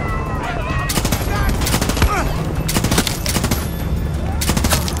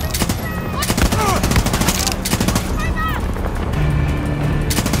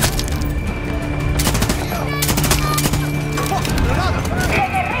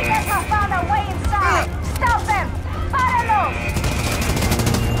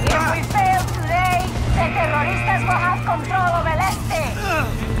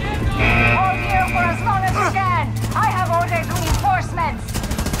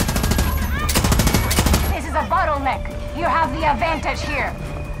 You have the advantage here.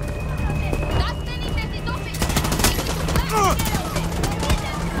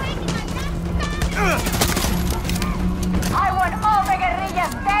 I want all the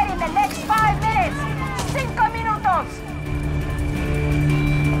guerrillas dead in the next 5 minutes. 5 minutos.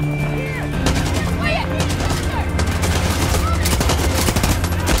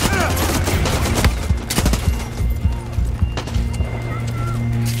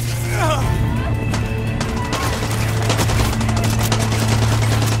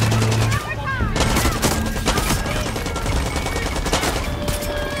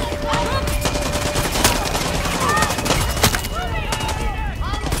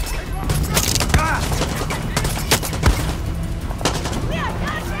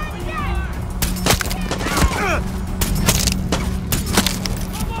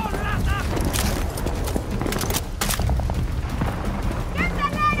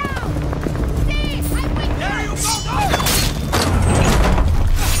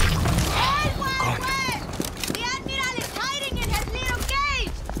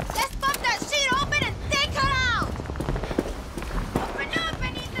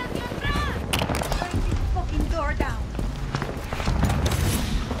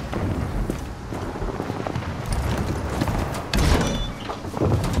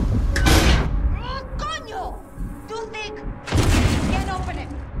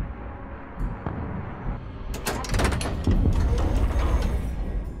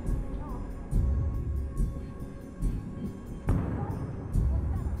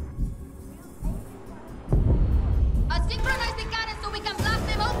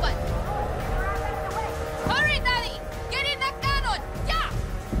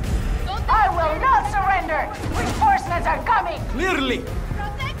 Reinforcements are coming! Clearly!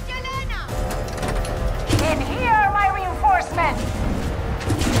 Protect Yelena! And here are my reinforcements!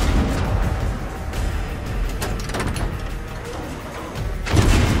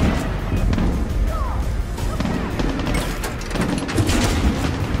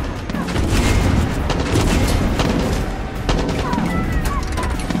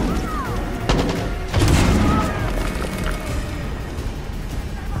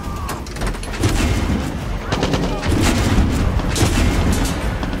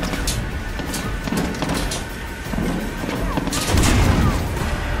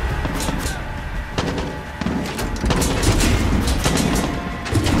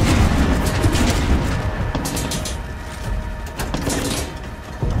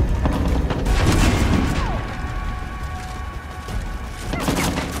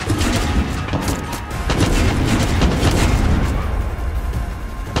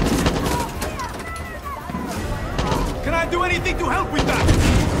 anything to help with that!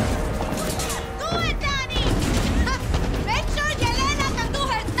 Do it, Danny! Make sure Yelena can do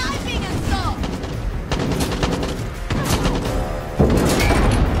her typing and stuff!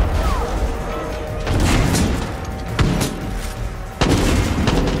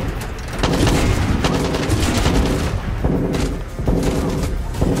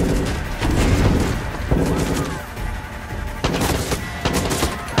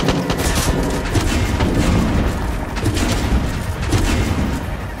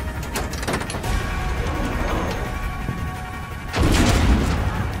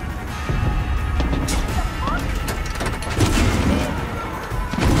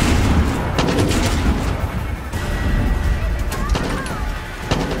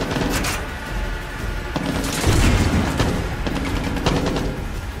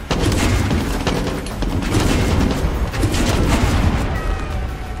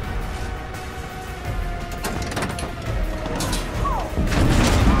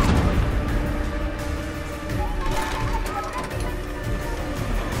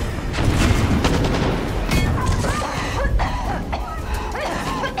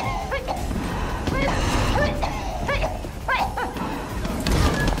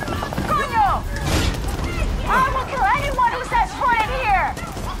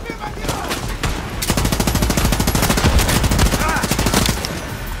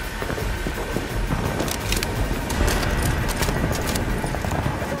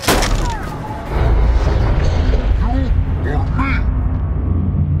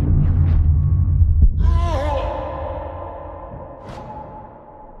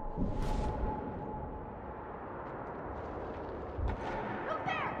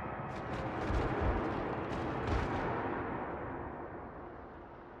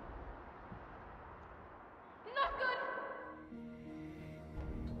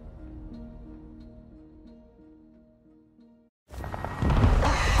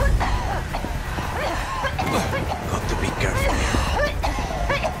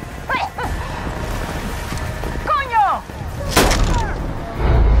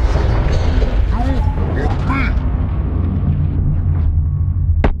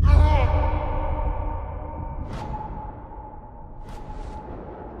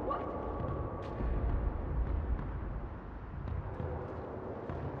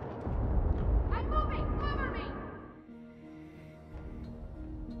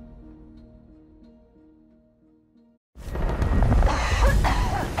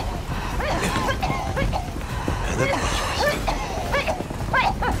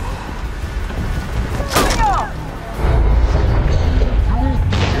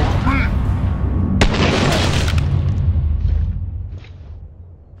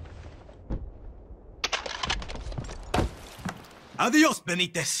 Adios,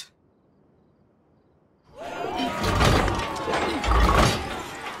 Benitez.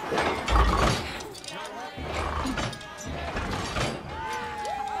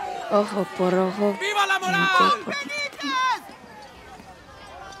 Ojo por ojo. ¡Viva la moral!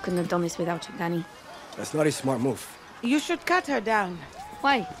 Couldn't have done this without you, Danny. That's not a smart move. You should cut her down.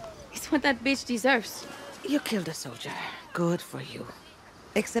 Why? It's what that bitch deserves. You killed a soldier. Good for you.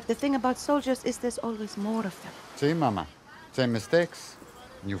 Except the thing about soldiers is there's always more of them. See, Mama. Same mistakes,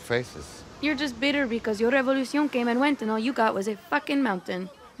 new faces. You're just bitter because your revolution came and went and all you got was a fucking mountain.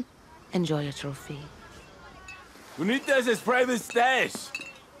 Enjoy your trophy. Benitez's private stash.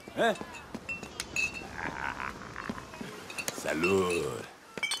 Huh? Salud.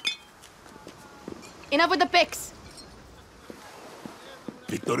 Enough with the pics.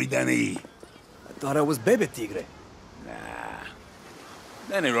 Victory, Danny. I thought I was Bebe Tigre. Nah.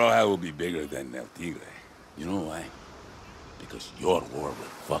 Danny Roja will be bigger than El Tigre. You know why? Because your war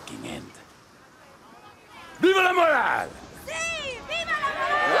will fucking end. Viva la moral! Sí, viva la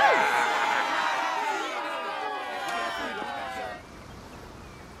moral!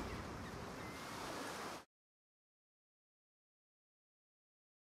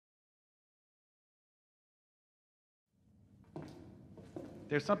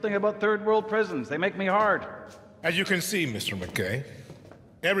 There's something about third world prisons. They make me hard. As you can see, Mr. McKay,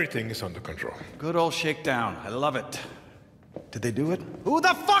 everything is under control. Good old shakedown. I love it. Did they do it? Who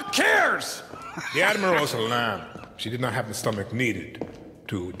the fuck cares? The Admiral's a lamb. She did not have the stomach needed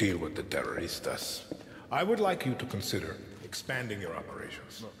to deal with the terroristas. I would like you to consider expanding your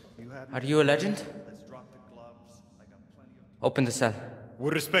operations. Are you a legend? Open the cell.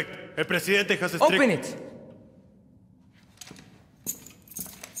 With respect, El Presidente has a strict... Open it!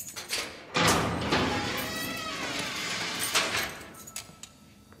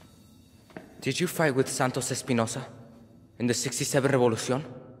 Did you fight with Santos Espinosa in the '67 Revolution?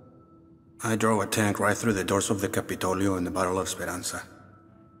 I drove a tank right through the doors of the Capitolio in the Battle of Esperanza.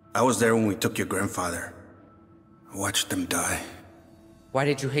 I was there when we took your grandfather. I watched them die. Why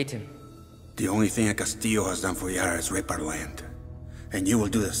did you hate him? The only thing a Castillo has done for Yara is rape our land. And you will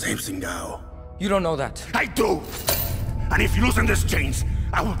do the same thing, Gao. You don't know that. I do! And if you loosen these chains,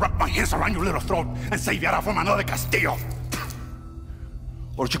 I will wrap my hands around your little throat and save Yara from another Castillo!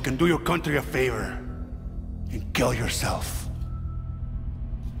 Or you can do your country a favor and kill yourself.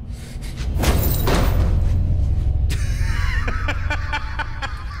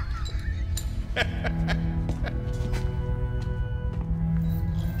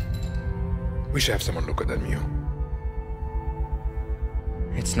 We should have someone look at that mule.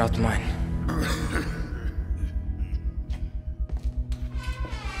 It's not mine.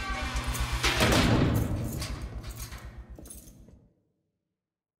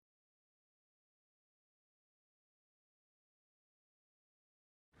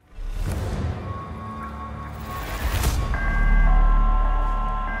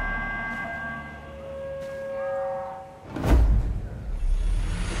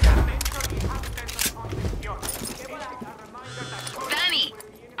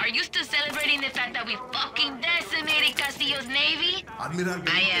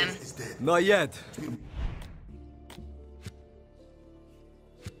 I am. Not yet.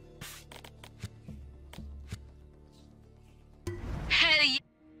 Hell yeah.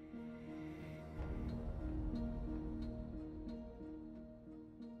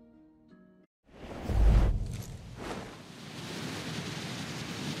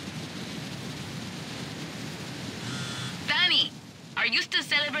 Danny, are you still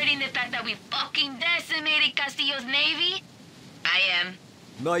celebrating the fact that we fucking decimated Castillo's navy? I am.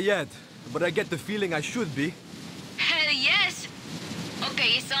 Not yet, but I get the feeling I should be. Hell yes!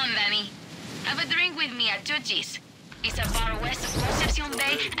 Okay, it's on, Danny. Have a drink with me at Tucci's. It's a bar west of Concepcion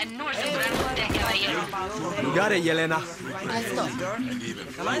Bay and north of Gran Hotel Caballero. You got it, Yelena.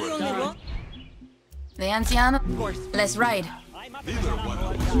 The anciano? Let's ride.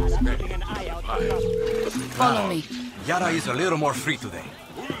 Follow me. Yara is a little more free today.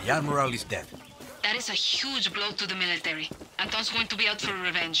 Yarmoral is dead. That is a huge blow to the military. Anton's going to be out for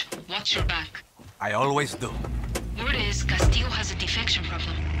revenge. Watch your back. I always do. Word is, Castillo has a defection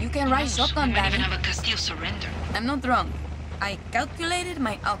problem. You can ride shotgun, We might Danny. even have a Castillo surrender. I'm not drunk. I calculated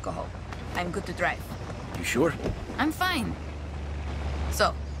my alcohol. I'm good to drive. You sure? I'm fine.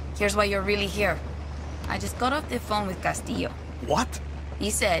 So, here's why you're really here. I just got off the phone with Castillo. What? He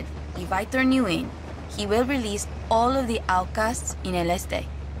said, if I turn you in, he will release all of the outcasts in El Este.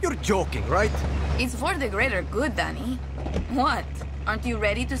 You're joking, right? It's for the greater good, Danny. What? Aren't you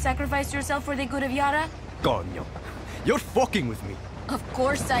ready to sacrifice yourself for the good of Yara? Coño. You're fucking with me. Of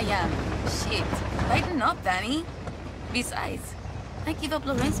course I am. Shit. Lighten up, Danny. Besides, I give up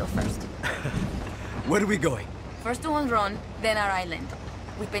Lorenzo first. Where are we going? First to Honron, then our island.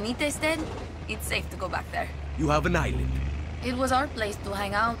 With Benitez dead, it's safe to go back there. You have an island. It was our place to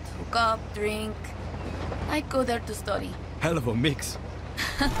hang out, hook up, drink. I'd go there to study. Hell of a mix.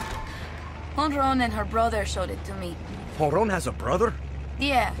 Honron and her brother showed it to me. Honron has a brother?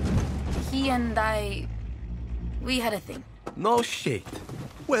 Yeah. He and I... we had a thing. No shit.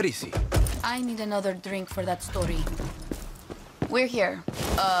 Where is he? I need another drink for that story. We're here.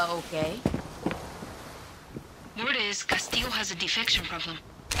 Okay. Word is, Castillo has a defection problem.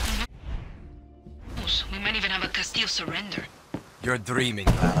 We might even have a Castillo surrender. You're dreaming,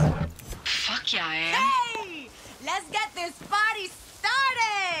 Clara. Fuck yeah, I am. Hey! Let's get this party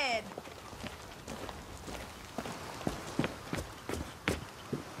started!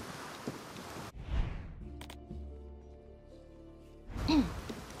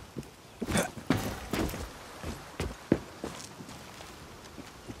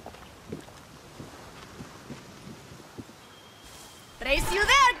 Race you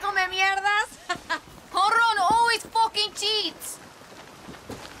there, come mierdas! Honron always fucking cheats!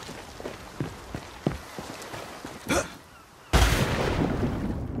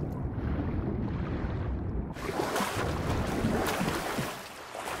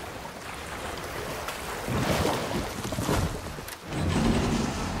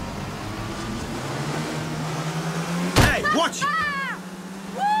 Hey, watch!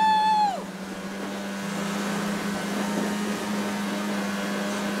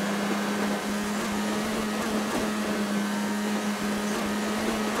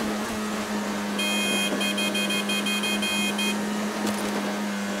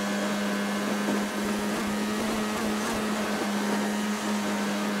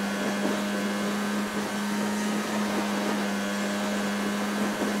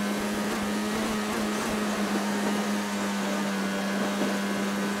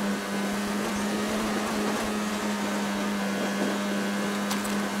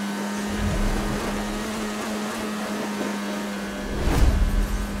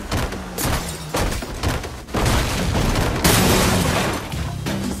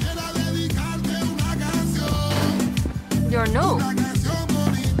 or no?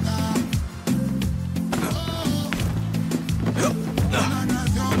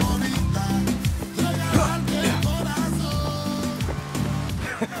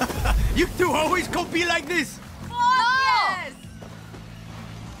 You two always compete like this? Yes!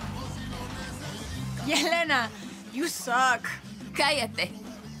 Yelena, you suck. Cállate.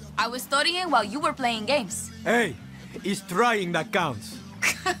 I was studying while you were playing games. Hey, it's trying that counts.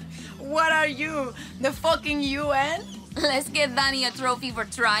 What are you, the fucking UN? Let's get Danny a trophy for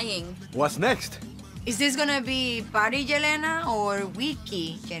trying. What's next? Is this gonna be Party Yelena or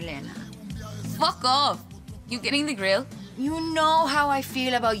Wiki Yelena? Fuck off. You getting the grill? You know how I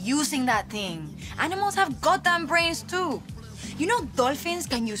feel about using that thing. Animals have goddamn brains too. You know dolphins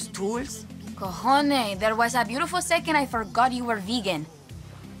can use tools? Cojones, there was a beautiful second I forgot you were vegan.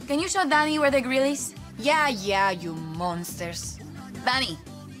 Can you show Danny where the grill is? Yeah, you monsters. Danny,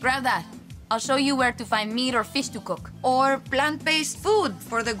 grab that. I'll show you where to find meat or fish to cook. Or plant-based food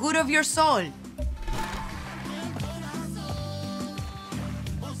for the good of your soul.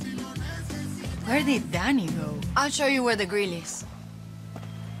 Where did Danny go? I'll show you where the grill is.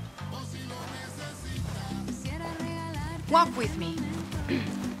 Walk with me.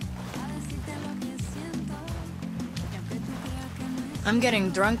 I'm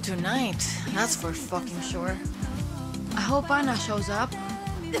getting drunk tonight, that's for fucking sure. I hope Anna shows up.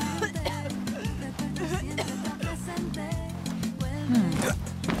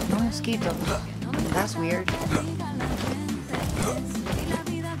 No mosquito. That's weird.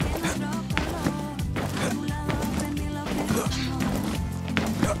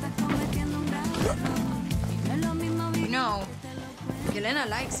 No, Yelena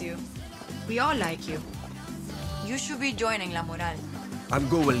likes you. We all like you. You should be joining La Moral. I'm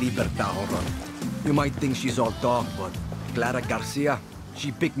going with Libertad, Horon. You might think she's all talk, but Clara Garcia,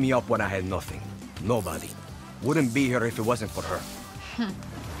 she picked me up when I had nothing. Nobody. Wouldn't be here if it wasn't for her.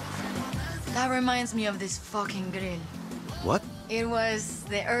 That reminds me of this fucking grill. What? It was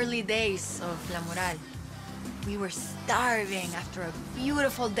the early days of La Moral. We were starving after a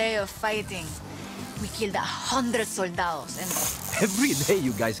beautiful day of fighting. We killed 100 soldados and... Every day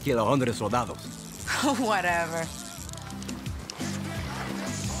you guys kill 100 soldados. Whatever.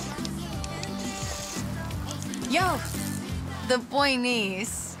 Yo, the point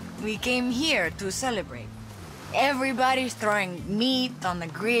is, we came here to celebrate. Everybody's throwing meat on the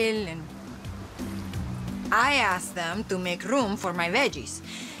grill and... I asked them to make room for my veggies.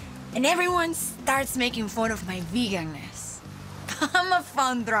 And everyone starts making fun of my veganness. I'm a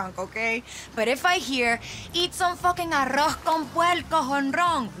fun drunk, okay? But if I hear, eat some fucking arroz con puerco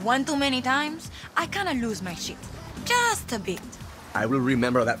honrón one too many times, I kinda lose my shit. Just a bit. I will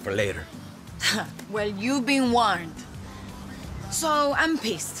remember that for later. Well, you've been warned. So, I'm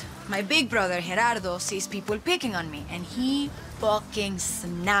pissed. My big brother, Gerardo, sees people picking on me, and he fucking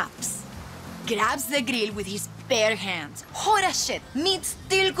snaps. Grabs the grill with his bare hands, hot as shit, meat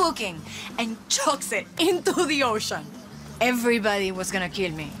still cooking, and chucks it into the ocean. Everybody was gonna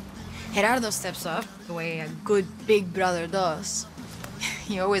kill me. Gerardo steps up, the way a good big brother does.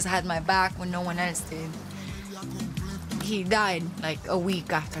 He always had my back when no one else did. He died like a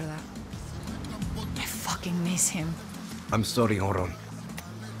week after that. I fucking miss him. I'm sorry, Horon.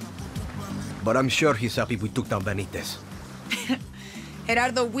 But I'm sure he's happy we took down Benitez.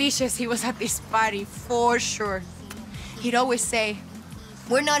 Gerardo wishes he was at this party, for sure. He'd always say,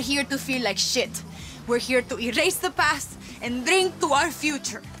 we're not here to feel like shit. We're here to erase the past and drink to our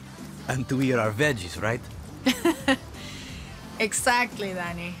future. And to eat our veggies, right? Exactly,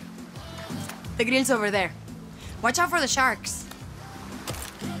 Danny. The grill's over there. Watch out for the sharks.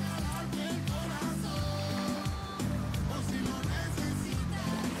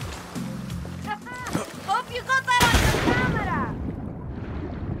 Hope you got that on the camera!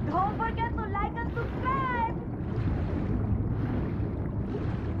 Don't forget to like and subscribe!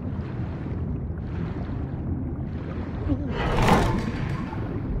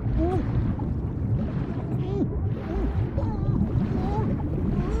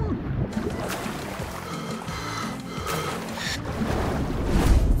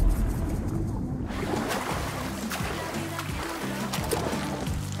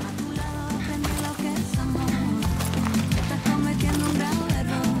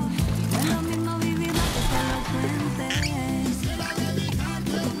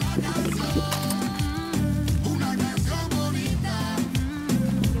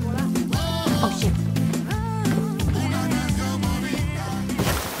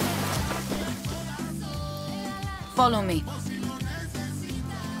 Follow me.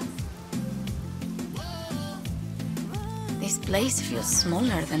 This place feels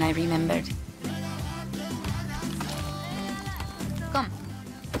smaller than I remembered.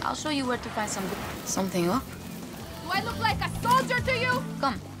 I'll show you where to find something up. Do I look like a soldier to you?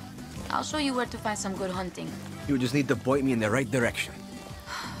 Come. I'll show you where to find some good hunting. You just need to point me in the right direction.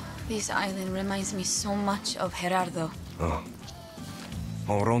 This island reminds me so much of Gerardo. Oh.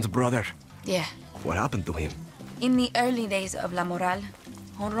 Honron's brother. Yeah. What happened to him? In the early days of La Moral,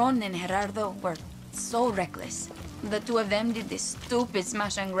 Honron and Gerardo were so reckless. The two of them did this stupid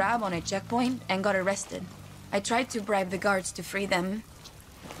smash and grab on a checkpoint and got arrested. I tried to bribe the guards to free them,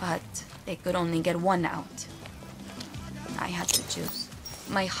 but they could only get one out. I had to choose.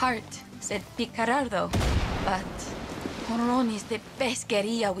 My heart said pick Gerardo, but Honron is the best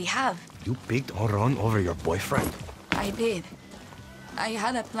guerrilla we have. You picked Honron over your boyfriend? I did. I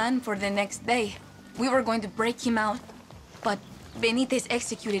had a plan for the next day. We were going to break him out, but Benitez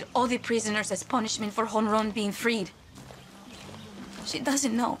executed all the prisoners as punishment for Honron being freed. She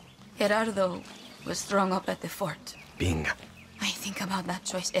doesn't know. Gerardo was strung up at the fort. Bing. I think about that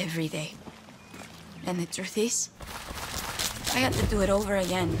choice every day. And the truth is, I had to do it over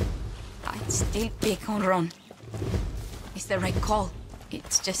again. I'd still pick Honron. It's the right call.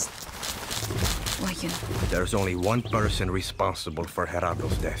 It's just... well, you know. There's only one person responsible for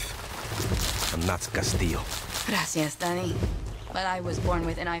Gerardo's death. And that's Castillo. Gracias, Danny. But I was born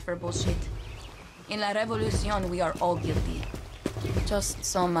with an eye for bullshit. In La Revolucion, we are all guilty. Just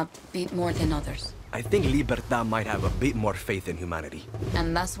some a bit more than others. I think Libertad might have a bit more faith in humanity.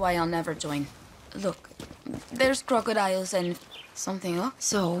 And that's why I'll never join. Look, there's crocodiles and... something up?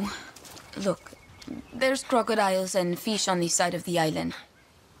 So, look, there's crocodiles and fish on the side of the island.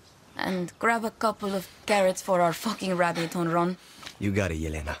 And grab a couple of carrots for our fucking rabbit, Honron. You got it,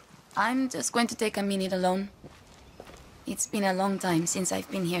 Yelena. I'm just going to take a minute alone. It's been a long time since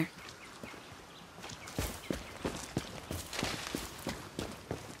I've been here.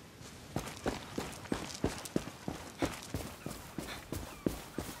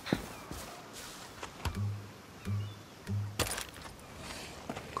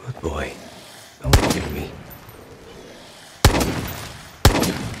 Good boy. Don't look at me.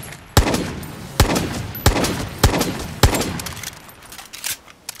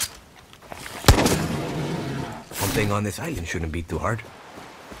 Hunting on this island shouldn't be too hard.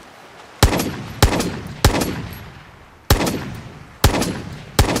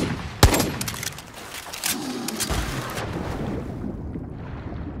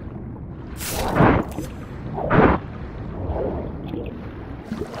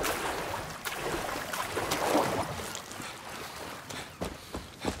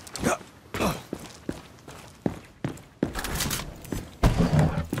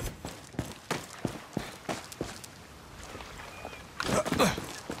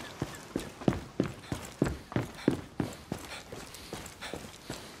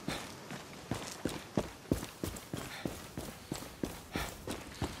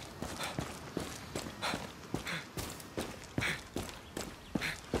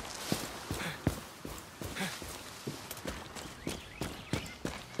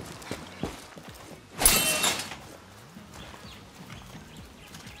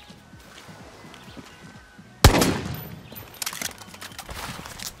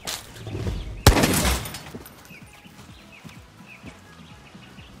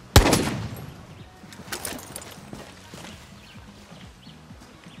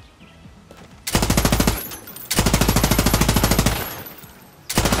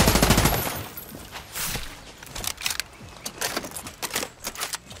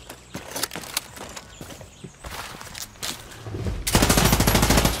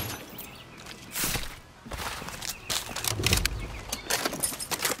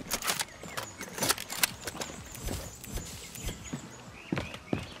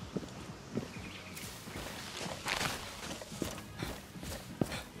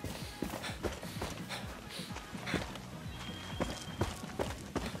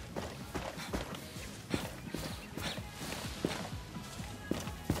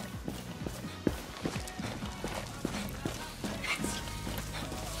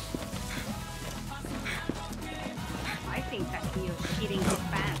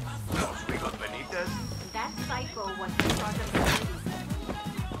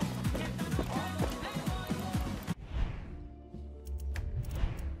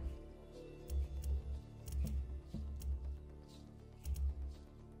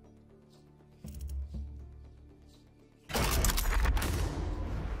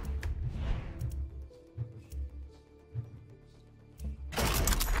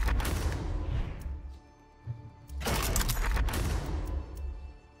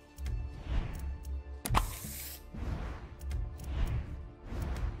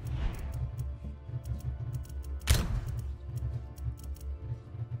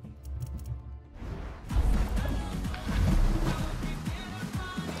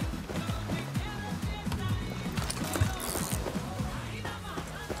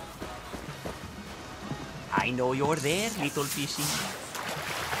 I know you're there, little fishy.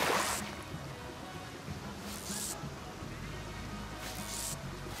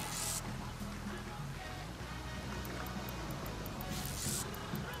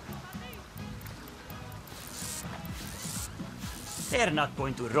 They're not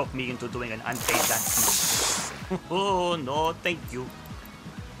going to rope me into doing an unpaid dance. Oh, no, thank you.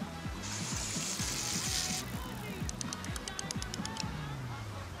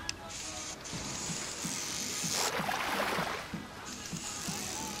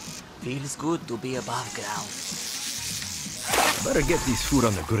 Feels good to be above ground. Better get this food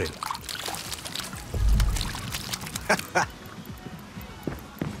on the grill.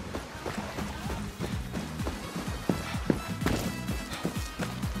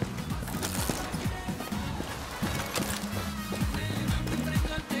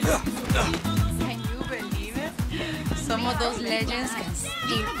 Can you believe it? Some of those legends can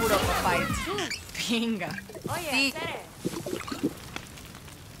still put up a fight. Pinga. Sí.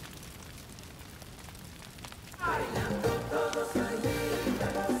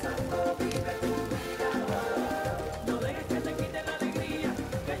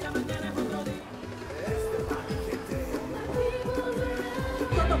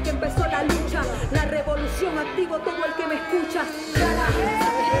 Que empezó la lucha, la revolución, activo todo el que me escucha.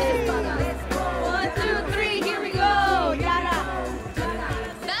 One, two, three, here we go! Yara!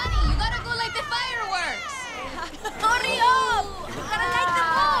 Danny, you gotta go light the fireworks! Hurry up! You gotta light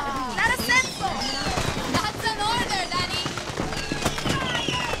them up! Not a senso! That's an order, Danny!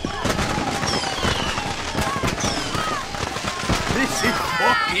 This is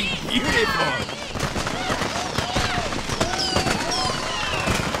fucking beautiful!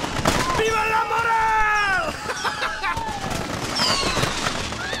 ¡Viva la moral!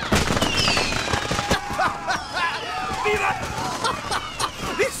 ¡Viva!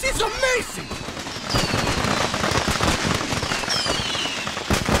 This is amazing!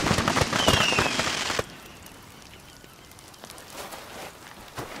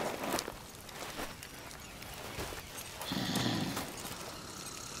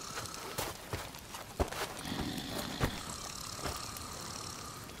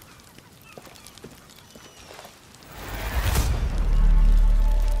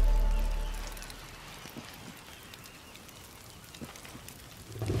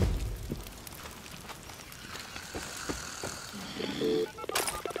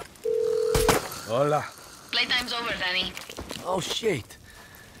 Hola. Playtime's over, Danny. Oh, shit.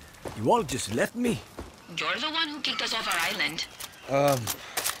 You all just left me? You're the one who kicked us off our island.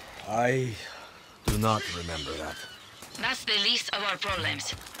 I do not remember that. That's the least of our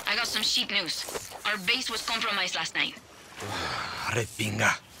problems. I got some shit news. Our base was compromised last night.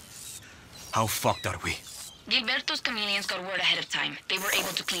 Repinga. How fucked are we? Gilberto's chameleons got word ahead of time. They were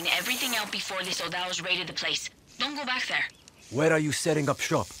able to clean everything out before the soldados raided the place. Don't go back there. Where are you setting up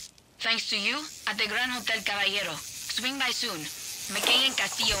shop? Thanks to you, at the Gran Hotel Caballero. Swing by soon. McKay and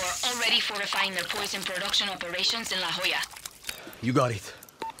Castillo are already fortifying their poison production operations in La Jolla. You got it.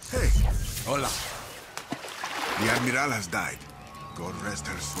 Hey, hola. The Admiral has died. God rest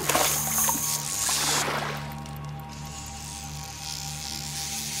her soul.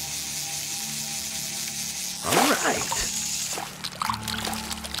 All right.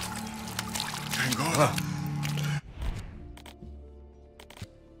 Thank God.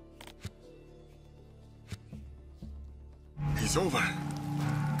 It's over.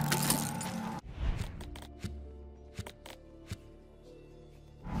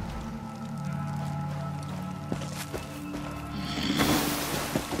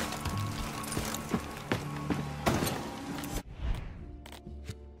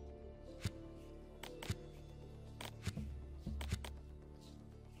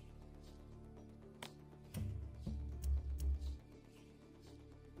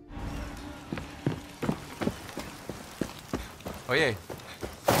 Oye.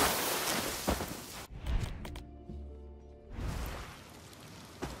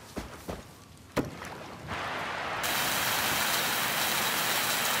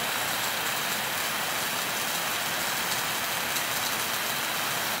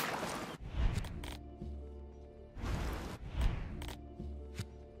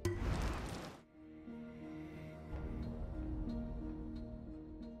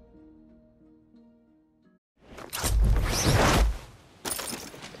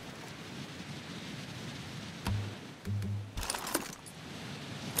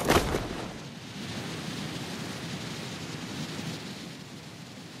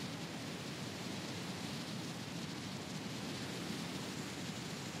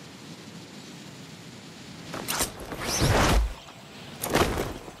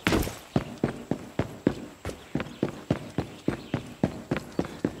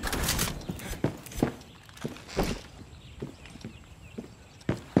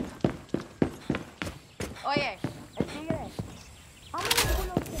 Oye, el tigre. How many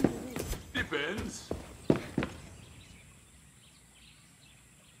bullets can you read? Depends.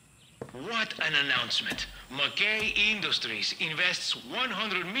 What an announcement. McKay Industries invests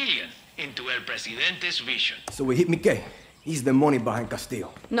 $100 million into El Presidente's vision. So we hit Mickey. He's the money behind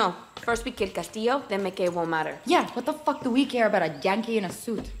Castillo. No. First we kill Castillo, then McKay won't matter. Yeah, what the fuck do we care about a Yankee in a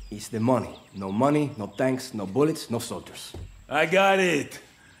suit? It's the money. No money, no tanks, no bullets, no soldiers. I got it.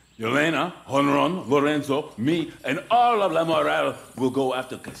 Yelena, Honron, Lorenzo, me, and all of La Moral will go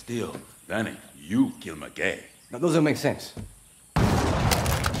after Castillo. Danny, you kill McKay. That doesn't make sense.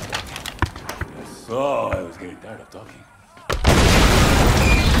 So I was getting tired of talking.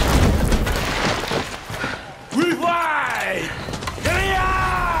 We fight!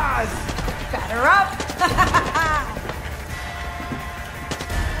 Guerrillas! Batter up!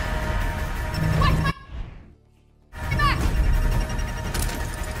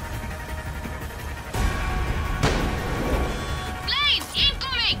 Blaze,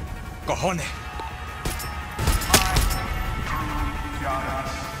 incoming! Cojones.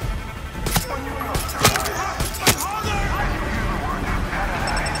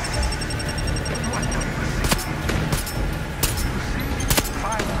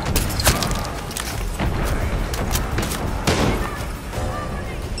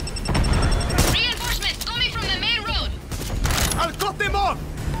 Reinforcements coming from the main road! I'll cut them off!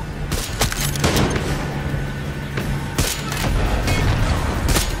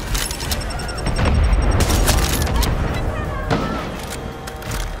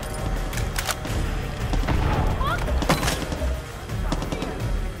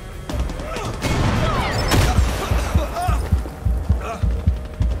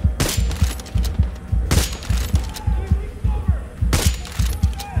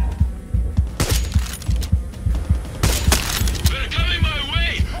 They're coming my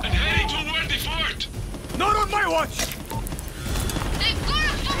way and heading toward the fort. Not on my watch! They've got a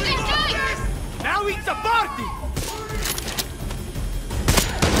fucking tank! Now it's a party!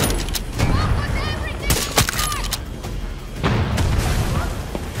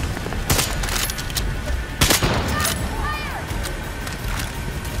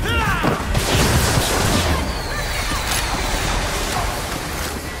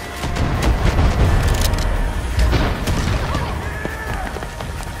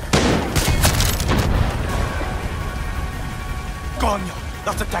 Coño,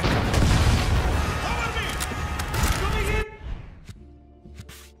 that's a tank.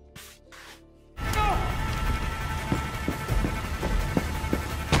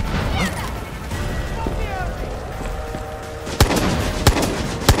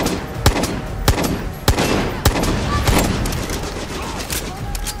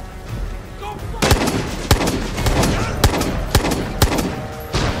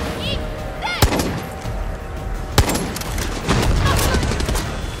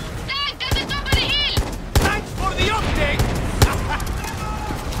 Tank at the top of the hill! Thanks for the update!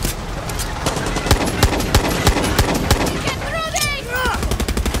 Get through this!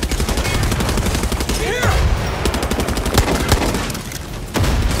 Here!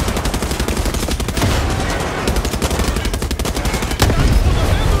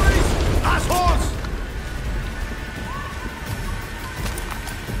 Assholes!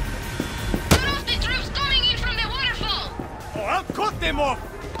 Cut off the troops coming in from the waterfall! Oh, I'll cut them off!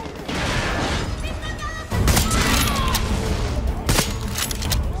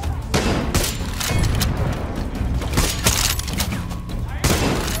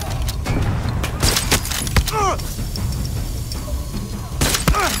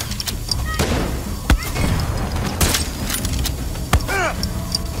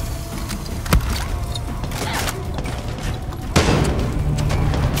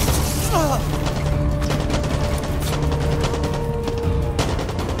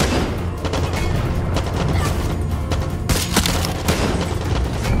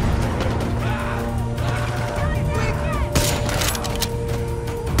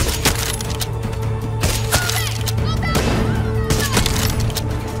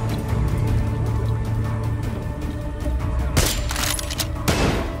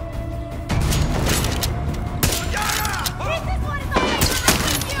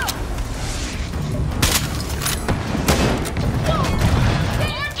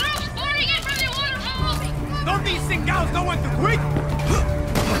 More troops pouring in from the waterfall! Don't these Singals know when to quit?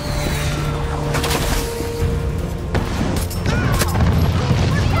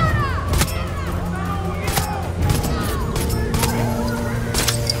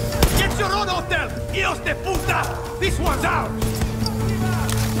 Get your own hotel! Hijos de puta! This one's ours!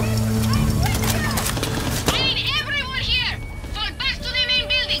 I need everyone here! Fall back to the main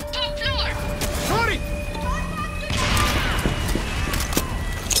building, top floor! Sorry!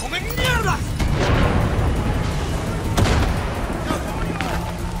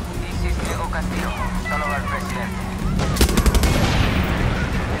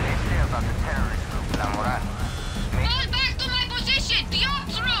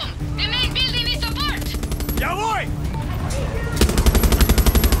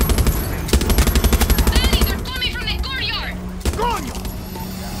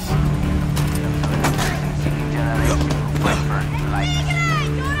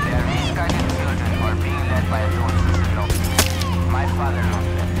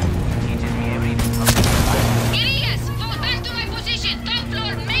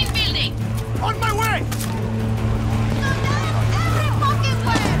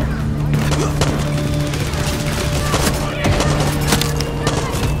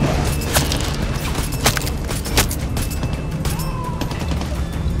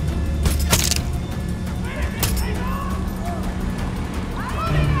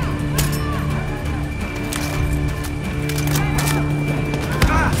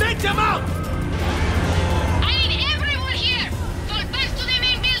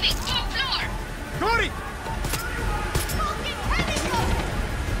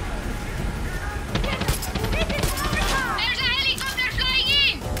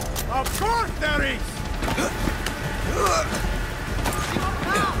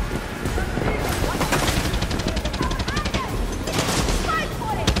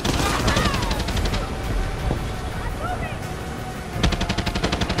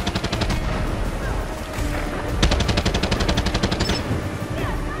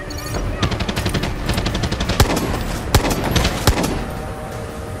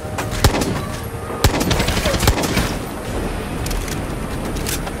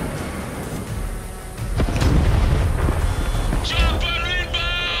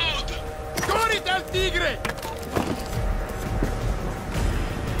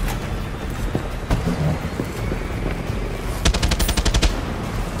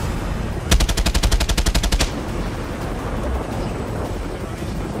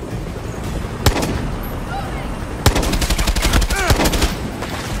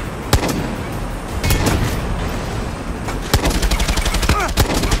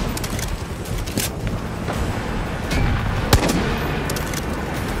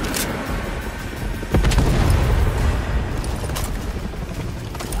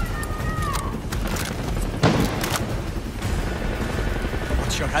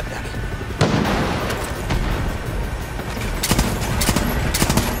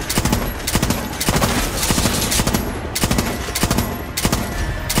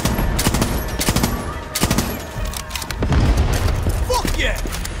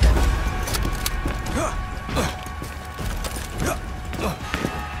 Yeah!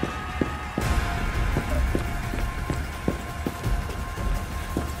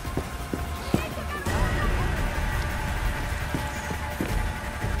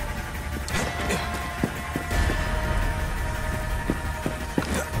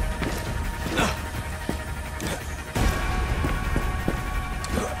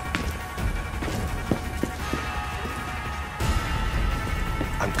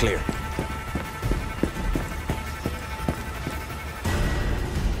 I'm clear.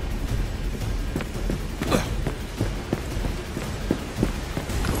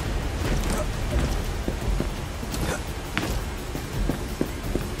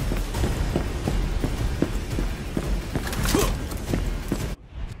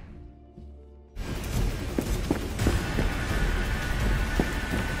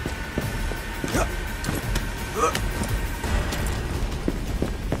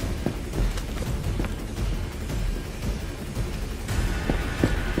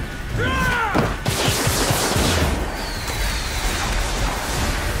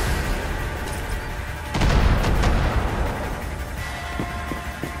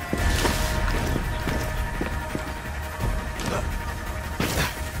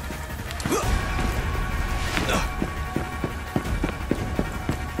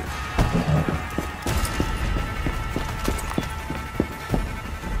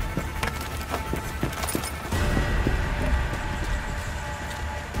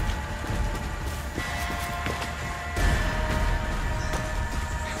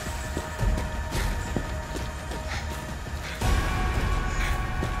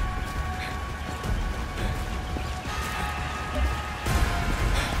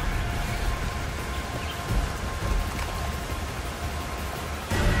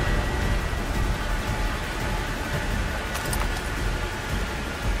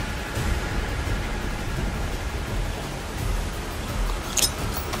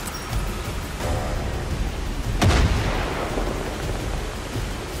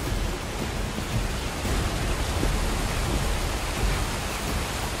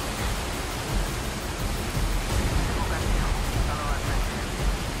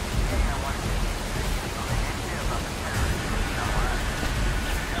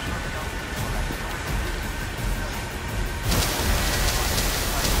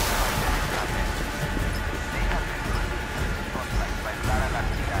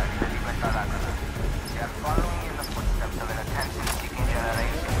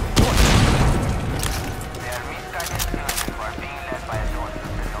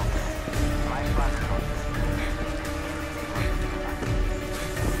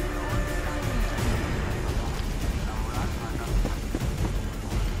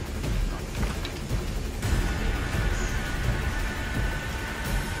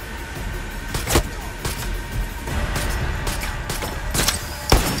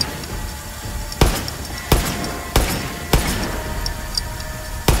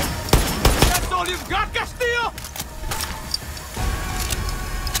 all you've got, Castillo?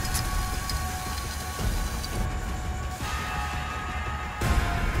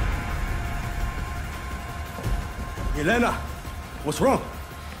 Elena, what's wrong?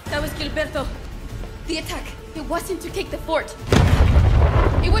 That was Gilberto. The attack, it wasn't to take the fort.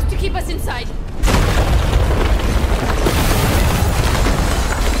 It was to keep us inside.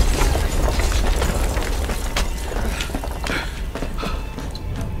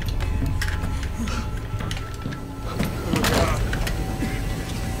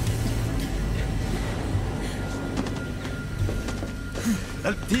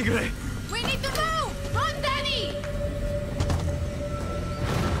 El Tigre! We need to move! Run, Danny!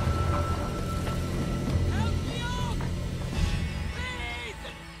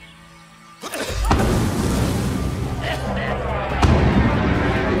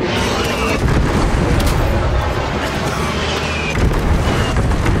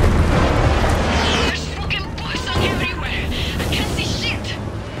 There's smoking poison everywhere. I can't see shit.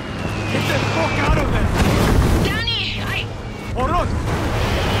 Get the fuck out of there! Danny, Horon!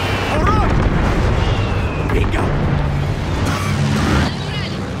 Horon! Venga!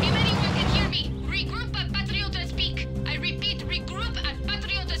 Almural, if anyone can hear me, regroup at Patriota Speak. I repeat, regroup at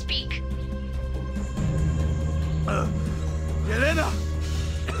Patriota Speak. Elena!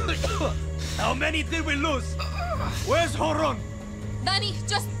 How many did we lose? Where's Horon? Danny,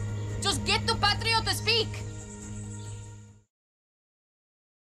 just get to Patriot to speak!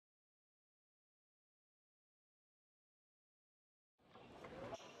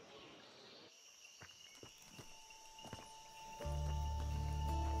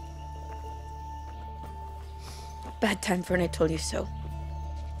 Bad time for an I told you so.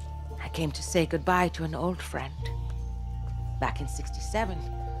 came to say goodbye to an old friend. Back in '67,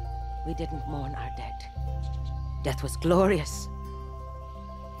 we didn't mourn our dead. Death was glorious.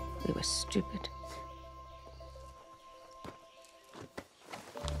 We were stupid.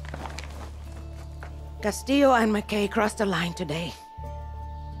 Castillo and McKay crossed the line today.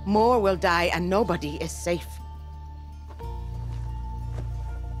 More will die and nobody is safe.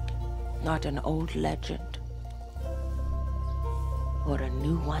 Not an old legend. Or a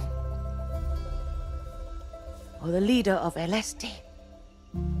new one. Or the leader of El Este.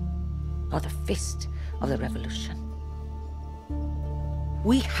 Or the fist of the revolution.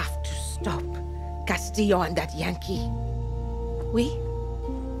 We have to stop Castillo and that Yankee. We?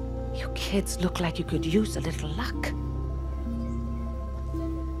 You kids look like you could use a little luck.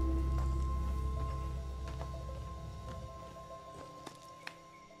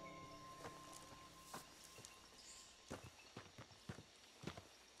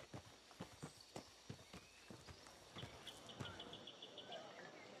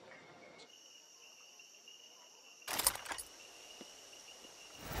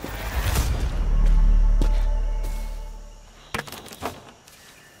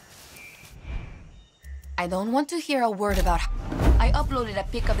 I don't want to hear a word about... I uploaded a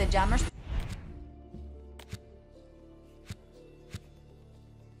pic of the jammers.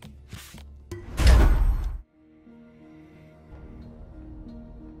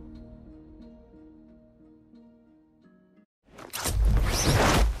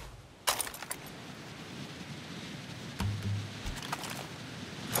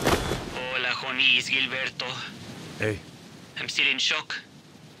 Hola, Johnny, it's Gilberto. Hey. I'm still in shock.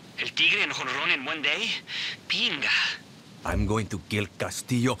 El Tigre and Jonrón in one day? Pinga. I'm going to kill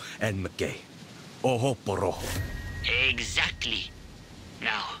Castillo and McKay. Ojo por ojo. Exactly.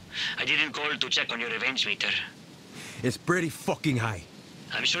 Now, I didn't call to check on your revenge meter. It's pretty fucking high.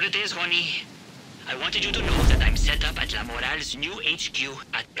 I'm sure it is, Juani. I wanted you to know that I'm set up at La Moral's new HQ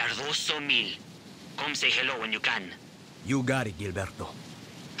at Cardoso Mill. Come say hello when you can. You got it, Gilberto.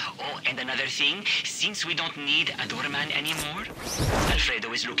 Oh, and another thing, since we don't need a doorman anymore,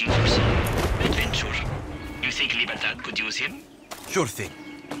 Alfredo is looking for some adventure. You think Libertad could use him? Sure thing.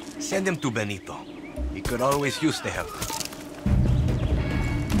 Send him to Benito. He could always use the help.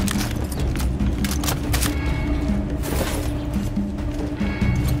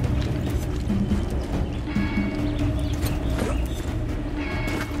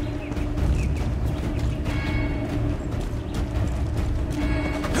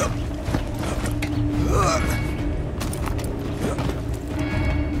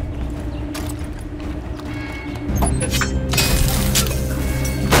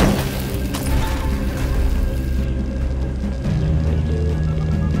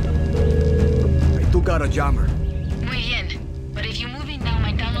 Got a jammer. Muy bien. But if you move in now,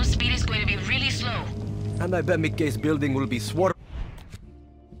 my download speed is going to be really slow. And I bet McKay's building will be swarming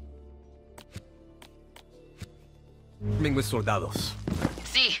with soldados.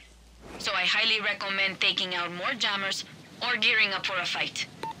 See? So I highly recommend taking out more jammers or gearing up for a fight.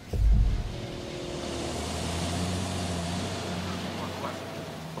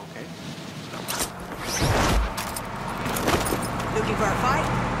 Looking for a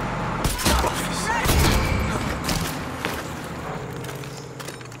fight?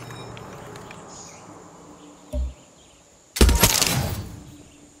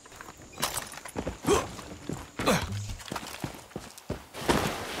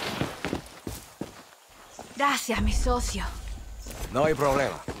 Gracias, mi socio. No hay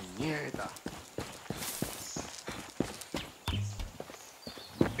problema.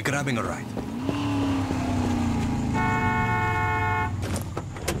 Grabbing a ride.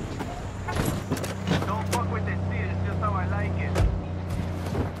 Don't fuck with the seat, it's just how I like it.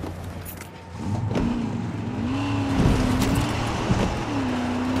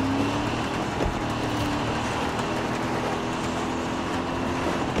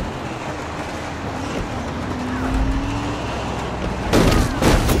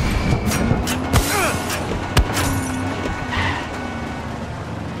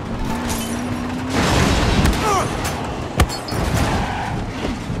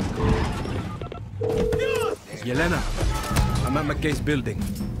 Yelena, I'm at McKay's building.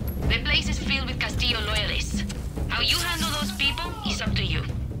 The place is filled with Castillo loyalists. How you handle those people is up to you.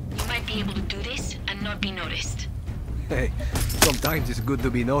 You might be able to do this and not be noticed. Hey, sometimes it's good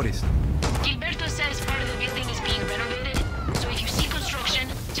to be noticed. Gilberto says part of the building is being renovated, so if you see construction,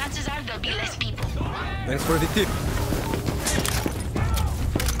 chances are there'll be less people. Thanks for the tip.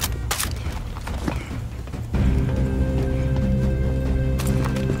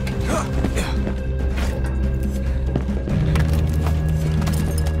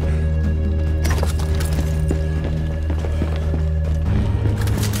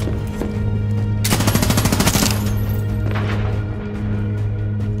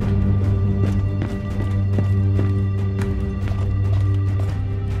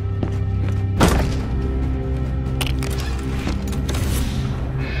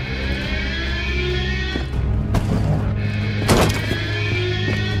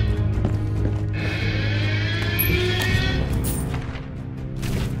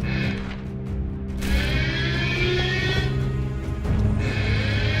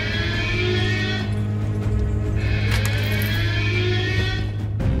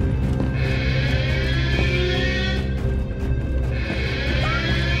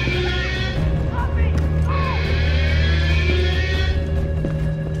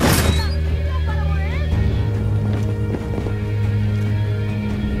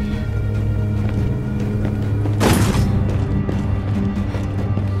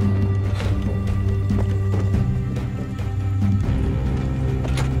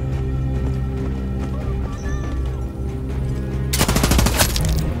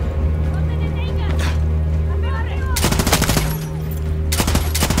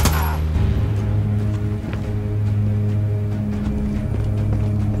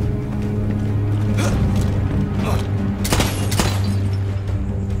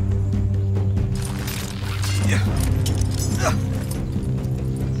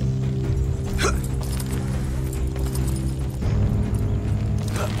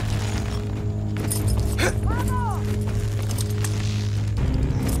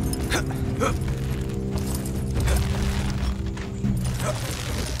 Huh.